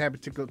is at that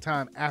particular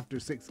time after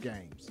 6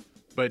 games.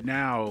 But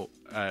now,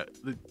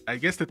 I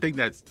guess the thing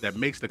that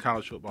makes the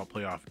college football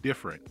playoff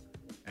different,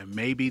 and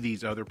maybe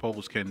these other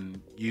polls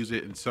can use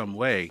it in some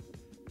way,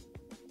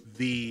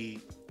 they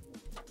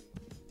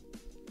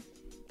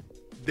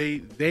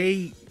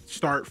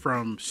start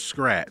from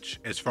scratch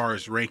as far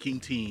as ranking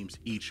teams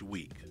each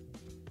week.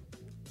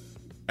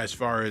 As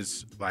far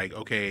as like,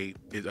 okay,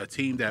 a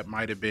team that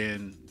might have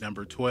been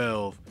number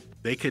 12,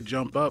 they could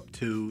jump up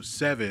to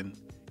 7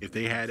 if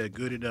they had a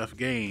good enough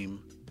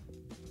game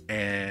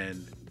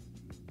and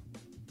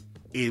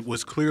it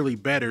was clearly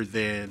better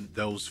than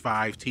those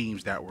 5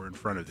 teams that were in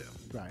front of them.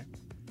 Right.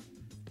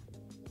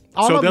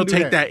 So they'll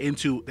take that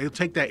into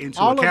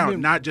account,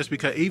 not just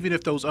because even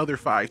if those other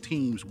 5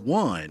 teams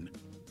won,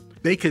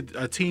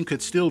 a team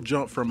could still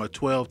jump from a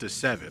 12 to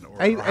 7 or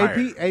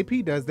higher.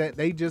 AP does that.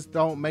 They just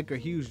don't make a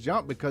huge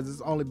jump because it's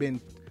only been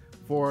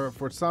for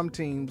some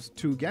teams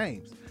 2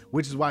 games,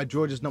 which is why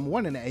Georgia's number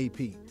 1 in the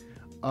AP.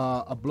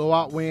 A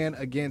blowout win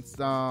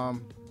against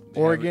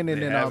Oregon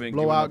and then a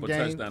blowout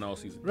game. Touchdown all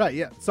season. Right,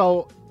 yeah.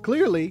 So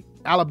clearly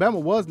Alabama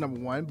was number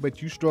 1,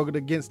 but you struggled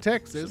against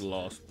Texas. Should've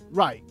lost.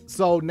 Right.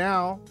 So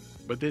now.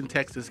 But then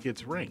Texas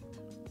gets ranked.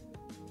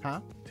 Huh?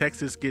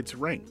 Texas gets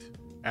ranked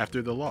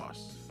after the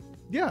loss.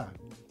 Yeah.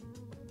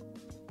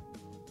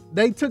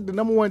 They took the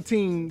number 1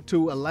 team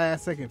to a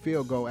last-second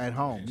field goal at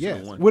home.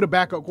 Yes, with a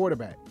backup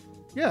quarterback.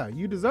 Yeah,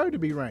 you deserve to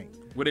be ranked.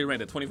 Were they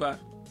ranked at 25?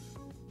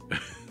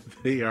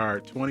 They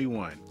are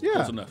 21. Yeah.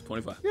 Close enough,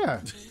 25.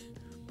 Yeah.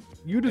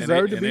 You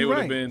deserve to be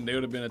ranked. They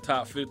would have been a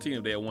top 15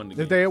 if they had won the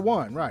game. If they had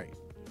won, right.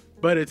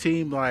 But a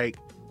team like,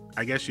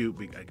 I guess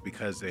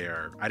because they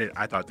are,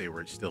 I thought they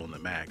were still in the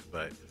MAC,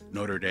 but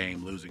Notre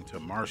Dame losing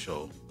to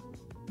Marshall,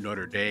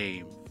 Notre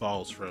Dame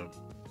falls from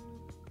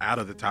out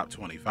of the top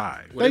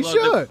 25. They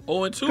should.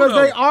 0-2 because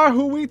they are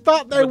who we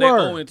thought they were.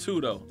 They're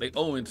 0-2 though. They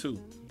 0-2.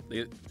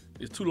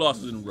 It's 2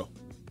 losses in a row.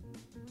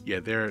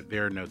 Yeah, there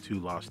are no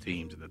 2-loss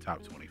teams in the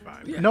top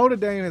 25. Yeah. Notre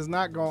Dame has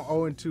not gone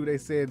 0-2. They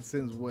said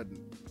since what,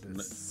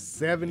 the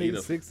 70s,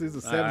 60s, or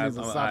 70s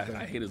or something.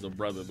 I hate as a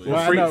brother,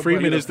 but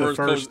Freeman is the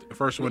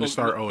first one to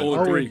start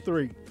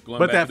 0-3.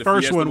 But that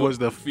first one was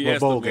the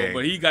bowl game.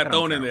 But he got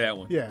thrown into that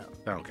one. Yeah,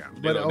 that don't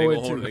count. But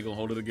they're gonna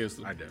hold it against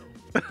him. I don't.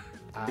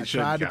 I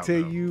tried to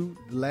tell you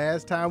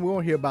last time we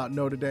won't hear about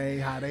Notre Dame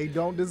how they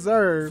don't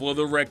deserve for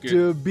the record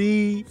to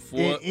be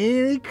in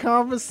any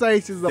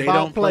conversations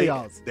about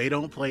playoffs. They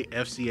don't play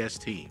FCS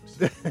teams.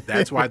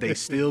 That's why they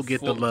still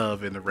get the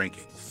love in the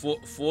rankings.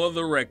 For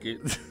the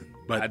record,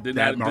 but I did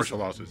Marshall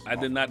losses. I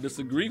did not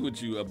disagree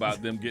with you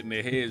about them getting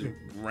their heads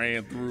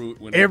ran through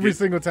every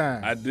single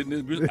time. I didn't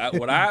agree.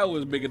 What I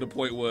was making the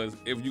point was,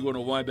 if you're going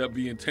to wind up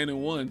being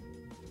 10-1,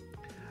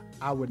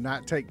 I would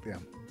not take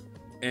them.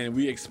 And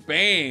we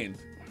expand,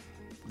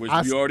 which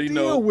I we already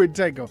know. I still would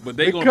take them, but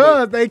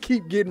they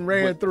keep getting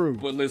ran through.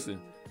 But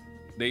listen,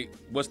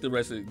 what's the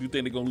rest of it? You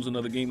think they're going to lose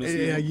another game this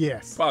year?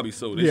 Yes. Probably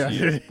so this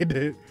year. They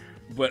did.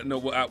 But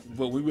no,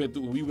 but we went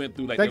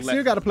through like they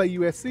still got to play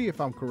USC if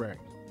I'm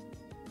correct.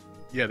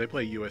 Yeah, they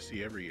play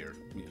USC every year.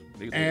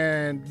 Yeah,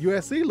 and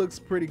USC looks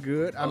pretty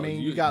good. I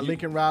mean, you got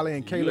Lincoln Riley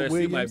and Caleb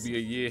Williams. USC might be a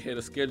year ahead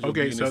of schedule.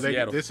 Okay, so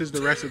this is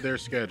the rest of their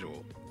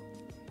schedule.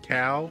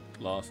 Cal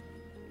lost.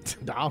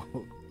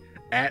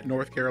 At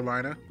North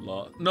Carolina.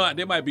 Lost. No,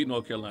 they might beat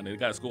North Carolina. They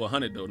got to score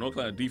 100 though. North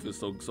Carolina defense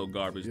so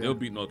garbage. Yeah. They'll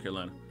beat North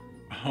Carolina.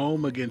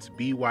 Home against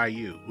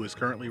BYU, who is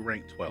currently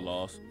ranked 12th.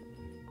 Lost.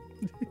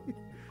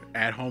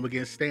 At home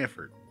against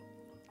Stanford.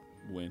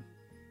 Win.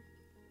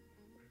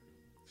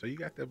 So you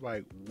got them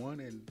like 1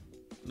 and.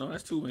 No,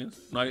 that's 2 wins.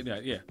 No,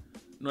 yeah.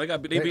 No,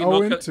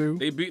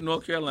 they beat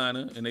North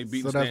Carolina and they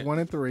beat. So that's 1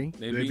 and 3.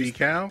 They beat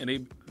Cal. And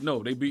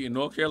they beat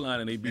North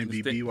Carolina and they beat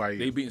BYU.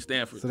 They beat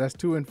Stanford. So that's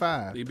 2 and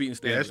 5. They beat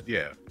Stanford.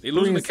 Yeah. They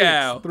losing to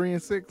Cal. 3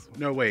 and 6.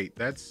 No, wait.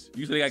 That's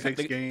you said they got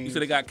 6 games. You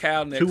said they got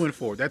Cal next. 2 and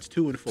 4. That's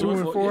 2 and 4. 2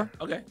 and 4.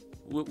 Yeah. Okay.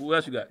 What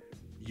else you got?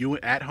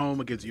 At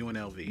home against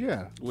UNLV.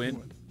 Yeah.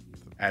 Win.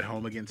 At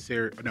home against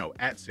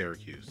at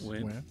Syracuse.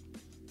 Win.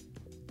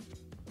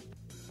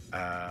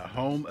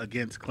 Home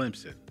against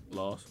Clemson.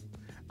 Loss.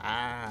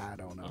 I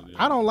don't know.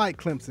 I don't like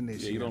Clemson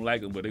this year. You don't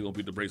like them, but they're gonna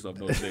beat the brakes off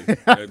Notre Dame.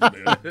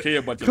 Care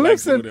about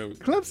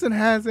Clemson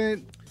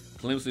hasn't.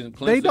 Clemson.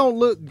 They don't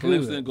look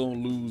good. Clemson gonna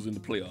lose in the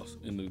playoffs.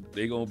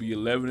 They're gonna be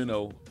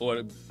 11-0,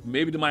 or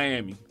maybe the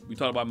Miami. We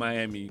talked about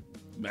Miami.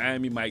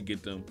 Miami might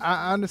get them.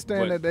 I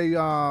understand that they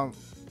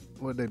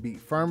they beat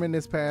Furman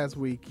this past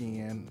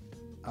weekend.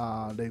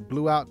 They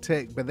blew out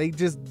Tech, but they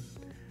just.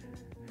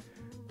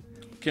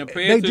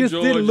 Compared to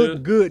Georgia, didn't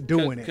look good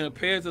doing it.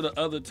 Compared to the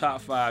other top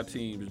 5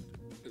 teams,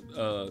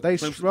 they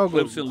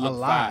struggled Clemson a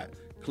lot.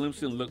 5.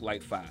 Clemson looked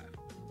like 5.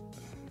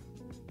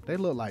 They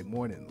look like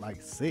more than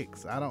like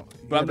 6. I don't.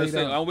 But I'm just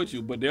saying, I'm with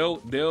you. But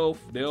they'll.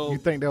 You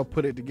think they'll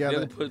put it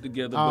together? They'll put it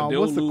together. But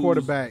they'll what's lose. The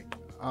quarterback?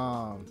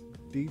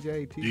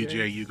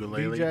 DJ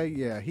Ukulele. DJ,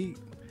 yeah,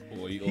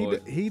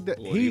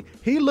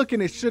 he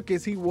looking as shook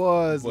as he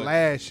was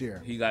last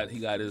year. He got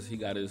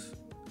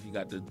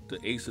the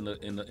ace in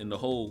the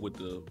hole with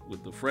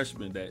the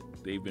freshmen that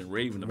they've been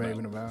raving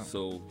about.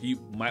 So he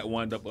might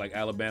wind up like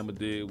Alabama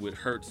did with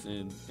Hurts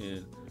and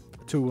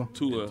Tua.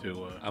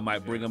 I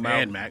might bring him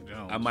out. And Mac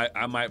Jones.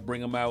 I might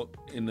bring him out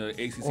in the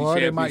ACC championship or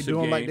they might do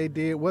him game. like they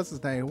did. What's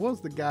his name? What was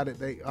the guy that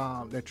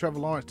that Trevor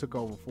Lawrence took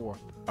over for?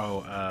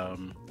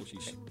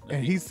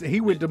 And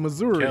he went to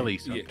Missouri.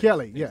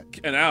 Kelly. Yeah.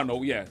 And I don't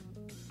know. Yeah.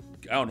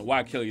 I don't know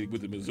why Kelly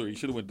went to Missouri. He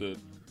should have went to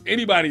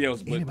anybody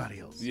else. But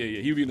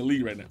Yeah, he'd be in the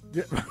league right now.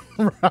 Yeah,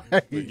 right.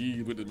 But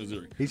he went to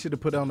Missouri. He should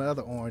have put on the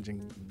other orange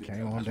and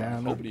came on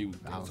down.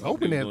 I was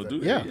hoping he was going to do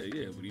that.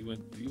 Yeah. But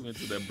he went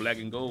to that black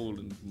and gold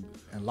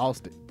and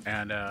lost it.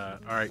 And all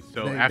right,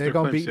 so after they're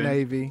gonna beat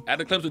Navy.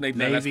 After Clemson,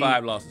 that's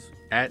 5 losses.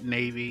 At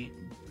Navy.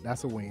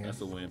 That's a win.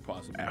 That's a win,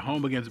 possibly. At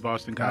home against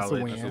Boston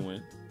College. That's a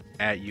win.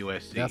 At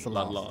USC. That's a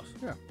loss.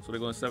 Yeah. So they're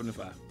going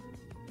 7-5.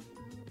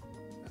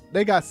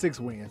 They got 6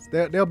 wins.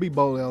 They'll be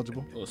bowl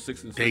eligible. Or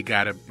 6 and 6. They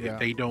gotta. If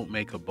they don't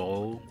make a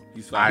bowl,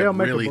 I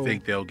really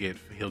think he'll get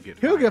fired.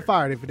 He'll get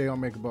fired if they don't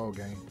make a bowl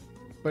game,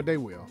 but they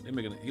will.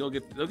 They'll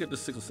get the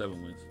 6 or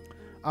 7 wins.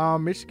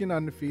 Michigan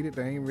undefeated.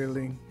 They ain't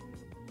really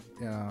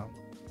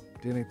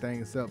did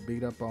anything except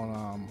beat up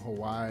on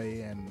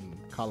Hawaii and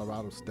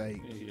Colorado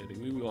State. Yeah,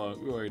 we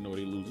already know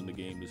they're losing the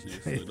game this year,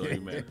 so it don't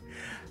even matter.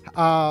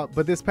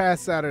 But this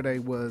past Saturday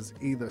was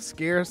either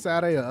Scare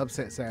Saturday or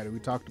Upset Saturday. We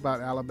talked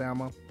about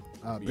Alabama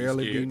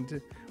barely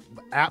beating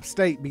App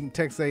State beating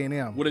Texas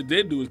A&M. What it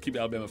did do is keep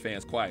Alabama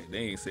fans quiet. They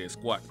ain't saying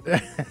squat.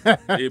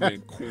 They've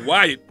been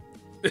quiet.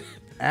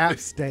 App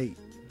State.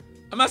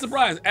 I'm not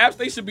surprised. App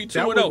State should be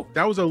 2-0.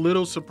 That was a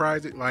little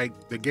surprising.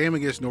 Like the game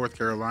against North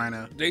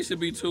Carolina, they should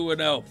be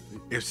 2-0.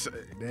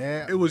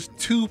 It was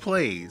 2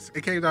 plays.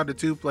 It came down to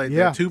 2 plays.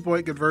 Yeah. A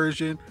 2-point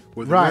conversion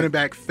where the running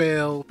back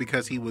fell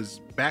because he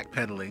was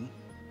backpedaling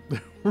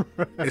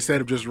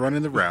instead of just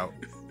running the route.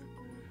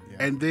 Yeah.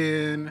 And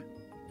then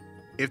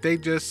if they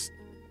the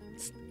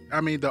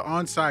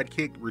onside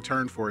kick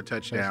return for a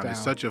touchdown is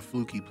such a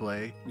fluky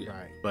play. Yeah.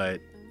 Right.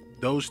 But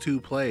those 2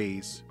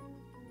 plays,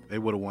 they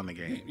would have won the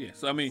game. Yeah.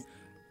 So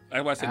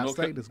that's why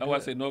I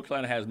say North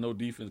Carolina has no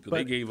defense because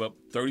they gave up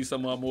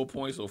 30-some-odd more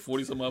points or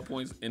 40-some-odd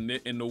points in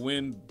the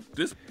win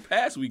this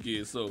past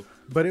weekend. So,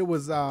 but it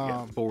was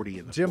 40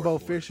 in the Jimbo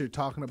Fisher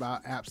talking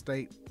about App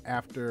State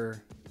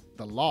after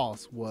the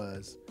loss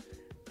was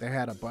They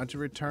had a bunch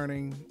of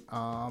returning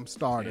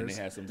starters. And they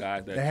had some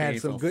guys that they had came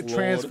some from good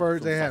Florida,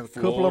 transfers. They had a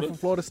couple of from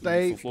Florida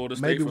State,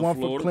 maybe one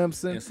from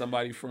Clemson, and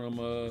somebody from.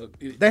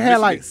 They had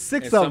Michigan, like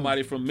 6 of them.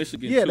 Somebody from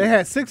Michigan. Yeah, too. they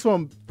had 6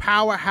 from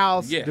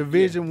Powerhouse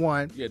Division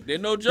One. Yeah, they're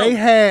no joke. They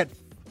had,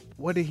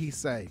 what did he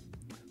say,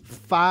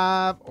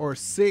 5 or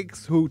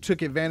 6 who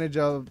took advantage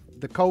of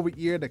the COVID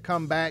year to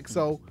come back.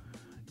 So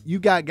you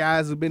got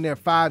guys who've been there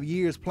 5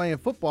 years playing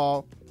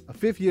football, a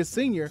 5th-year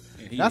senior.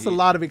 That's a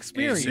lot of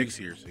experience.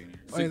 6-year senior.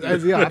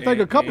 Yeah, I think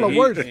a couple of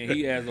words. And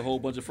he has a whole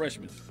bunch of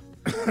freshmen.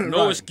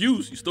 No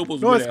excuse. You're still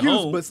supposed to no be excuse, at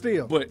home. but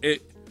still. But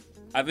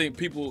I think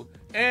people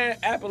and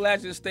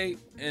Appalachian State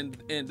and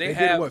they did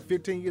have it,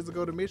 15 years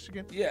ago to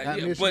Michigan? Yeah,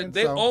 Michigan, but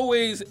they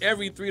always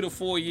every 3 to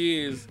 4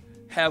 years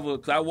have a.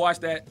 Cause I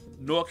watched that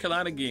North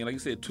Carolina game. Like you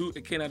said,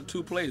 it came out of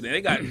 2 plays.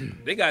 And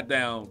they got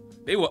down.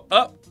 They were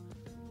up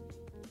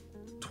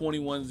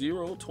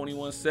 21-0,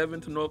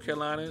 21-7 to North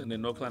Carolina, and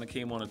then North Carolina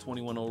came on a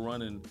 21-0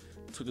 run and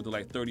took it to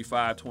like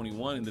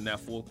 35-21. And then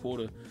that fourth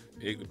quarter,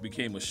 it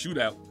became a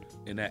shootout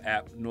in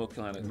that North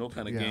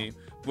Carolina game.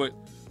 But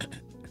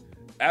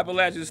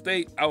Appalachian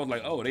State, I was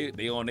like, oh,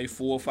 they on their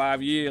 4 or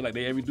 5 year, like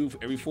they every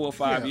 4 or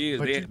 5 years.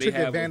 But they took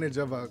have advantage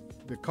of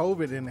the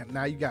COVID, and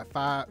now you got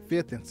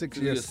 5th and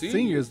 6th year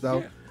seniors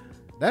though. Yeah.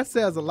 That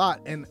says a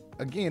lot. And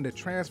again, the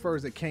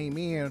transfers that came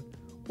in,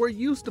 we're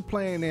used to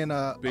playing in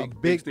a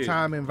big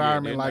time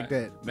environment like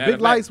that. Big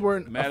Lights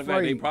weren't matter of fact,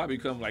 afraid. they probably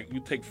come like you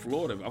take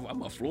Florida.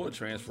 I'm a Florida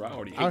transfer. I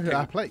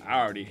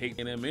already hate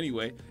them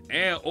anyway.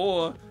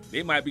 Or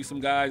they might be some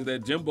guys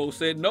that Jimbo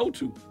said no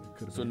to.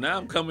 So now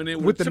I'm coming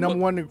in with the number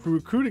 1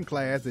 recruiting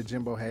class that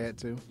Jimbo had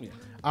too.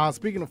 Yeah.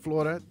 Speaking of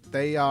Florida,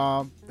 they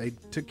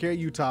took care of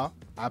Utah.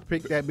 I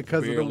picked that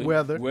because of the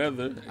weather.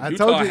 I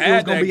Utah told you it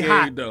was gonna be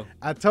hot. Though.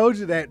 I told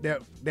you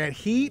that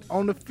heat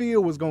on the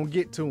field was gonna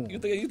get to him. You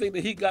think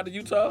the Heat got to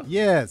Utah?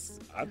 Yes.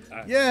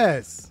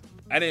 Yes.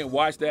 I didn't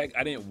watch that.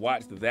 I didn't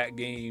watch that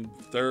game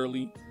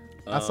thoroughly.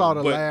 I saw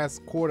the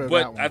last quarter of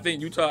that one. But I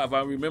think Utah, if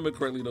I remember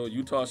correctly, though,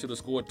 Utah should have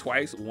scored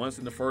twice. Once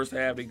in the first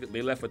half,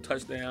 they left a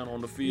touchdown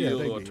on the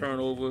field or a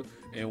turnover,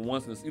 and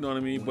once, you know what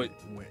I mean? But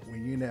when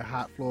you're in that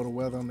hot Florida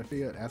weather on the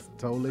field, that's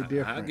totally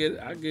different. I get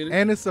it.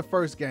 And it's the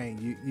first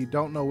game. You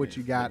don't know what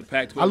you got.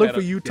 Pac-12 I look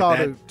for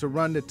Utah to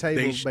run the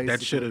table, basically.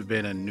 That should have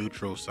been a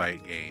neutral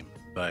site game,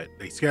 but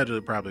they scheduled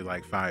it probably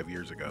like 5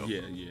 years ago.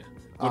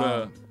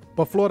 Yeah.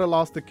 But Florida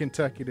lost to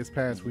Kentucky this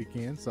past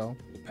weekend, so.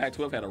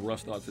 Pac-12 had a rough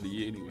start to the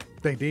year anyway.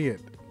 They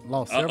did.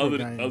 Lost several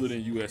games. Other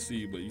than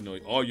USC, but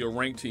all your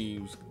ranked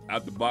teams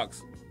out the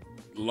box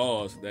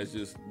lost. That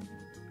just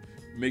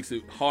makes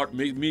it hard.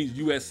 Means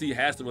USC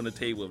has to run the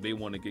table if they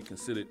want to get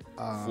considered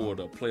for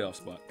the playoff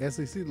spot.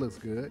 SEC looks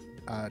good.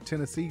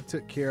 Tennessee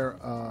took care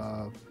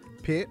of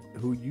Pitt,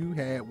 who you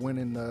had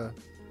winning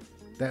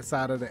that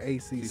side of the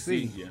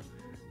ACC. Yeah.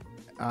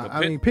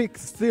 I mean, Pitt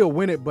still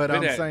win it, but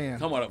I'm saying.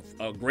 Come on,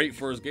 a great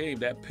first game.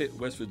 That Pitt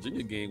West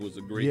Virginia game was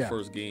a great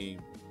first game.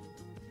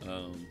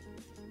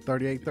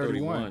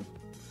 38-31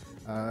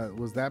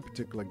 was that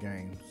particular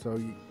game. So,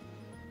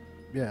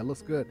 it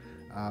looks good.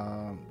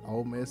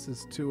 Ole Miss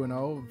is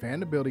 2-0.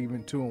 Vanderbilt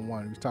even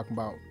 2-1. We was talking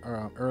about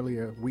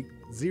earlier, week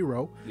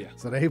 0. Yeah.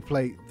 So they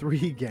played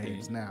 3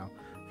 games now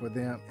for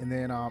them. And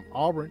then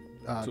Auburn,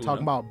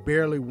 talking about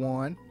barely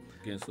won.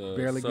 Against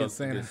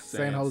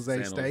San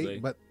Jose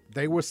State. But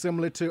they were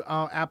similar to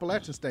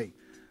Appalachian State.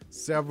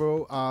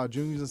 Several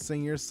juniors and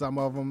seniors, some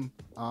of them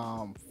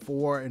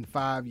 4 and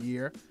 5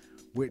 year.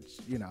 Which,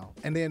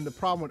 and then the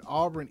problem with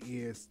Auburn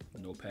is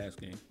no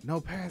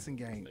passing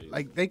game.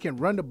 Like they can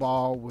run the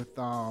ball with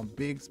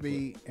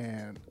Bigsby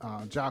and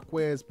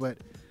Jacquez, but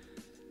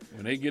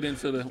when they get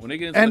into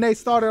they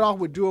started off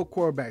with dual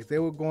quarterbacks. They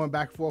were going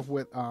back and forth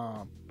with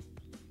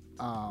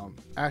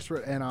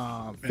Ashford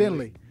and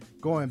Finley,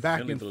 going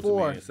back and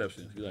forth.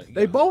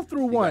 They both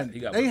threw one.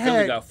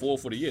 Finley got 4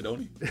 for the year,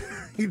 don't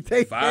he?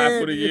 5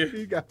 for the year.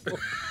 He got 4.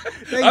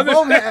 They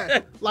both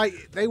had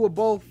they were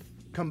both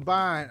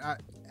combined.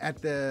 At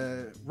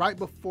the right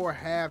before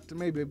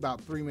maybe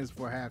about 3 minutes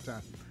before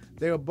halftime,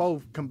 they were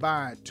both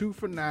combined 2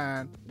 for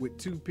 9 with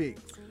 2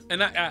 picks. And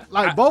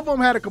both of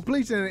them had a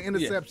completion and an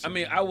interception. Yeah. I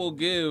mean, I will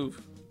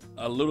give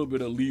a little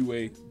bit of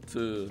leeway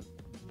to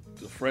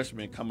the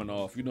freshman coming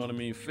off. You know what I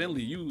mean?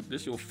 Finley,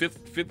 this your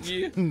fifth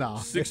year? No.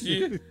 6th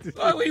year?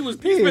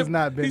 He has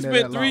not been there. He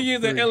spent 3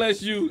 years at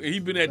LSU, and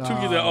he's been at 2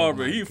 years at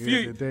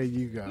Auburn. There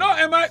you go. No,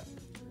 am I?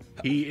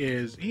 He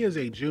is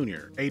a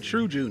junior, a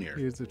true junior.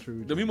 He is a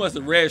true junior. He must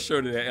have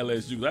red-shirted at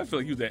LSU. I feel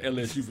like he was at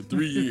LSU for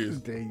 3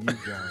 years. There you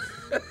go.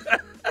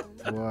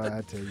 Boy,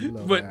 I tell you,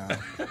 low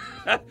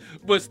down.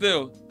 But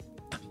still,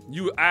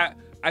 I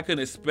can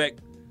expect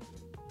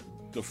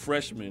the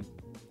freshman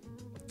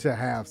to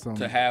have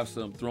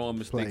some throwing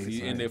mistakes.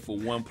 He's in there for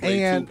 1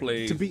 play, and 2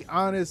 plays. To be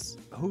honest,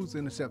 whose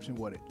interception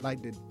was it?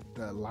 Like the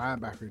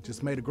linebacker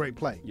just made a great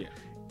play. Yeah.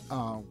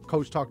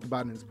 Coach talked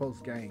about it in his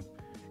post game.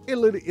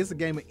 It's a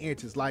game of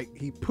inches. Like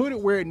he put it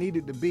where it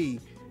needed to be.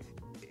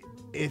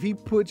 If he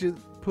throws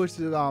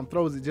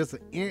it just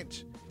an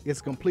inch,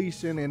 it's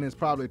completion and it's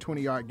probably a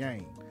 20-yard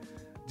gain.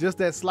 Just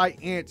that slight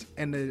inch,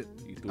 and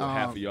threw a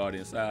half a yard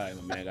inside,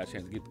 and my man got a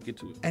chance to get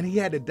to it. And he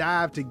had to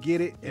dive to get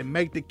it and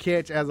make the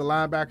catch as a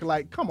linebacker.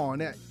 Like, come on,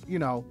 that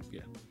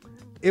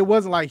it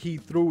wasn't like he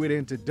threw it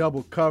into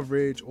double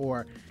coverage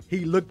or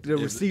he looked the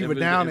receiver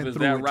down and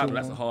threw it to him.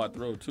 That's a hard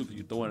throw too, because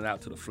you're throwing it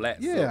out to the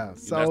flat. Yeah,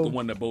 so that's the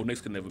one that Bo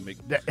Nix could never make.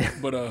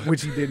 But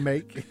which he did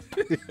make.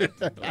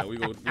 we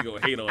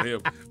gonna hate on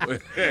him.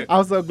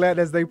 I'm so glad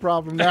that's their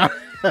problem now.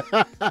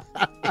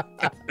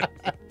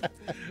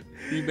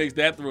 He makes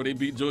that throw. They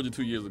beat Georgia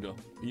 2 years ago.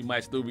 He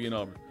might still be in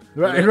Auburn.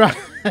 Right.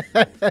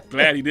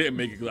 Glad he didn't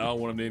make it, because I don't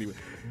want him to anyway.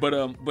 But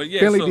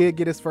yeah, Finley did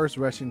get his first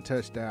rushing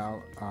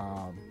touchdown.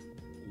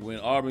 When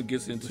Auburn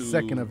gets into the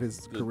second of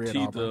his career, the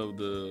teeth of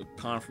the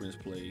conference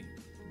play,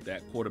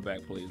 that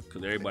quarterback play,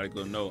 because everybody's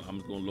gonna know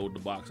I'm gonna load the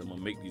box. I'm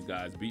gonna make these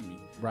guys beat me.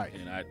 Right.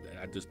 And I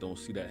just don't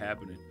see that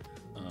happening.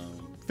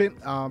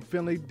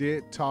 Finley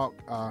did talk.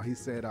 He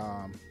said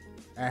at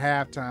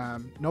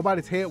halftime,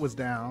 nobody's head was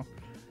down,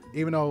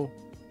 even though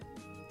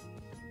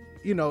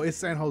it's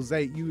San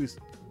Jose.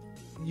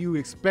 You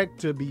expect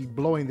to be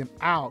blowing them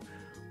out,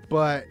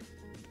 but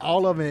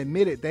all of them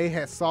admitted they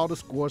had saw the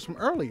scores from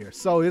earlier.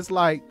 So it's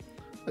like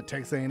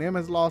Texas A&M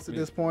has lost at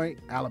this point.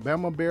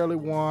 Alabama barely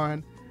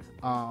won.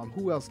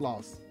 Who else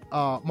lost?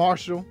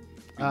 Marshall,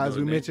 as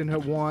we mentioned,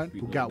 had won.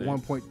 Who got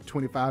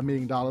 $1.25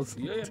 million.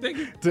 Yeah, thank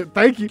you.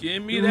 Thank you.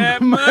 Give me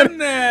that money.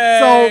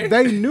 So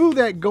they knew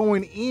that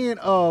going in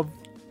of,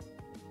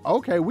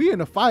 okay, we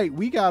in a fight.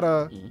 We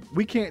gotta.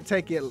 We can't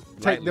take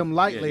them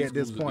lightly at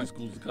this point. These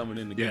schools are coming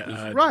in to get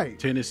this. Right.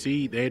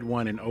 Tennessee, they had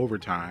won in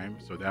overtime,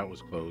 so that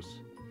was close.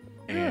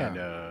 And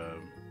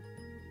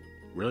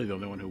really, the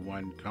only one who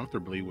won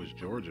comfortably was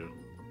Georgia.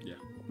 Yeah.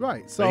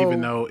 Right. So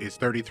even though it's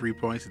 33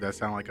 points, does that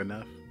sound like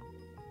enough?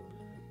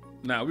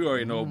 Now we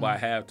already know by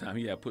halftime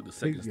he had put the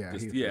second.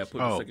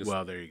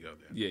 Well, there you go.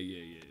 Then.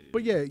 Yeah.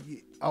 But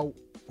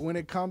when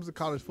it comes to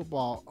college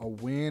football, a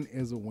win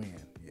is a win.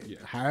 Yeah.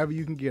 However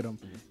you can get them.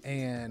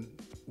 And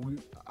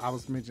I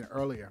was mentioning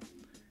earlier,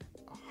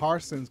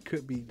 Harsons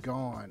could be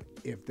gone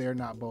if they're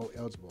not bowl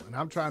eligible. And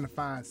I'm trying to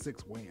find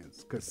 6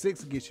 wins, because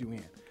 6 gets you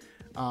in.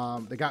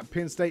 They got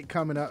Penn State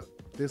coming up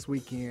this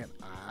weekend.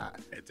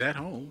 It's at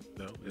home,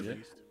 though, at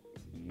least.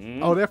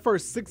 Oh, their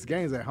first 6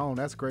 games at home.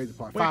 That's the crazy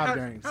part. 5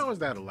 games. How is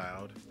that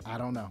allowed? I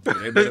don't know.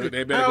 They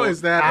better How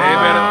is that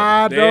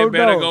allowed? They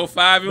better go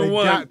 5-1. They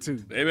got to.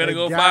 They better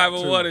go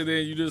 5-1, and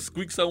then you just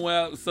squeak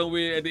somewhere at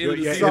the end of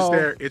the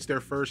season. It's their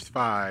first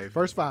 5.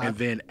 First 5. And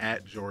then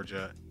at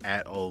Georgia,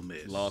 at Ole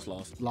Miss.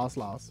 Loss.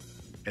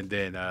 And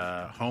then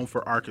home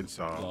for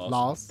Arkansas.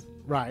 Loss.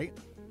 Right.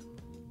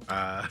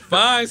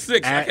 Find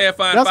 6. I can't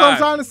find 5. That's what I'm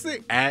trying to see.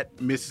 At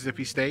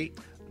Mississippi State.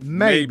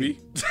 Maybe.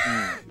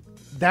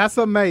 That's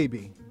a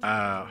maybe.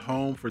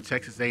 Home for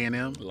Texas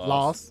A&M.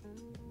 Loss.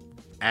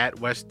 At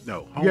home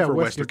for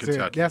Western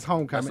Kentucky. That's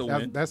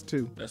homecoming. That's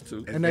 2. That's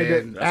 2. And they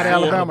did at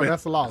Alabama.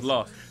 That's a loss.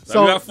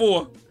 So we got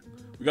 4.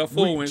 We got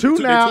 4 wins. 2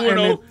 now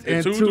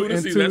and 2 in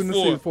the season.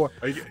 That's 4.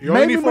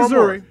 Maybe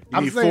Missouri.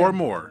 You need 4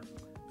 more.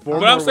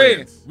 But I'm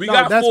saying we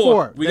got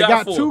 4. We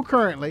got 4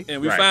 currently,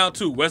 and we found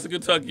 2: Western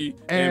Kentucky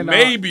and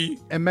maybe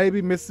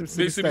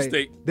Mississippi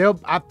State.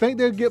 I think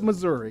they'll get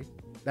Missouri.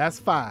 That's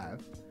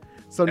 5.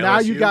 So now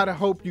you got to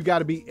hope you got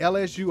to beat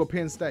LSU or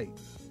Penn State,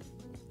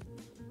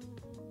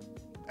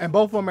 and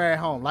both of them are at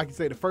home. Like you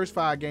say, the first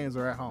 5 games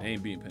are at home. They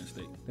ain't beating Penn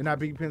State. They're not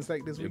beating Penn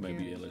State this weekend. They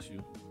might beat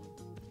LSU.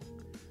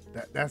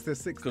 That's their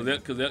 6th.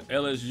 Because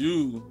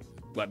LSU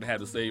about to have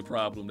the same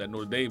problem that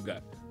Notre Dame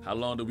got. How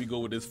long do we go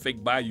with this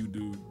fake Bayou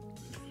dude?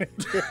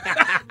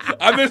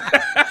 How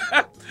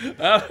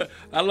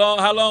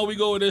long we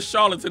go with this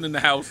charlatan in the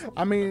house?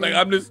 I mean,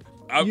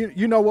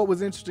 you know what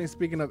was interesting?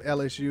 Speaking of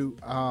LSU,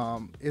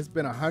 it's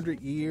been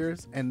 100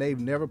 years and they've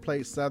never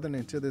played Southern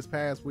until this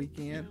past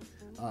weekend.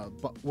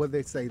 But what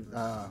they say,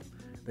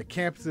 the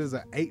campuses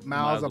are 8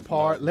 miles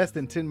apart, less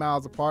than 10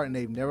 miles apart, and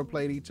they've never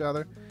played each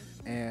other.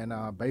 And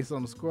based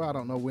on the score, I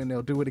don't know when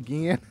they'll do it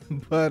again,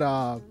 but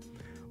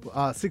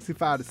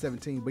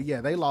 65-17. But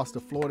yeah, they lost to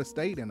Florida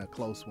State in a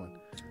close one.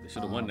 They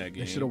should have won that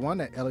game. They should have won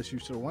that. LSU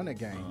should have won that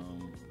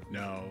game.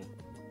 No,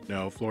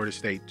 Florida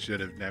State should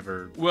have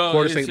never. Well,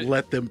 Florida State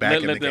let them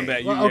back in the game.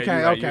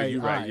 Okay.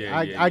 You're right.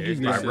 I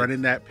give you by that.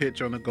 running that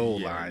pitch on the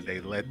goal line,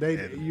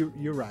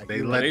 you're right.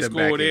 They let them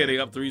score back there. in. They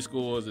up 3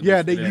 scores.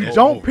 You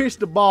don't pitch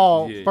the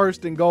ball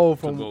first and goal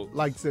from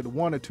like I said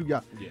 1 or 2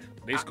 yards. Yeah,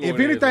 they score. If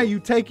anything, you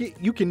take it.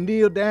 You can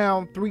kneel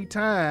down 3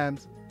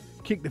 times,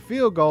 kick the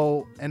field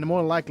goal, and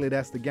more than likely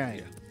that's the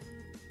game.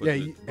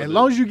 As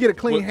long as you get a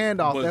clean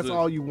handoff, that's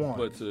all you want.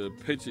 But to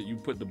pitch it, you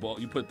put the ball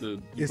in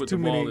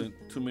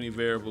too many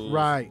variables.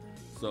 Right.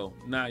 So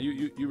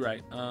you're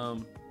right.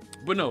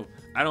 But no,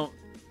 I don't.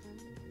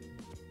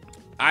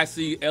 I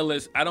see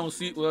LSU. I don't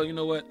see. Well, you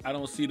know what? I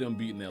don't see them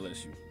beating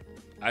LSU.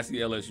 I see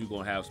LSU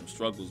gonna have some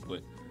struggles,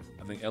 but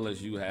I think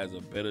LSU has a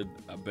better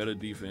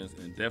defense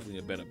and definitely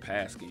a better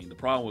pass game. The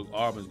problem with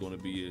Auburn's going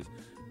to be is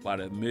by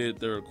the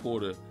mid-third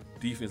quarter,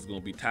 defense is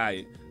going to be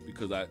tired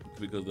because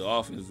the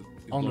offense is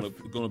going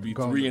to be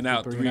 3 and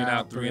out,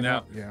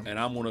 yeah. and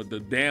the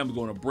dam's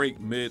going to break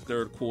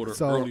mid-third quarter,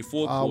 early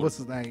fourth quarter. What's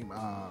his name?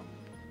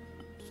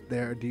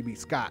 their DB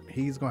Scott.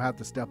 He's gonna have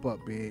to step up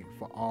big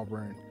for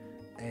Auburn.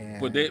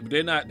 But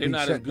they're not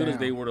as good as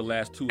they were the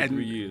last 2 or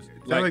 3 years.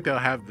 I feel like they'll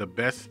have the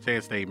best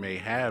chance they may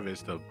have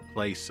is to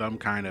play some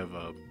kind of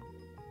a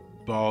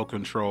ball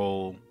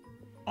control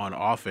on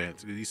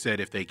offense. He said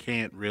if they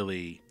can't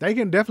really, they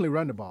can definitely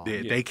run the ball.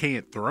 They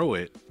can't throw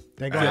it.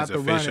 They're gonna have to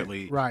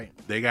efficiently. Run it. Right.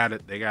 They got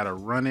to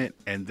run it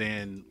and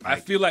then I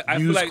feel like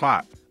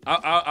clock.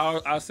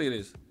 I'll say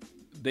this: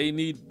 they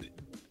need,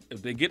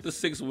 if they get the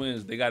 6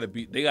 wins, they got to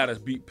beat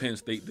Penn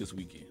State this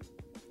weekend.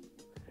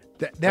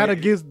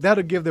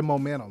 That'll give them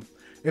momentum.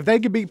 If they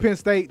can beat Penn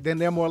State, then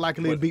they're more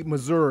likely to beat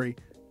Missouri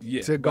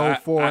to go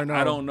 4-0.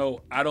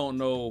 I don't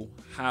know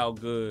how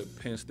good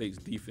Penn State's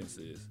defense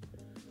is,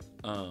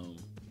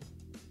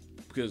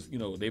 because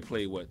they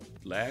played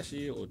last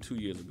year or 2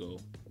 years ago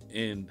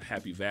in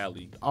Happy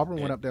Valley.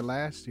 Auburn went up there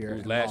last year. It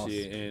was last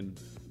year, and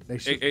they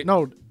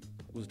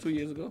was it 2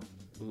 years ago?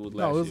 It was it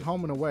was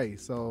home and away,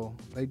 so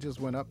they just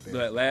went up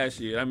there.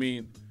 Last year, I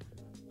mean.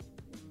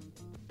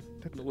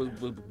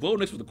 Bo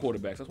Nix was the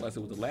quarterback. That's why I said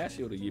it was the last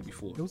year or the year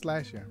before. It was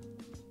last year.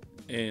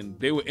 And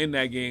they were in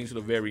that game to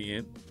the very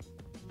end.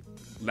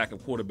 Lack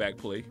of quarterback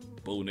play.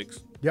 Bo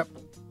Nix. Yep.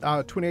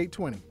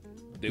 28-20.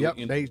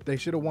 They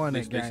should have won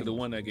that game. They should have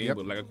won that game,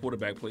 but lack of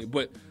quarterback play.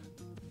 But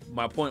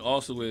my point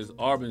also is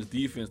Auburn's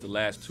defense the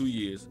last 2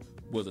 years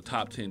was a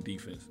top 10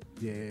 defense.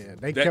 Yeah,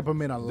 they kept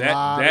them in a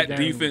lot of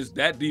games.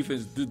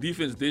 The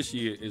defense this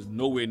year is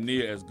nowhere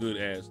near as good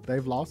as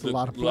they've lost a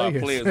lot of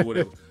players. Or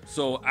whatever.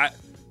 So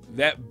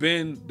that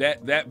being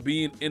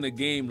in a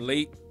game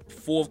late,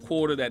 fourth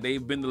quarter, that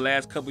they've been the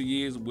last couple of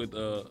years with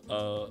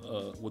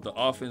the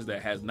offense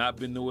that has not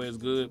been nowhere as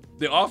good.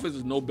 The offense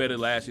is no better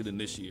last year than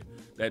this year.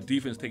 That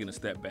defense taking a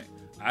step back.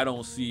 I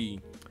don't see.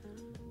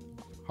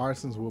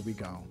 Harsons will be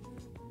gone.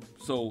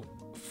 So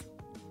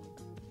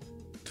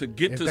to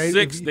get to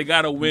 6, they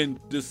gotta win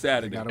this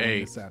Saturday.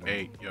 Hey,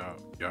 y'all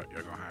gonna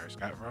hire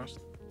Scott Frost?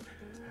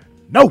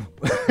 No.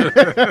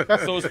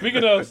 So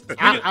speaking of,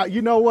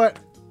 you know what?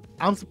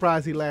 I'm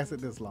surprised he lasted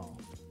this long.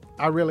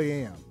 I really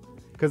am,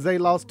 because they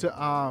lost to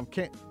lost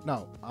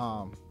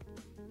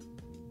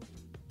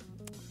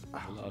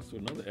to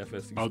another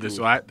FSC. Oh, this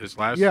school. last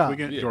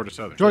weekend, Georgia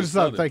Southern.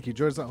 Thank you,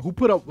 Georgia Southern. Who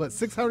put up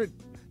 600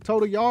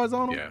 total yards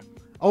on them? Yeah,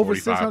 over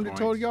 600 points.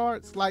 Total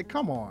yards. Like,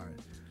 come on.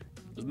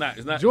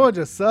 It's not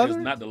Georgia Southern.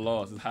 It's not the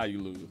loss. It's how you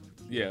lose.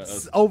 Yeah,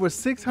 over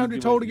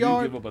 600 total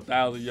yards. You give up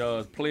 1,000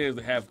 yards. Players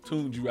that have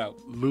tuned you out.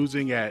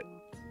 Losing at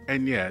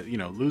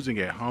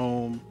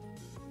home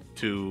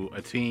to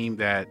a team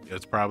that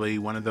is probably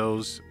one of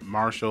those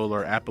Marshall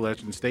or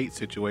Appalachian State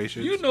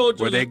situations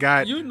where they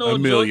got a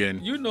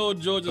million.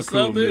 Georgia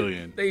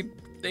Southern. They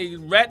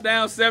rat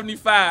down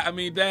 75. I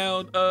mean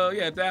down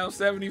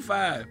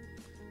 75.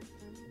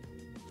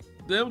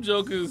 Them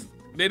jokers,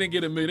 they didn't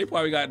get a million. They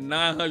probably got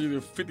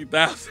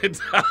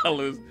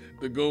 $950,000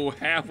 to go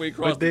halfway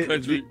across the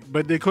country.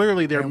 But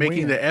they're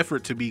making the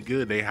effort to be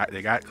good. They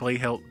got Clay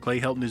Helton.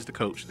 Clay Helton is the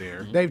coach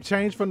there. They've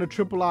changed from the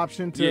triple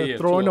option to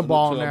throwing the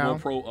ball now.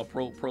 A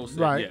pro set,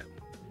 right? Yeah.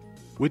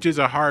 Which is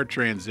a hard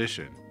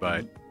transition,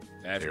 but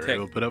they're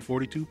able to put up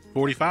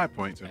 45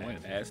 points and win.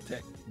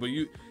 Aztec. But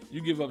you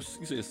give up,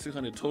 you said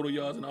 600 total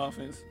yards in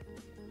offense?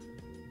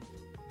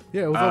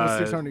 Yeah, it was over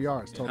 600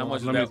 yards total.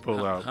 Let me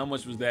pull out. How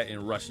much was that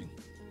in rushing?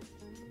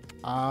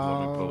 Let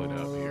me pull it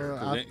up here.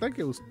 I think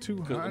it was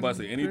 200. I'm about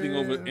to say anything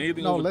over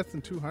less than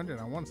 200.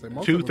 I want to say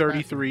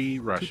 233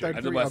 rushing. I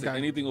was about to say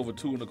anything over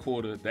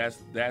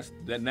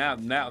 2.25. Now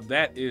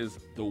that is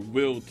the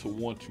will to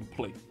want to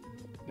play.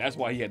 That's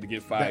why he had to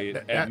get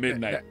fired at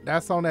midnight.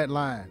 That's on that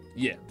line.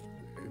 Yeah.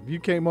 If you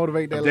can't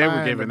motivate that they line,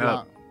 were giving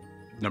up.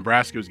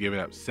 Nebraska was giving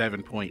up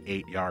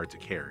 7.8 yards a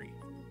carry.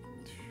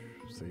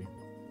 See.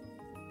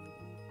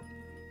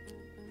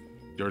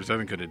 Georgia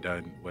Southern could have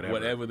done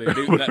whatever they were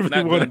doing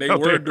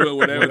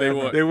whatever they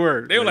want. They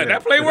were like,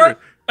 that play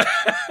work?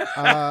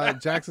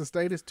 Jackson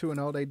State is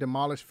 2-0. They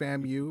demolished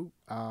FAMU,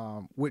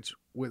 which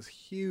was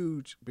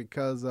huge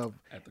because of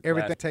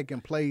everything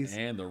taking place.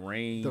 And the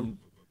rain.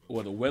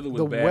 The weather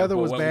was bad. The weather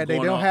was bad. They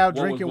don't have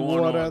drinking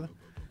water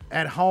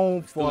at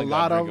home for a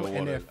lot of them,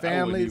 and their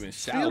families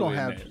still don't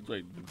have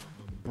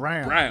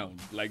brown.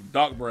 Like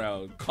dark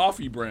brown,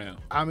 coffee brown.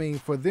 I mean,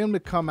 for them to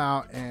come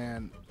out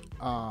and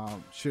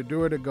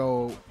Shedeur to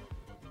go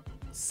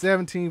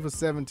 17 for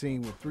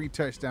 17 with 3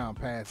 touchdown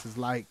passes,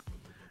 like,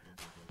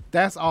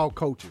 that's all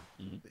coaching.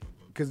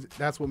 Because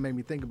that's what made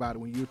me think about it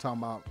when you were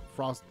talking about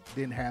Frost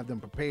didn't have them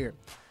prepared.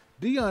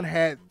 Deion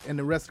had, and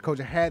the rest of the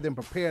coaching had them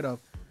prepared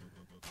of,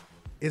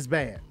 it's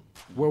bad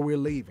where we're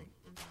leaving.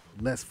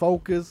 Let's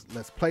focus.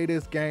 Let's play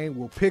this game.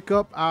 We'll pick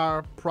up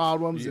our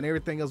problems and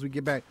everything else we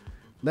get back.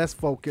 Let's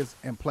focus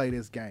and play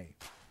this game.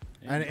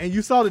 And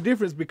you saw the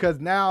difference because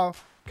now,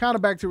 kind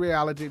of back to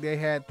reality, they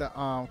had the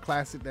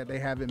classic that they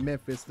have in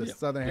Memphis, the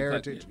Southern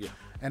Heritage,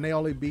 and they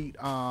only beat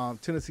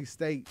Tennessee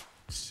State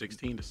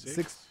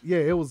 16-6. Yeah,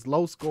 it was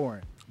low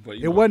scoring. But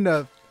it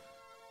wasn't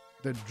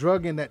the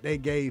drugging that they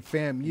gave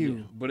FAMU.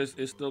 Yeah, but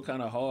it's still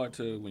kind of hard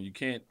to when you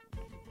can't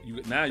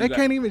They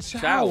can't even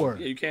shower.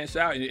 Yeah, you can't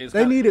shower.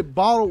 They needed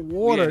bottled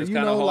water. It's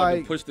kind of hard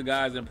to push the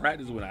guys in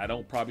practice when I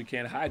probably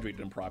can't hydrate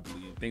them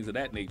properly and things of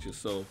that nature.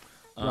 So,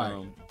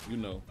 you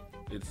know,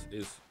 it's.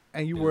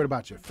 And you worried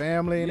about your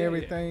family and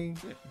everything.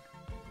 Yeah.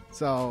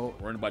 So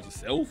worrying about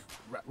yourself.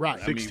 Right.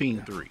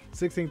 16-3.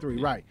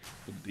 16-3. Right.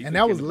 And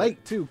that was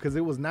late too, because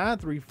it was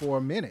 9-3 for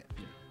a minute.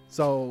 Yeah.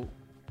 So.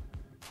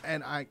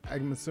 And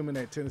I'm assuming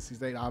that Tennessee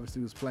State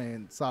obviously was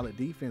playing solid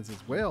defense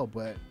as well,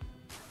 but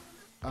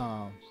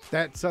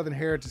that Southern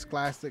Heritage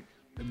Classic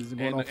that has been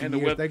going on for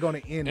years, they're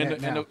going to end that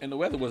now. And the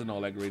weather wasn't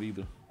all that great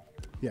either.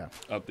 Yeah.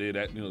 Up there,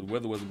 the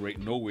weather wasn't great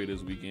nowhere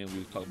this weekend.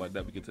 We talk about that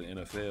when we get to the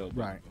NFL. But,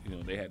 right.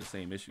 They had the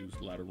same issues: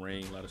 a lot of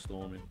rain, a lot of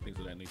storming, things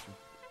of that nature.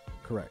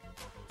 Correct.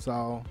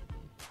 So,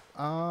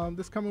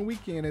 this coming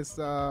weekend is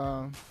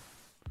a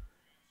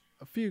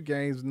few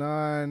games,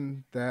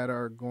 none that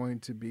are going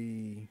to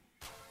be.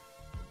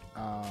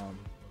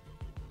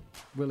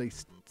 Really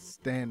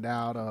stand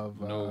out of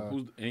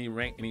who's any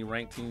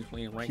ranked teams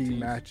playing ranked key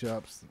teams?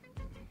 Matchups.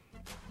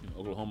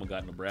 Oklahoma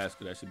got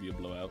Nebraska. That should be a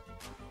blowout.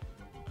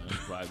 I'm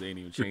surprised they didn't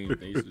even change.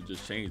 They should have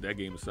just changed that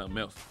game to something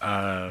else.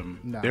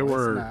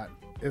 No,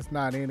 it's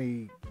not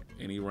any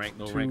rank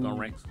on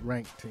ranks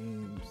ranked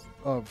teams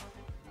of.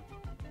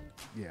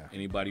 Yeah.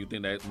 Anybody you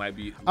think that might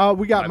be?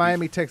 We got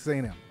Miami, Texas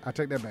A&M. I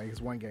take that back.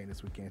 It's one game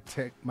this weekend.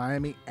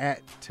 Miami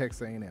at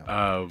Texas A&M.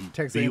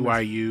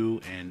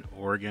 BYU and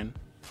Oregon.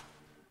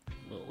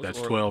 That's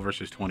Oregon? 12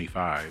 versus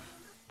 25.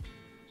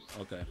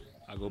 Okay,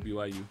 I'll go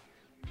BYU.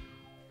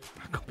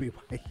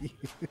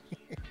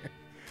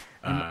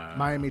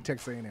 Miami,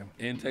 Texas A&M.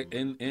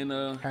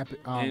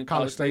 In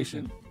College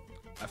Station.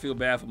 I feel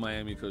bad for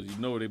Miami because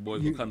they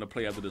boys will come to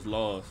play after this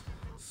loss.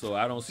 So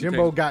I don't see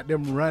Jimbo got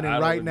them running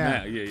right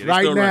now. Yeah,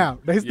 right now.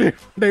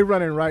 They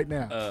running right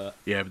now.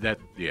 But that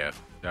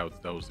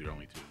was the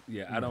only two.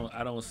 Yeah, I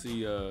don't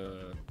see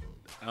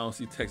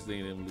Texas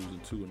A&M losing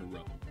 2 in a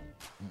row.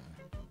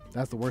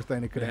 That's the worst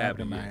thing that could happen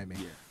to Miami.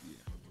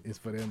 Yeah. Is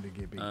for them to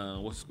get beat.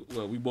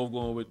 We both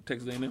going with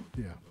Texas A&M?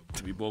 Yeah.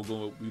 We both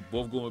going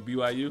with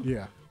BYU?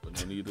 Yeah. But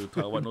no need to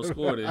talk about no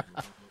score there.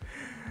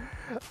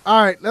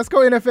 All right, let's go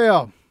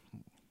NFL.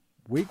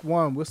 Week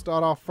 1, we'll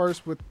start off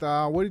first with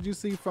what did you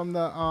see from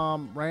the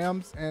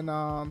Rams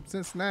and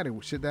Cincinnati?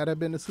 Should that have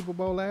been the Super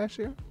Bowl last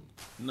year?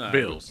 No.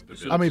 Bills.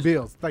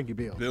 Bills. Thank you,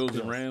 Bills. Bills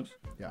and Rams?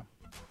 Yeah.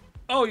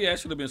 Oh, yeah, it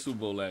should have been Super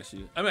Bowl last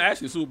year. I mean,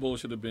 actually, Super Bowl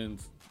should have been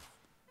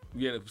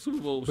the Super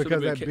Bowl should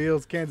have been. Because that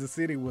Bills Kansas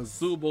City was.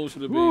 Super Bowl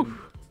should have been.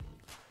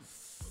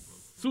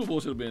 Super Bowl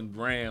should have been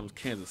Rams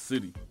Kansas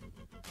City.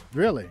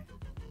 Really?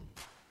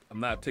 I'm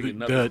not taking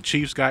nothing. The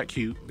Chiefs got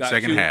cute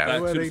second half.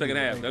 Second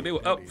half. They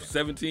were up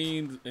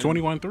 17.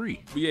 21-3.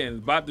 Yeah,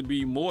 and about to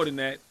be more than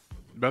that.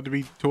 About to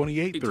be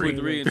 28-3.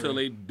 23 until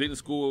they didn't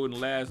score in the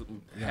last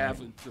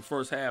half, the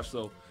first half.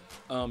 So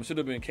it should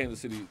have been Kansas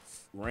City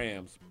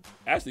Rams.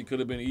 Actually, could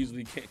have been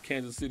easily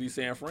Kansas City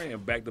San Fran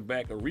back to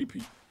back, a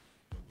repeat.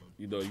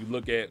 You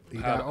look at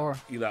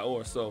either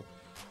or. So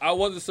I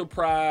wasn't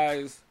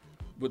surprised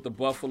with the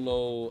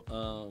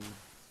Buffalo.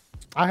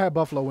 I had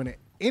Buffalo in it.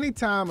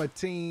 Anytime a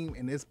team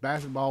in this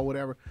basketball,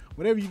 whatever,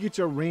 whenever you get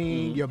your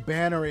ring, your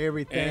banner,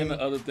 everything. And the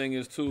other thing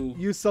is too,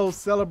 you so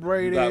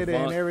celebrated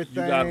and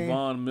everything. You got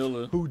Von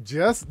Miller, who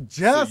just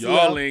so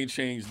y'all ain't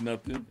changed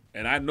nothing.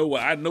 And I know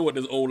what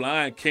this old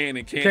line can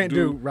and can't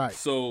do. Right.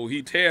 So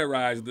he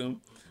terrorized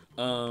them.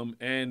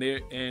 And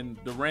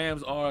the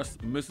Rams are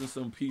missing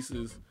some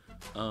pieces.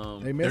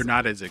 They're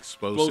not as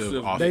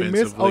explosive offensively. They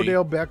miss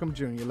Odell Beckham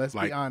Jr. Let's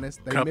be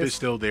honest. Cup is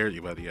still there,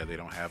 but they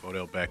don't have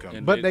Odell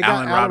Beckham. But they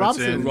got Allen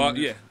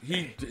Robinson.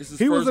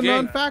 He was a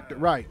non-factor,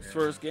 right? His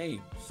first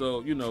game, so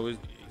it's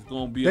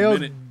going to be a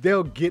minute.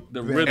 They'll get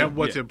the rhythm. And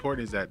what's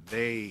important is that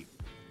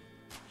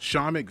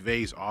Sean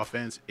McVay's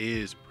offense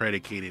is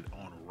predicated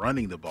on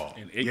running the ball.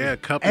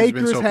 Cup has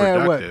been so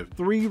productive. Had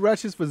 3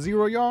 rushes for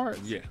 0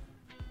 yards. Yeah.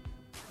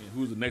 And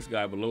who's the next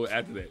guy below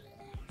after that?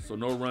 So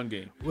no run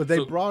game. Well,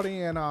 they brought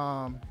in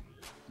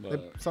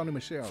Sonny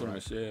Michel,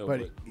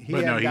 but he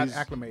hasn't got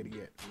acclimated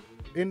yet.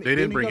 They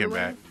didn't bring him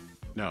back.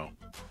 No.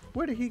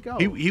 Where did he go?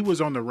 He was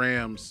on the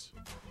Rams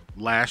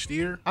last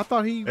year. I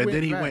thought he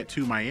went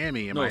to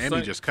Miami, and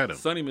Miami just cut him.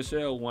 Sonny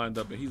Michel wound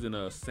up, and he's in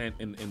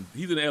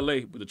he's in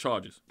L.A. with the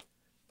Chargers.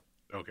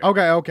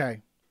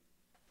 Okay.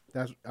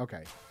 That's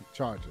okay.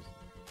 Chargers.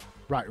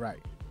 Right.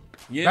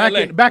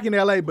 Yeah, back in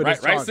LA, but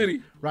it's right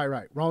city.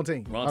 Right. Wrong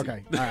team.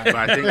 Okay. All right. But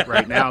I think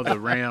right now the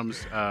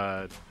Rams,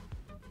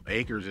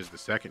 Akers is the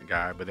second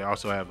guy, but they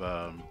also have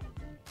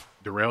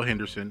Darrell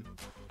Henderson,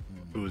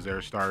 who is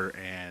their starter,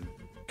 and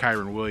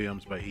Kyron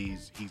Williams, but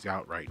he's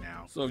out right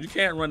now. So if you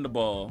can't run the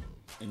ball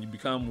and you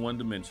become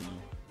one-dimensional,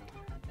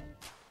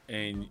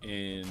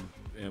 and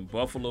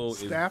Buffalo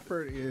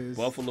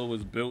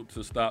is built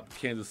to stop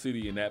Kansas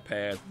City in that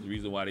pass. The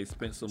reason why they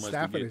spent so much.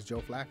 Stafford is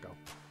Joe Flacco.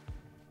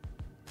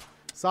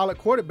 Solid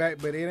quarterback,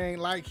 but it ain't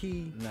like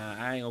he. Nah,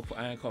 I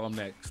ain't call him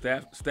that.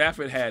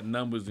 Stafford had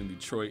numbers in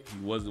Detroit.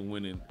 He wasn't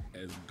winning.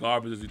 As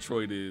garbage as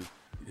Detroit is,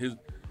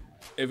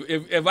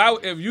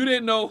 if you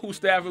didn't know who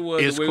Stafford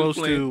was,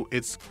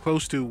 it's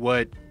close to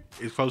what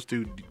is close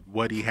to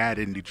what he had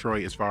in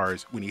Detroit as far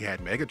as when he had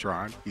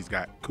Megatron. He's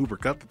got Cooper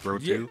Kupp to throw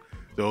to.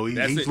 So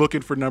he's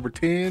looking for number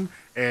 10,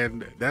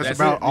 and that's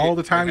about all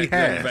the time he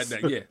has.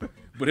 Yeah.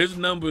 But his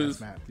numbers,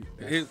 he's not.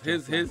 Yeah,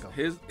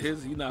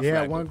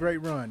 Flacco. one great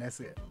run. That's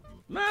it.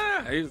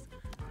 Nah,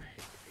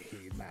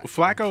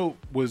 Flacco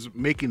was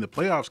making the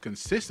playoffs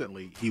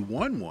consistently. He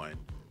won one,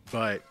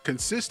 but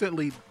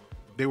consistently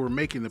they were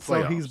making the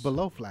playoffs. So he's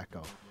below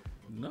Flacco.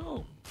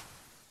 No.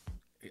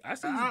 I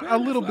see a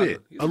little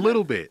bit. Thank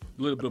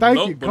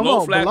you. Come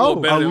on, below.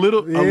 A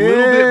little bit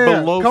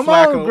below Come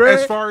Flacco. on, Greg.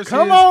 As far as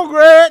Come his, on,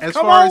 Greg. As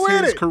Come far on as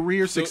his with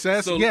career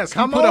success, yes, he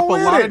come put up a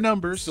on lot with of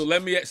numbers. So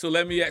let me ask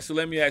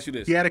you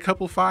this. He had a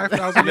couple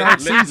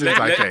 5,000-yard seasons,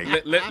 I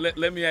think.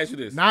 Let me ask you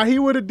this. Now he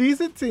with a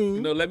decent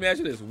team. No, let me ask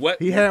you this.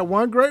 What he had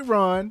one great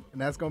run,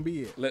 and that's gonna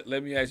be it.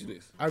 Let me ask you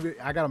this. I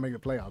gotta make the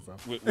playoffs though.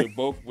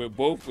 We're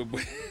both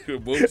teams.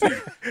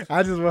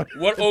 I just want.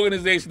 What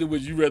organization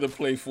would you rather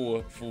play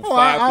for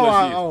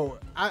 5+ years?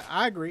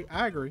 I agree.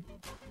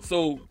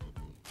 So,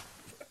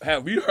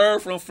 have we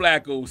heard from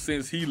Flacco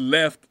since he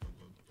left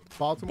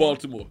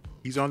Baltimore?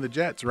 He's on the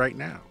Jets right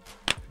now.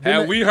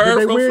 Have we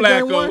heard from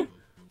Flacco?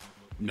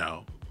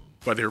 No,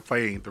 but they're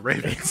playing the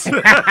Ravens.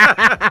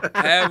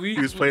 Have we?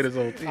 He was playing his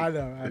old team. I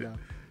know.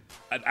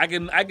 I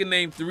can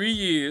name 3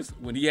 years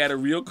when he had a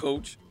real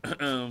coach.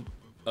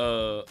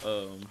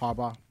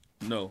 Harbaugh.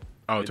 No.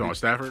 Oh, talking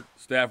Stafford?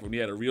 Stafford. He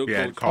had a real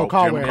coach.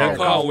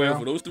 Caldwell.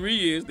 For those 3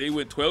 years, they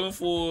went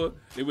 12-4.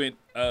 They went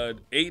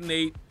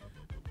 8-8.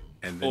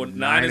 And then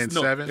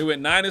 9-7. They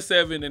went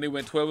 9-7, and they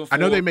went 12-4. I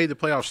know they made the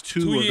playoffs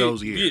two of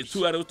those years.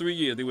 Yeah, 2 out of those 3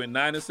 years. They went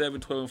 9-7,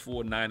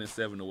 12-4,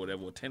 9-7, or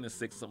whatever, or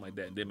 10-6, something like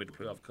that. And they made the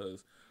playoffs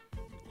because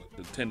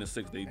the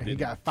 10-6 they did. He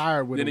got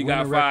fired with. Then he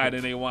got fired,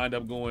 and they wind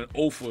up going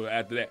 0-4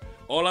 after that.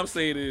 All I'm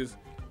saying is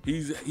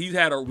he's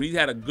had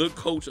a good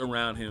coach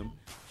around him.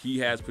 He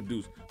has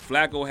produced.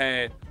 Flacco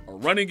had a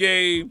running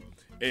game,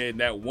 and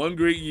that one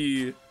great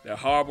year that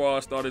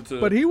Harbaugh started to.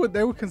 But they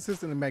were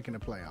consistent in making the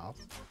playoffs.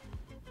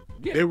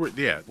 Yeah. They were.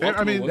 Yeah, they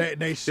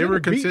were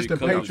consistent.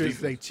 The Patriots.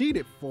 They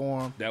cheated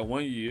for him that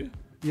 1 year.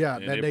 Yeah,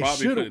 that they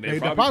should have. They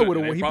probably would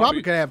have. He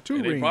probably could have 2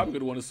 rings. They probably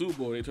could have won the Super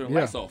Bowl. They turned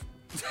lights off.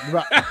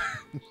 Right.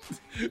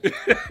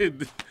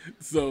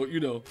 So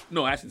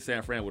no, actually,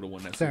 San Fran would have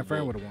won that. San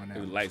Fran would have won that.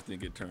 The lights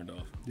didn't get turned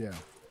off. Yeah.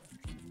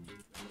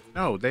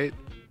 No, the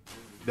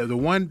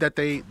one that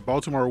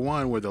Baltimore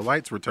won where the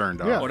lights were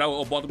turned off. Yeah.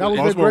 Oh,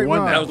 Baltimore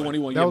won that. That was the one he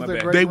won.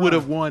 They would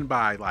have won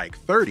by like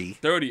 30.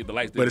 30, the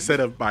lights. But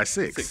instead of by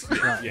 6.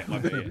 Yeah, my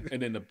bad.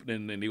 And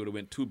then they would have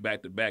went 2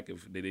 back-to-back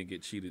if they didn't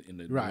get cheated in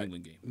the New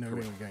England game. New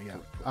England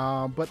game,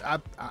 yeah. But I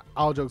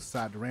all jokes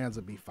aside, the Rams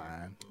will be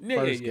fine.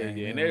 Yeah.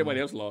 And everybody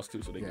else lost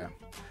too, so they yeah.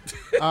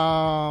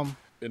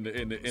 In the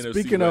NFC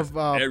speaking West,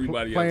 of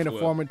everybody playing else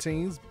the former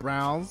teams,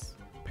 Browns,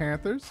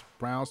 Panthers.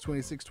 Browns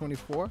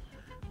 26-24.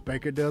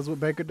 Baker does what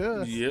Baker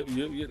does. Yep.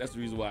 That's the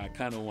reason why I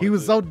kind of wanted. He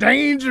was so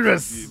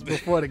dangerous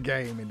before the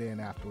game, and then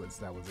afterwards,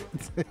 that was it.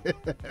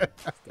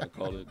 Start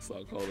calling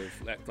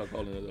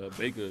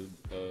Baker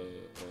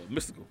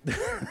mystical.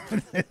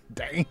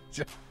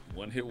 Danger.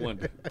 One hit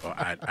wonder. Well,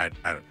 I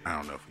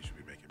don't know if we should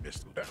be making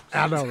mystical jokes.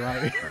 I know,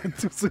 right?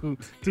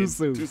 Too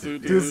soon.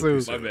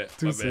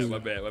 My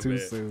bad. Too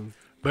soon.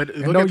 But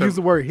and don't use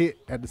the word hit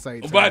at the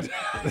same time.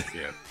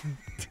 Yeah.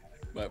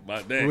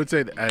 My dad. I would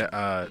say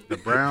the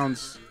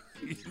Browns.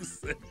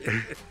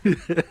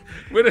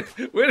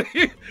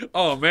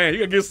 Oh man, you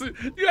gotta do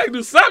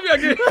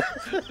something.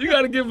 You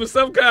gotta give him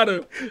some kind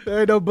of. There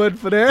ain't no button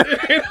for that.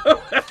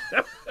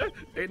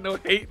 Ain't no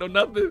hate, no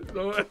nothing.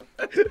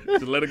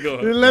 Just let it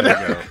go. Let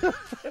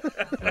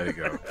it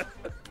go.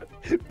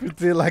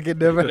 Pretend like it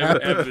never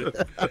happened.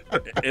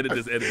 Edit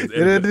this.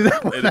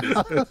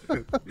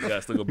 You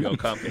guys still gonna be on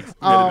Comcast.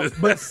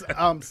 But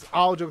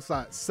all jokes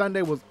aside,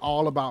 Sunday was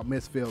all about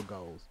missed field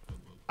goals.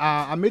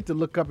 I meant to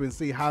look up and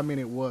see how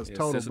many it was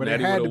total, Cincinnati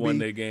but it had to won be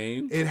their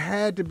game. It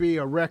had to be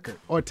a record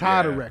or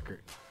tied a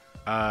record.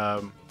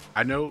 I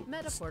know.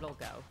 Metaport will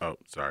go. Oh,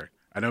 sorry.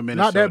 I know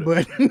Minnesota. Not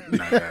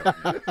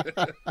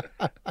that,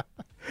 but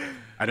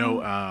I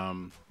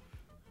know.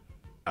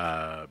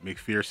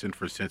 McPherson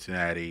for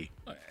Cincinnati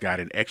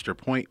got an extra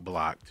point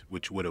blocked,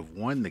 which would have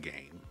won the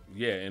game.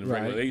 Yeah, in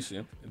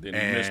regulation. And then he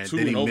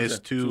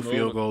missed two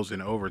field goals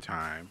in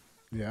overtime.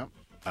 Yeah.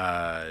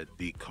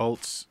 The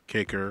Colts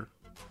kicker,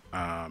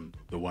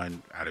 the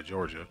one out of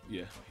Georgia.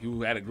 Yeah, he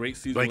had a great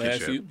season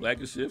last year.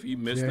 Blankenship. He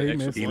missed the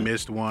extra point. He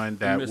missed one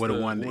that would have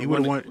won. He would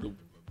have won.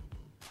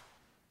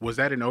 Was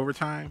that in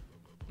overtime?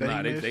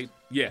 He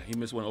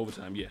missed one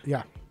overtime. Yeah.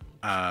 Yeah.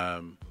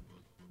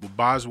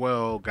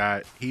 Boswell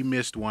he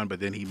missed one, but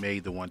then he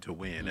made the one to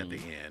win at the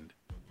end.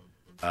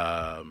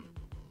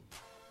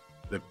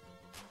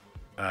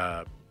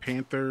 The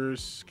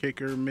Panthers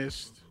kicker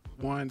missed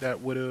one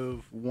that would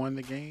have won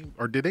the game,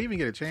 or did they even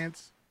get a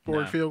chance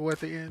for a field goal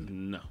at the end?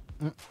 No,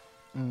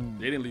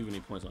 they didn't leave any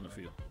points on the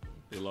field.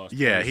 They lost.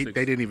 Yeah,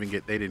 they didn't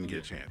get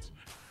a chance.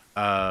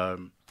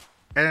 And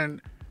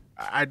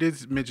I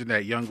did mention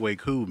that Younghoe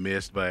Koo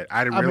missed, but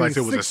I didn't realize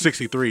it was a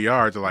 63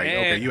 yards. Like,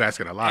 okay, you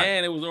asking a lot.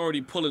 And it was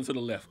already pulling to the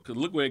left because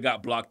look where it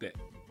got blocked at.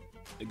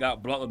 It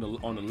got blocked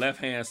on the left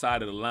hand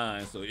side of the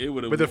line, so it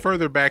would have. But the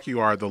further back you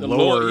are, the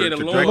lower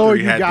lower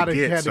you had got to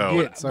get.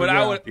 So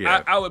but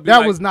yeah. I would be that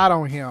like, was not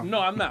on him. No,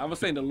 I'm not. I was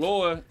saying the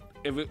lower,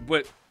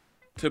 but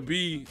to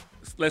be,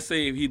 let's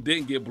say if he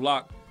didn't get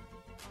blocked,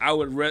 I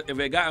would if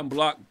it gotten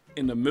blocked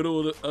in the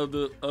middle of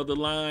the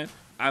line,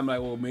 I'm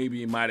like, well, maybe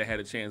he might have had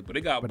a chance. But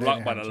it got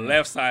blocked by the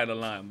left side of the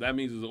line. That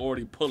means it's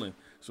already pulling.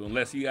 So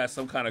unless he got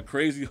some kind of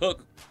crazy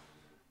hook,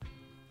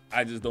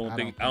 I just don't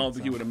think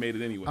he would have made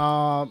it anyway.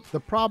 The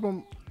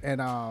problem,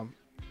 and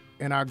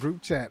in our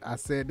group chat, I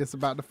said this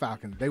about the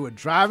Falcons. They were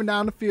driving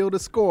down the field to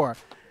score,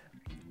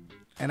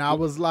 and I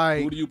was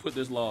like, "Who do you put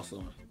this loss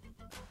on?"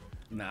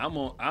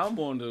 Now I'm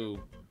going to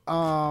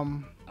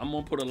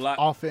put a lot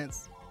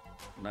offense,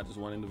 not just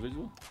one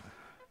individual.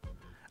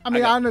 I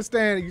mean, I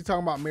understand you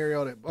talking about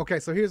Mariota. Okay,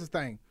 so here's the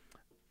thing.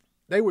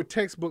 They were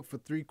textbook for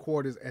 3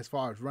 quarters as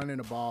far as running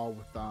the ball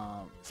with,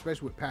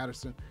 especially with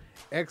Patterson.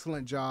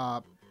 Excellent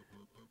job.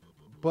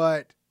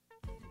 But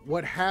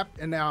what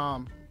happened?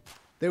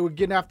 They were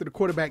getting after the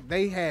quarterback.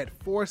 They had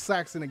 4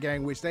 sacks in the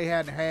game, which they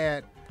hadn't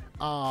had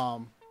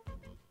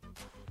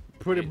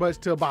pretty much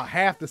till about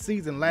half the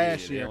season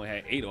last year. They only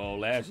had 8 all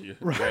last year.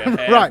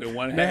 Right.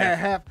 They had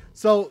half.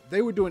 So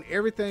they were doing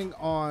everything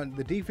on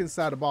the defense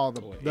side of the ball.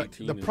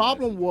 The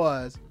problem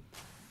was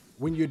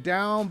when you're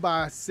down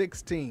by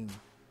 16,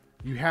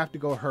 you have to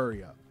go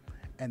hurry up.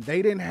 And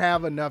they didn't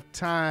have enough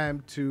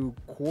time to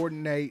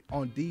coordinate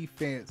on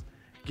defense,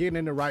 getting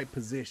in the right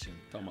position.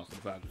 Talking about the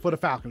Falcons. For the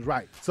Falcons,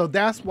 right. So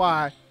that's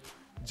why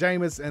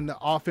Jameis and the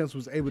offense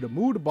was able to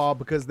move the ball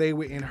because they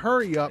were in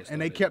hurry up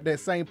and they kept that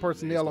same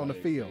personnel on the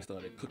field. They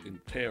started cooking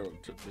terrible.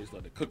 They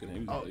started cooking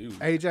him.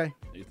 AJ?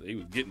 He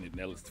was getting it.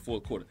 That was the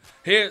 4th quarter.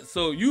 Here,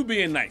 so you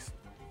being nice.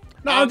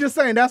 No, I'm just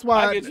saying that's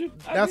why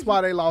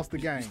why they lost the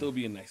game. You're still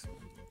being nice.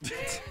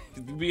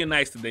 You're being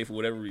nice today for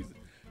whatever reason.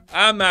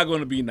 I'm not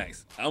going to be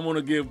nice. I'm going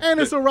to give. And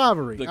it's a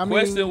rivalry. The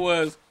question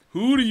was,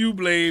 who do you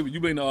blame?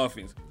 You blame the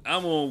offense.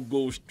 I'm going to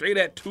go straight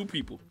at 2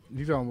 people.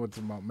 You talking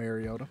about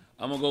Mariota?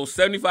 I'm going to go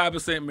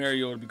 75%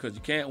 Mariota because you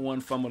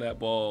can't fumble that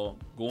ball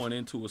going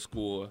into a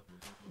score,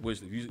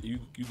 which if you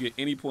get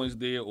any points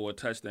there or a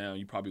touchdown,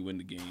 you probably win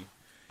the game.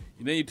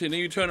 And then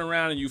you turn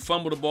around and you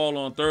fumble the ball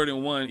on 3rd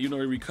and 1. You know,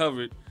 he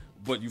recovered,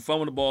 but you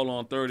fumble the ball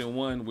on 3rd and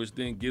 1, which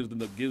then gives them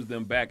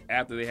back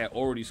after they had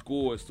already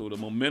scored. So the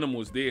momentum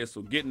was there.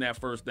 So getting that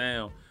first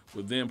down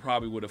would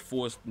have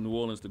forced New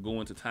Orleans to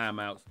go into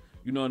timeouts.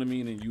 You know what I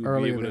mean? And you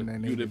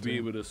would be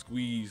able to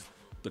squeeze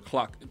the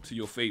clock to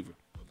your favor.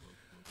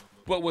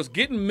 But what's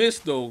getting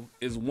missed, though,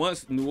 is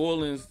once New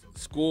Orleans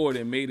scored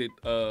and made it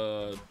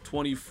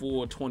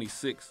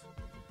 24-26.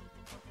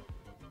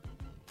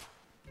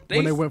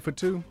 When they went for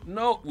 2?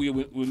 No,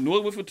 New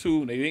Orleans went for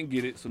 2, and they didn't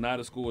get it, so now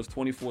the score is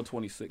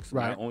 24-26.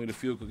 Right. Now only the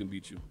field goal can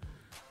beat you.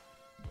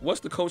 What's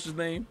the coach's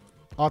name?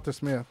 Arthur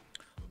Smith.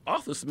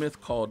 Arthur Smith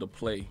called the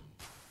play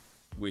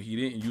where he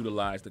didn't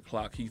utilize the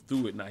clock. He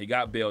threw it. Now, he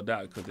got bailed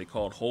out because they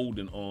called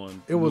holding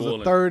on It was a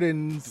 3rd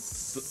and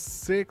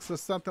 6 or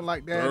something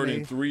like that. 3rd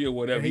and 3 or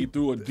whatever. He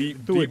threw a deep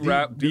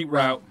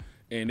route,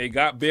 and they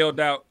got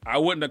bailed out. I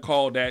wouldn't have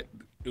called that.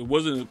 It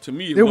wasn't, to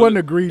me, it wasn't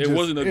egregious. It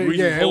wasn't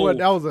egregious hold,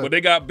 but they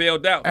got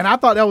bailed out. And I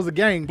thought that was a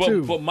game,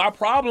 too. But my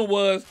problem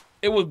was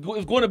it was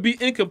going to be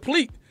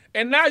incomplete,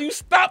 and now you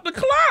stop the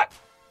clock.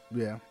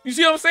 Yeah. You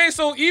see what I'm saying?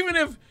 So even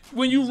if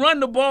when you run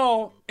the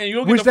ball and you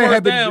don't get the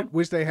first down,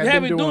 which they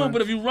have been doing,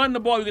 but if you run the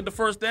ball, you get the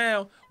first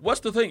down. What's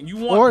the thing?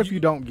 If you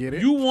don't get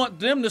it, you want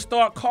them to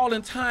start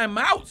calling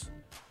timeouts.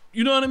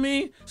 You know what I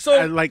mean?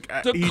 So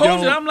the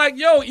coach, I'm like,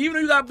 yo, even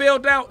if you got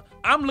bailed out,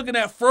 I'm looking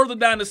at further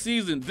down the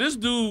season. This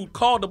dude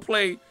called the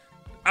play.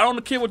 I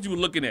don't care what you were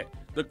looking at.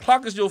 The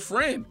clock is your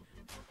friend.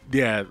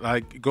 Yeah,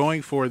 like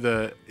going for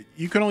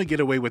you can only get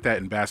away with that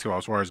in basketball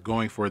as far as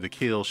going for the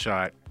kill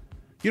shot.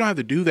 You don't have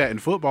to do that in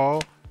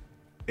football.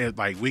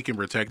 We can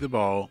protect the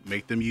ball,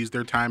 make them use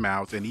their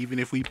timeouts, and even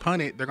if we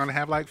punt it, they're going to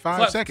have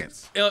 5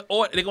 seconds.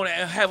 Or they're going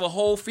to have a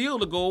whole field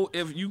to go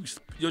if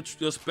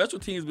your special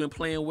team's been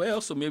playing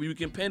well, so maybe you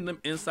can pin them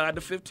inside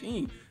the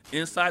 15,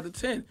 inside the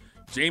 10.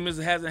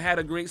 Jameis hasn't had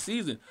a great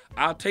season.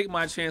 I'll take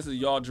my chances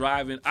y'all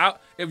driving.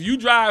 If you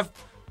drive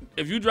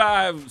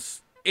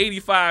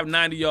 85,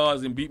 90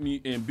 yards and beat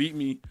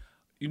me,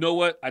 you know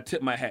what? I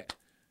tip my hat.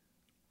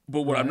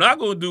 But what I'm not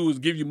going to do is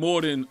give you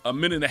more than a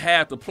minute and a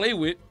half to play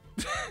with.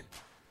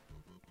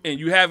 And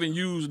you haven't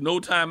used no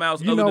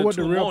timeouts. You know what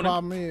the real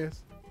problem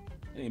is?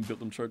 They ain't built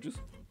them churches.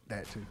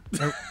 That too.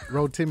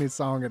 Wrote Timmy's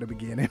song at the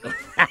beginning.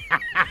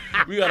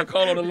 We got a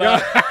call on the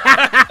line.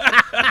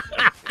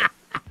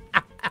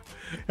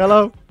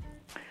 Hello.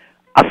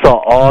 I saw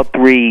all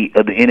 3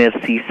 of the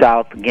NFC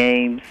South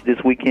games this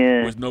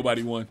weekend. Which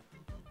nobody won.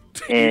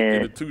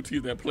 And the 2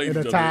 teams that played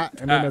each other.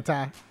 And then a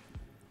tie.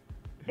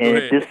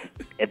 And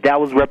if that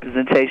was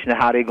representation of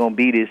how they're going to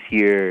be this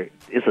year,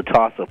 it's a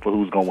toss-up for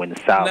who's going to win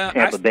the South.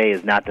 Tampa Bay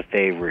is not the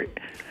favorite.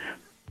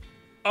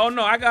 Oh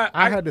no,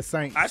 I had the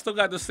Saints. I still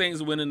got the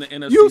Saints winning the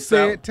NFC You South.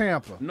 said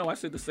Tampa. No, I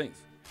said the Saints,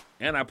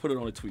 and I put it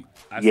on a tweet.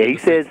 He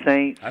said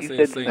Saints. I He said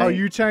said Saints. Oh,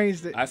 you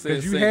changed it I said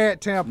because you Saints.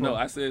 had Tampa. No,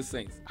 I said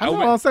Saints. I know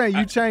what I'm saying.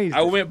 You changed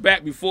I it. went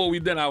back before we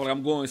done. I was like,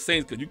 I'm going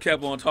Saints because you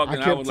kept on talking.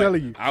 I kept was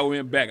telling like, you. I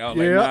went back. I was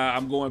Yeah. like, nah,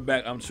 I'm going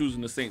back. I'm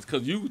choosing the Saints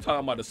because you were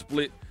talking about the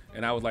split,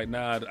 and I was like,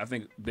 nah, I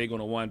think they're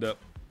gonna wind up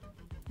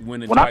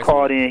winning. When I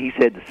called in, he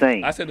said the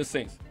Saints. I said the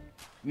Saints.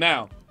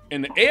 Now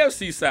in the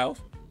AFC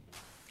South,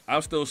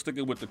 I'm still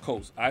sticking with the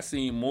Colts. I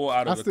seen more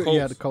out of the Colts.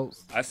 Yeah, the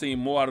Colts. I seen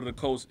more out of the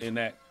Colts in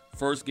that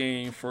first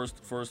game, first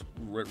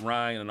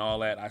Ryan and all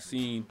that.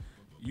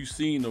 You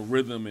seen the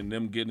rhythm and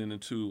them getting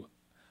into.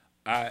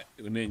 And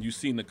then you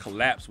seen the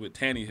collapse with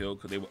Tannehill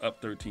because they were up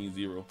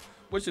 13-0,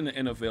 which in the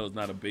NFL is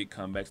not a big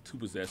comeback. 2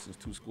 possessions,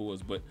 2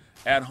 scores, but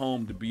at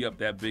home to be up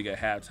that big at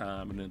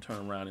halftime and then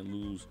turn around and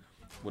lose.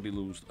 What they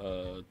lose?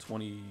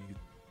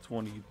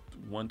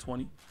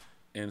 21-20.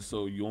 And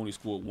so you only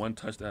scored 1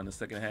 touchdown in the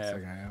second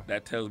half.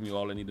 That tells me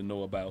all I need to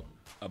know about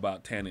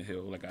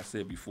Tannehill, like I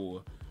said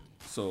before.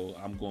 So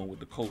I'm going with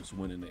the Colts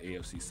winning the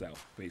AFC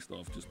South based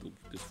off just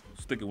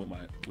sticking with my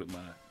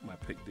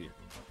pick there.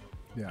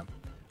 Yeah.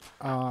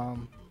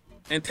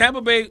 And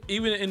Tampa Bay,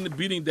 even in the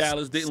beating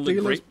Dallas, didn't look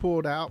great. Steelers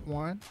pulled out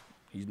one.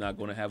 He's not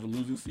going to have a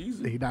losing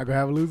season. He's not going to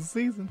have a losing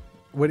season.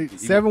 With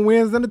 7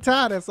 wins and a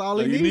tie, that's all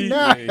he needs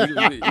now.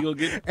 Yeah, he'll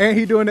get and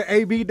he doing the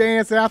AB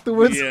dance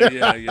afterwards.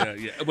 Yeah.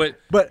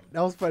 But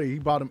that was funny. He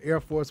bought him Air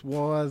Force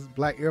Ones,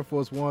 black Air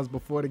Force Ones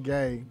before the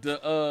game.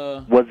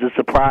 Was the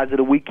surprise of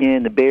the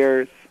weekend the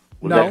Bears?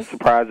 Was No. that a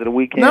surprise of the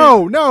weekend?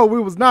 No,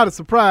 it was not a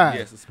surprise.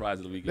 Yes, a surprise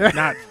of the weekend.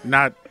 Not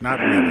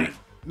really.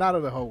 Not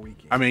of the whole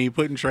weekend. I mean, you're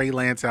putting Trey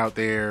Lance out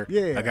there.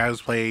 Yeah. A guy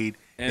who's played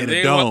And in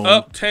they a dome were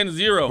up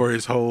 10-0 for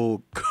his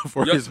whole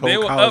they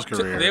were college up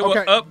career. They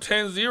were up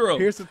 10-0.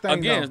 Here's the thing,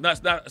 Again, though.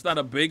 it's not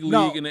a big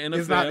league in the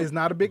NFL. It's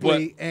not a big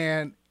league.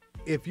 And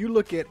if you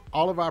look at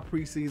all of our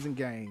preseason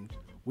games,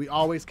 we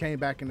always came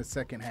back in the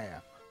second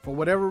half. For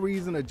whatever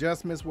reason,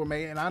 adjustments were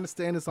made. And I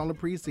understand it's on the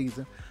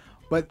preseason.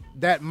 But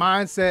that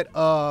mindset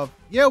of,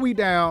 we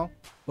down,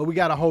 but we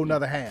got a whole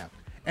nother half.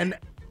 And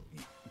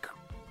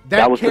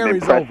that was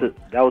carries some impressive.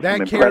 over. That was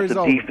some carries impressive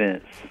over.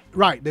 defense.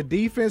 Right. The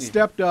defense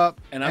stepped up.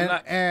 And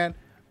and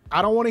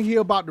I don't want to hear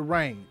about the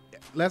rain.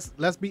 Let's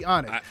be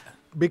honest.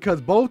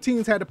 Because both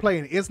teams had to play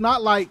in it. It's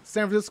not like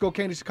San Francisco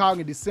came to Chicago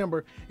in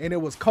December and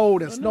it was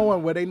cold and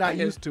snowing where they're not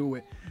used to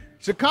it.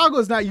 Chicago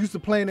is not used to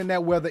playing in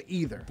that weather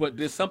either. But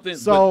there's something.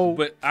 So,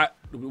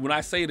 when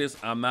I say this,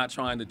 I'm not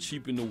trying to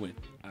cheapen the win.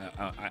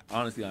 I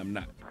honestly, I'm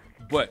not.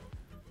 But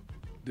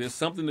there's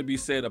something to be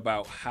said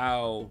about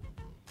how,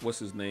 what's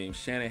his name,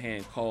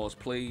 Shanahan calls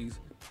plays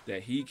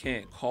that he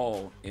can't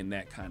call in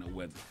that kind of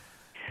weather.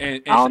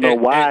 And I don't know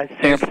why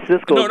San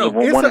Francisco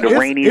is one of the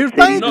rainiest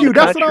cities in the country.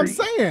 That's what I'm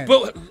saying.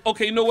 But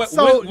okay, you know what?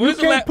 So you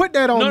can't put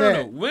that on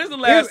there. No. When's the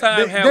last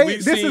time have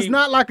we seen? This is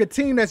not like a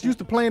team that's used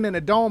to playing in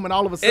a dome and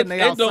all of a sudden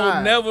they outside. It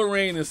don't never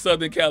rain in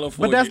Southern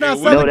California. But that's not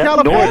Southern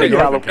California. Northern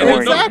California.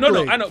 Exactly.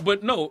 No, I know.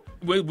 But no,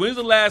 when's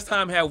the last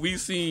time have we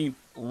seen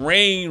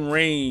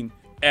rain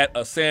at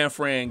a San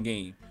Fran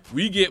game?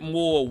 We get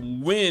more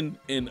wind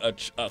in a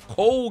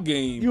cold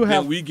game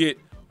than we get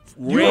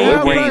rain.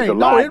 It rains a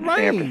lot in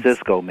rains. San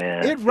Francisco,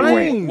 man. It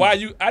rains. Why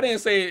I didn't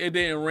say it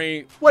didn't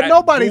rain. Well,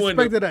 nobody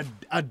expected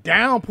a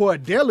downpour, a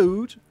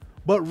deluge,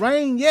 but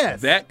rain,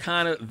 yes. That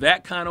kind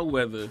of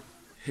weather.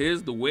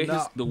 The way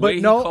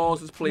he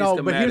calls his plays.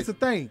 No, but here's the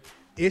thing: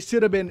 it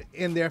should have been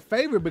in their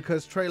favor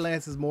because Trey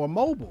Lance is more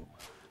mobile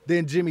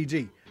than Jimmy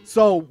G.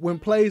 So when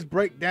plays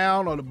break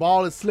down or the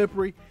ball is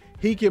slippery,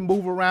 he can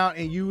move around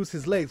and use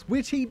his legs,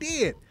 which he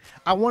did.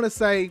 I want to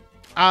say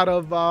out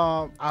of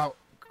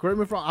correct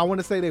me if I'm wrong, I want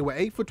to say they were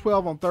 8 for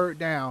 12 on third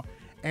down,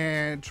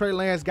 and Trey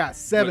Lance got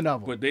 7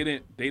 of them. But they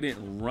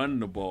didn't run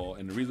the ball,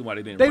 and the reason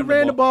why they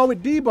ran the ball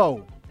with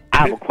Debo.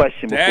 I have a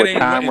question before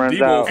time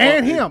runs out.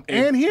 And him.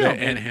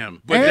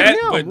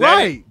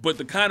 But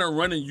the kind of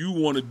running you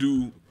want to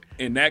do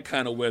in that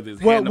kind of weather is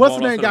hand the what's ball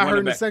the off name to got the hurt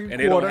in the running second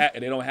back, quarter?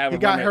 And they don't have he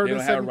got hurt in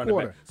the second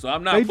quarter. So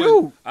I'm not. They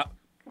do.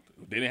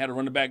 They didn't have to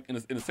run it back in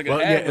the second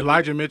half. Yeah,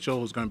 Elijah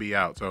Mitchell is going to be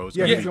out, so it's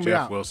going to be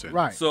Jeff Wilson.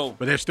 Right. So,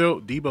 but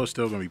Debo's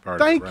still going to be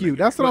part of it. Thank you.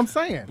 That's what I'm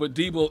saying. But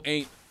Debo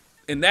ain't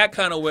in that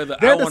kind of weather.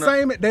 They're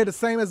the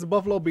same as the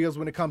Buffalo Bills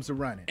when it comes to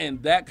running.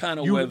 In that kind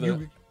of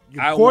weather,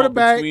 I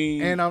quarterback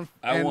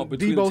want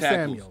between Debo the tackles.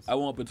 Samuels. I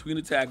want between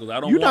the tackles.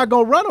 You're not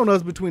going to run on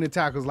us between the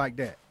tackles like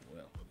that.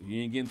 Well,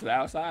 you ain't getting to the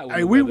outside.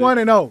 Hey, we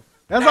 1-0.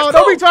 That's all.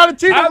 Don't be trying to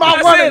cheapen my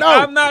 1-0.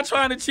 I'm not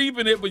trying to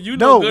cheapen it, but you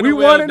know good and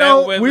well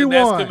that weather,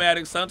 that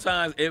schematic,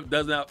 sometimes it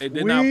did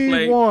not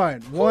play. We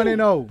won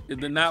 1-0. It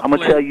did not I'm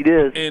going to tell you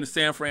this. In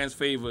San Fran's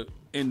favor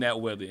in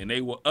that weather, and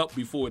they were up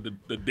before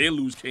the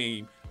deluge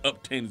came,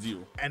 up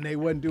 10-0. And they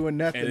wasn't doing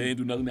nothing. And they didn't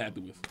do nothing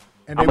afterwards.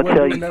 I'm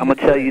gonna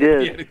tell you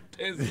this.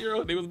 Yeah,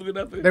 10-0, they wasn't doing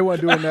nothing. They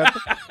weren't doing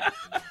nothing.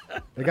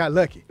 They got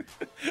lucky.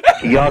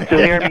 Y'all still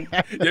hear me?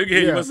 Yeah, can hear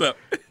you. What's up?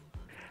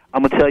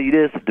 I'm gonna tell you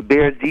this: if the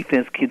Bears'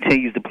 defense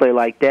continues to play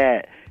like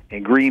that,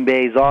 and Green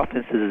Bay's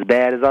offense is as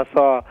bad as I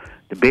saw,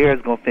 the Bears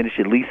gonna finish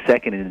at least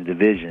second in the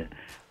division.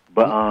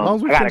 But as long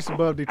as we I got finish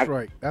above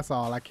Detroit, that's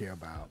all I care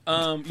about.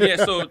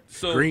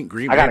 So Green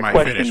Bay I got a might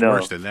question, finish though.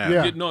 worse than that.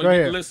 Yeah. no, Go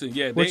ahead. listen,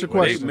 yeah, What's your they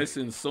question?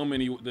 missing so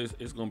many.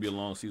 It's going to be a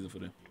long season for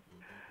them.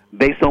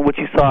 Based on what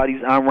you saw,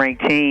 these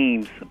unranked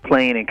teams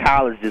playing in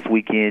college this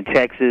weekend,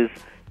 Texas,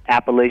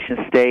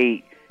 Appalachian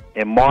State,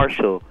 and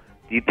Marshall,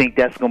 do you think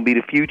that's going to be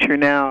the future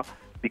now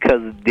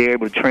because they're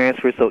able to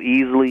transfer so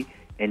easily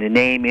and the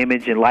name,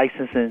 image, and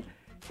licensing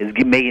is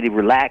making it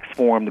relaxed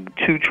for them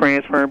to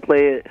transfer and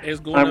play at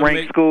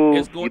unranked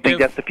schools? You think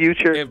that's the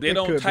future? If they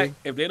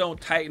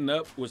don't tighten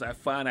up, which I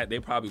find that they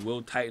probably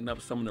will tighten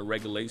up some of the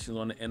regulations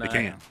on the NIL. They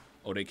can't.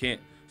 Oh, they can't.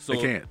 So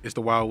They can't. It's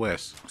the Wild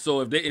West.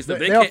 So They'll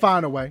can't,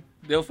 find a way.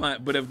 they'll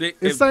find. But if they,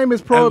 It's same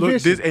as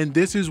prohibition. And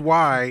this is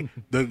why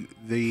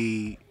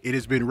it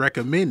has been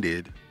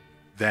recommended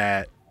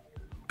that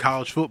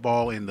college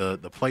football and the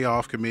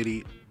playoff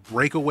committee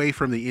break away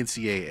from the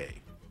NCAA.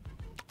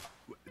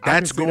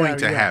 That's going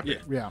to happen.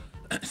 Yeah.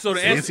 So the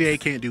NCAA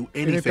can't do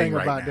anything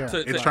right about now.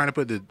 that. It's trying to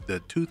put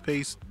the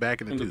toothpaste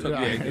back in the tooth.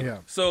 Yeah.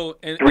 So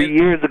 3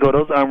 years ago,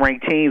 those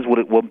unranked teams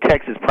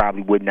Texas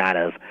probably would not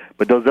have,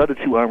 but those other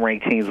two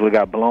unranked teams would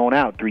have got blown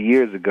out 3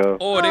 years ago.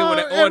 Or they would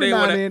have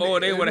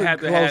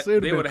close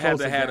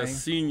to had a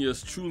game.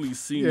 truly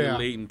senior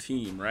laden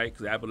team, right?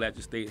 Because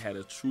Appalachian State had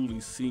a truly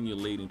senior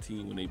laden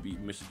team when they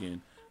beat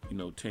Michigan,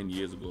 10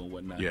 years ago and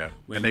whatnot. Yeah,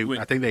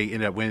 I think they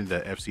ended up winning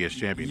the FCS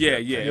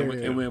championship. Yeah.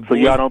 And when So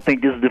y'all don't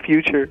think this is the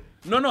future?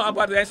 No, I'm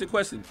about to ask you a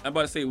question. I'm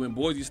about to say when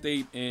Boise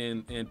State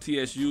and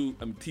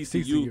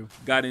TCU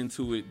got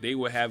into it, they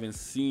were having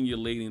senior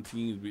laden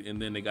teams, and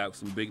then they got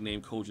some big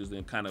name coaches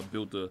and kind of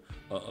built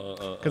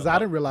Because I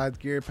didn't realize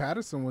Gary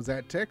Patterson was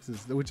at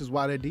Texas, which is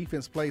why their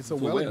defense played so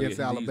well against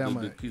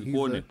Alabama. He's a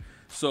coordinator.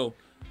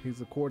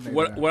 He's a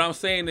coordinator. What I'm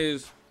saying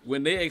is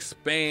when they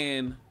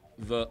expand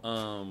the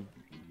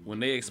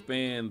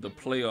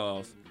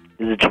playoffs.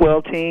 Is it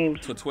 12 teams?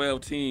 To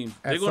 12 teams.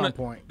 At some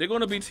point. They're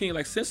going to be teams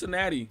like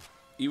Cincinnati,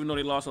 even though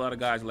they lost a lot of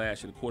guys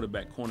last year, the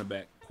quarterback,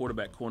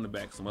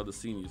 cornerback, some other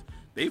seniors.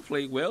 They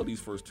played well these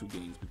first two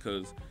games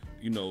because,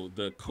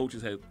 the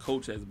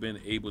coach has been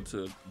able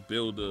to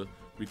build a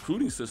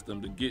recruiting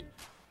system to get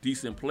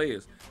decent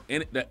players.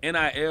 And the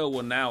NIL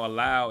will now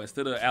allow,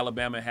 instead of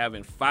Alabama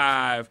having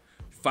five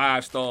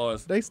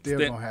stars, they still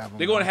going to have them.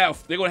 They're going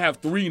to have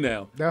three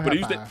now. They'll have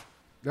five.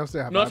 They'll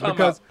still have I'm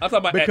talking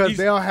about because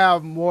they'll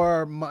have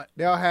more.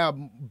 They'll have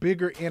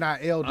bigger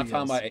NIL deals. I'm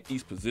talking about at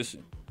each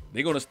position.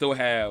 They're going to still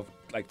have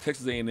like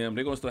Texas A&M.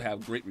 They're going to still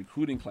have great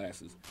recruiting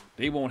classes.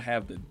 They won't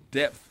have the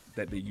depth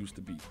that they used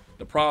to be.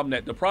 The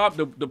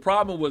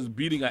problem was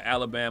beating an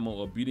Alabama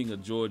or beating a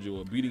Georgia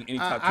or beating any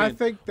top 10.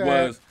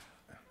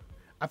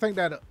 I think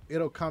that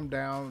it'll come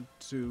down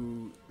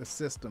to the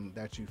system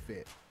that you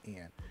fit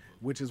in,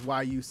 which is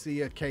why you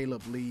see a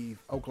Caleb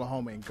leave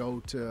Oklahoma and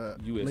go to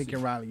USC.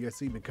 Lincoln Riley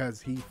USC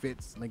because he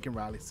fits Lincoln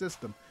Riley's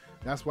system.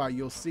 That's why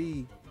you'll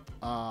see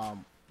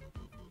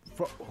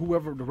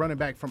whoever the running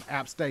back from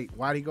App State.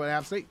 Why did he go to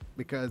App State?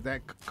 Because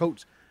that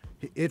coach,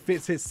 it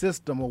fits his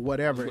system or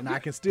whatever, and I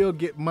can still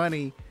get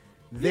money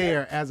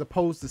there as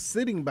opposed to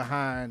sitting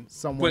behind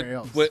somewhere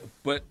else.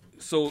 But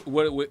so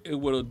what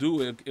it'll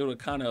do, it'll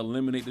kind of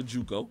eliminate the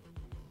JUCO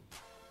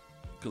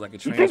because I can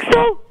transfer. You think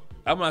so?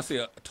 I'm not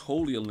saying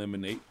totally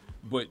eliminate,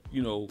 but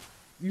you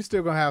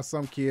still gonna have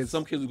some kids.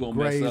 Some kids are gonna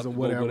mess up or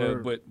whatever.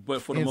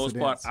 But for the most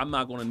part, I'm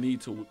not gonna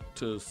need to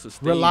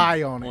sustain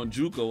rely on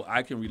JUCO.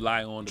 I can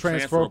rely on the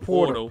transfer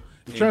portal.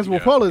 The transfer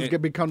portal is gonna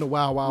become the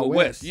wild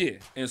west. Yeah,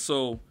 and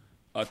so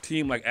a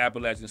team like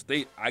Appalachian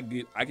State, I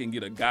can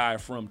get a guy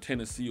from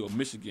Tennessee or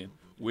Michigan,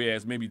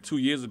 whereas maybe 2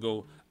 years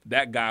ago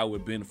that guy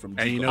would have been from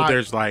JUCO. And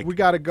there's like we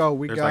gotta go.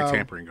 There's like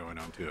tampering going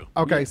on too.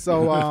 Okay,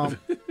 so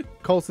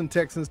Colts and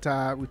Texans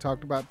tied. We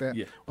talked about that.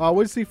 Yeah. What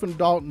do you see from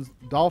the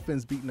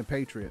Dolphins beating the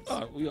Patriots?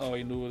 We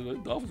already knew the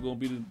Dolphins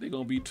they're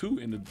gonna be two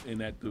in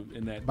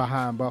that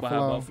behind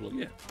Buffalo.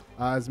 Yeah.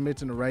 As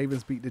mentioned, the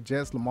Ravens beat the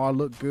Jets. Lamar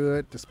looked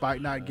good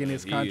despite not getting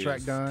his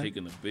contract done.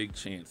 Taking a big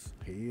chance.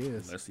 He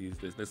is. Let's see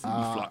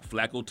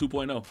Flacco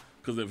 2.0.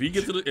 Because if he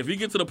gets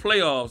to the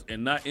playoffs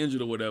and not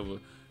injured or whatever,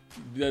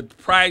 the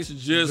price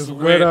just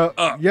went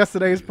up.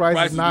 Yesterday's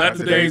price is not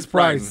today's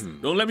price.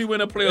 Don't let me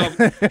win a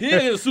playoff. Here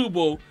in the Super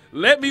Bowl,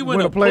 let me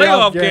win a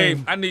playoff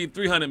game. I need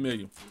 $300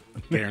 million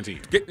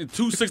guaranteed. Get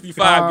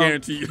 $265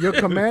 guaranteed. Your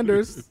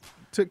Commanders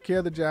took care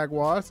of the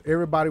Jaguars.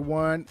 Everybody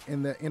won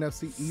in the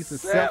NFC East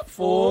except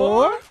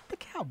for the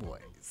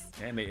Cowboys.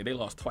 And they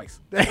lost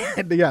twice.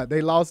 Yeah,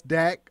 they lost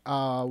Dak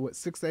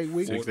 6 to 8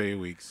 weeks. 6 to 8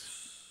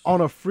 weeks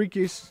on a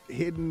freakish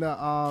hitting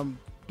the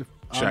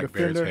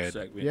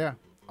defender. Yeah.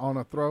 On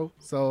a throw.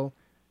 So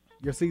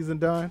your season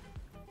done?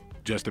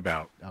 Just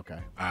about. Okay.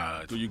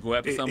 Do you go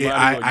after somebody?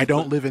 I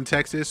don't live in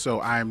Texas,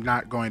 so I'm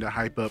not going to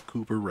hype up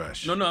Cooper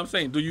Rush. No, I'm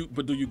saying, do you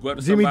go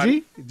after Jimmy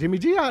somebody? Jimmy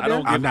G out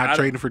there. I'm not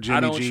trading for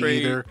Jimmy G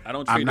either. I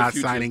don't trade I'm not the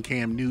future. signing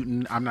Cam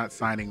Newton. I'm not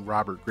signing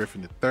Robert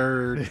Griffin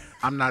III.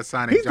 I'm not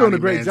signing He's Johnny doing a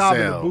great job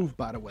in the Manziel. booth,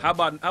 by the way. How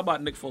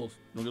about Nick Foles?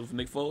 You don't go for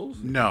Nick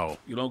Foles? No.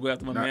 You don't go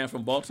after my man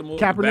from Baltimore?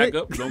 Kaepernick? The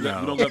backup? You don't go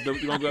after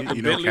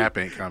You know Bentley? Cap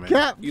ain't coming.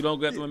 Cap. You don't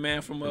go after my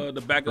man from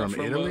the backup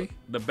From Italy?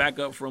 The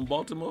backup from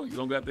Baltimore? You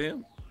don't go after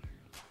him?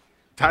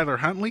 Tyler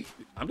Huntley?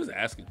 I'm just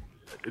asking.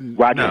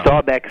 Roger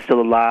Staubach is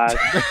still alive.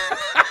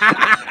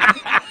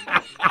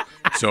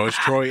 So is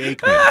Troy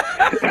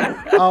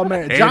Aikman. Oh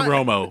man, And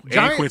Romo.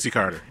 And Quincy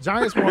Carter.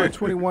 Giants won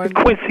 21.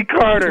 Quincy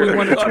Carter.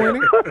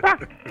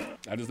 21-20.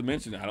 I just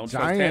mentioned it. I don't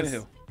Giants.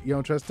 trust Tannehill. You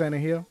don't trust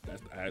Tannehill?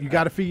 You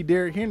got to feed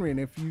Derrick Henry, and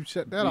if you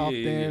shut that off,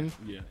 then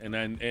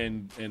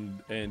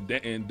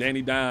and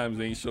Danny Dimes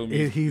ain't show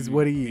me he's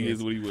what he is. He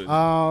is what he was.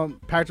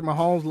 Patrick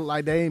Mahomes look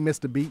like they ain't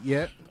missed a beat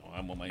yet. Oh,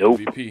 I'm on my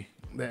MVP.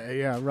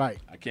 Yeah, right.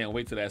 I can't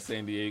wait till that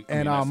San Diego.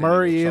 And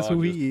Murray is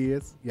who he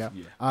is. Yeah.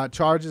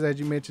 Chargers, as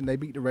you mentioned, they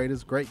beat the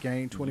Raiders. Great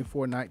game,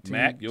 24-19.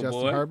 Mack, your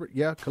Justin boy. Herbert.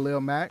 Yeah,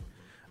 Khalil Mack.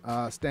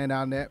 Stand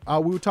out net.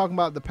 We were talking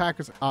about the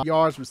Packers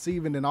yards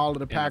receiving and all of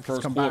the Packers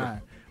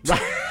combined. Right.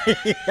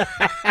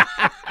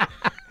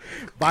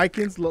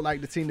 Vikings look like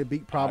the team to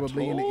beat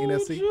probably in the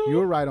NFC. You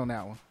were right on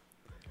that one.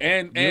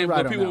 And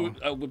right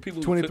what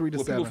people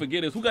 23-7.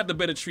 forget is who got the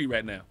better tree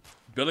right now?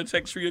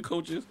 Belichick's tree of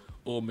coaches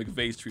or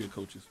McVay's tree of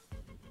coaches?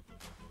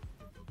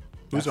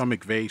 Who's on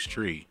McVay's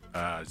tree?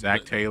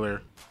 Zach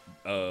Taylor.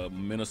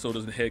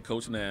 Minnesota's the head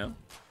coach now.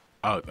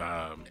 Oh,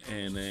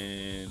 and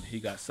then he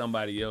got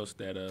somebody else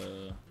that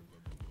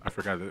I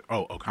forgot.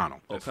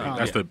 O'Connell.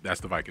 That's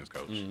the Vikings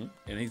coach. Mm-hmm.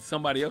 And he's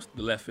somebody else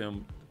that left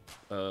him.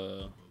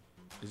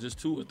 Is this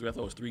 2 or 3? I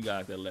thought it was 3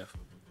 guys that left.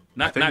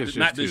 Not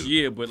this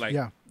year, but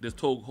this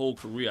whole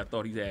career. I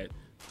thought he's had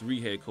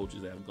 3 head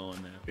coaches that have gone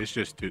now. It's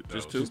just 2.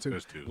 Just two. two.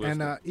 Just 2.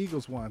 And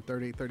Eagles won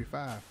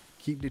 38-35.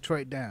 Keep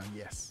Detroit down.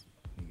 Yes.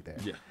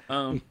 Yeah.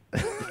 How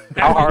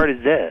hard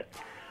is that?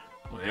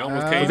 Well, they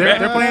almost came they're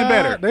back. playing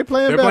better. They're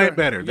playing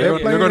better. They're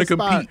going to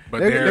compete, but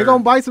they're going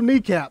to bite some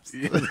kneecaps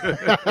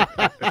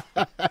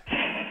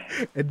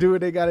and do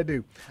what they got to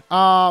do.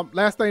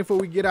 Last thing before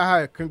we get out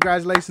here,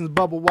 congratulations,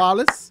 Bubba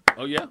Wallace.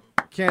 Oh yeah,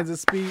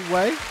 Kansas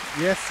Speedway.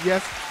 Yes.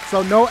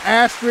 So no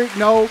asterisk.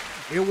 No,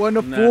 it wasn't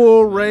a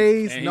full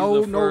race.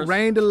 No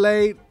rain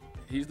delay.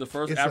 He's the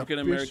first African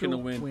American to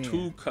win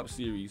 2 Cup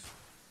Series.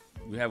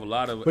 We have a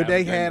lot of. But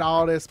they had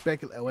all that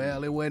speculation.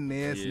 Well, it wasn't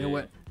this and it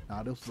wasn't.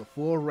 No, this was a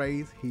full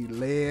race. He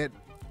led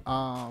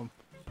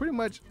pretty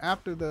much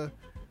after the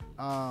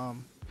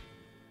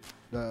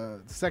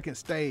second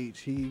stage.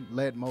 He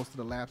led most of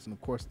the laps and,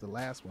 of course, the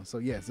last one. So,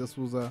 yes, this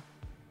was a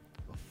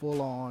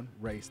full-on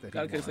race that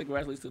Gotta say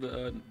congratulations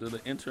to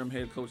the interim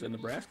head coach at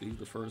Nebraska. He's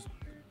the first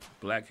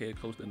black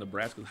head coach that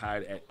Nebraska's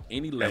hired at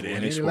any level. At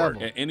any sport.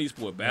 At any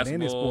sport.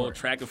 Basketball,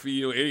 track and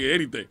field,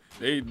 anything.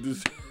 They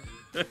just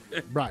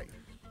right.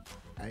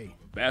 Hey.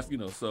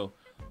 So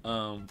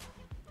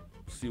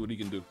see what he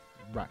can do.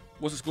 Right.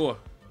 What's the score?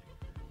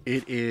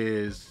 It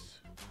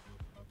is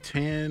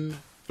 10-3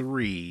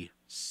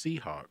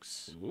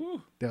 Seahawks.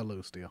 Ooh. They'll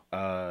lose still.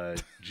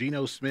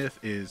 Geno Smith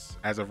is,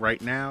 as of right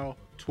now,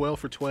 12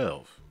 for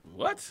 12.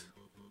 What?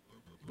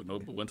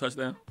 But 1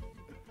 touchdown?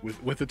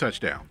 With the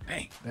touchdown.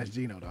 Dang. That's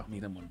Geno, though.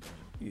 Need him on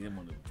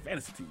the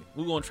fantasy team.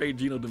 We're going to trade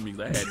Geno to me.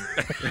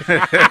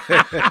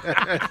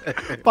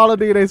 Follow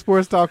DNA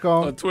Sports Talk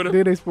on Twitter,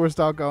 DNA Sports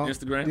Talk on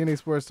Instagram, DNA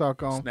Sports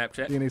Talk on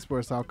Snapchat, DNA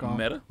Sports Talk on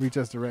Meta. Reach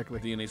us directly.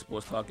 DNA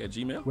Sports Talk at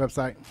Gmail.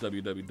 Website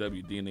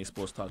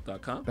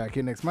www.dnasportstalk.com. Back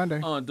here next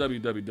Monday on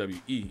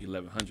WWE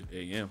 1100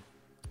 AM.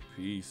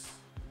 Peace.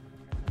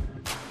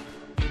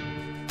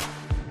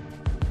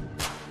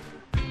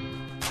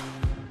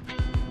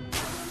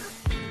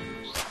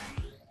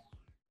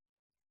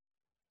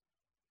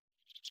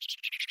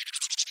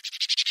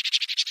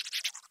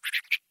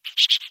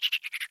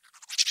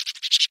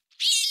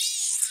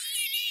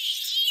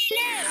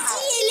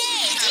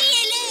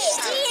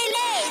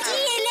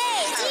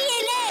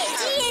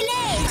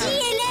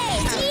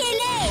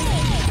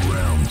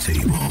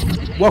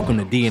 Welcome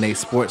to DNA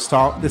Sports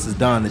Talk. This is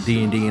Don, the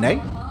D and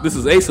DNA. This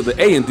is Ace of the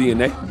A and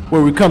DNA.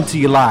 Where we come to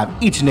you live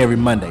each and every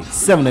Monday,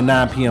 7 to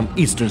 9 p.m.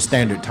 Eastern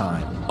Standard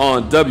Time.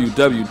 On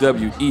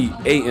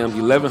WWE AM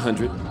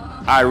 1100,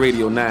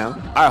 iRadio Now,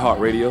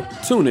 iHeartRadio,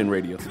 TuneIn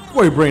Radio.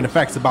 Where we bring the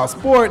facts about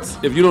sports.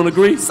 If you don't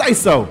agree, say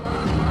so. Tell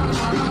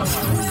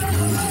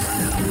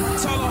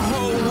the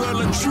whole world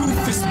the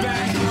truth is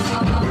back.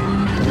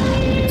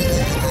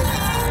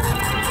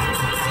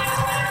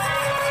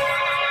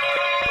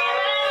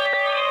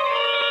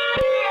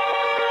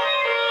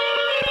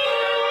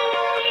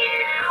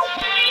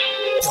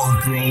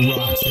 Throw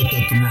rocks at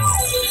the throne.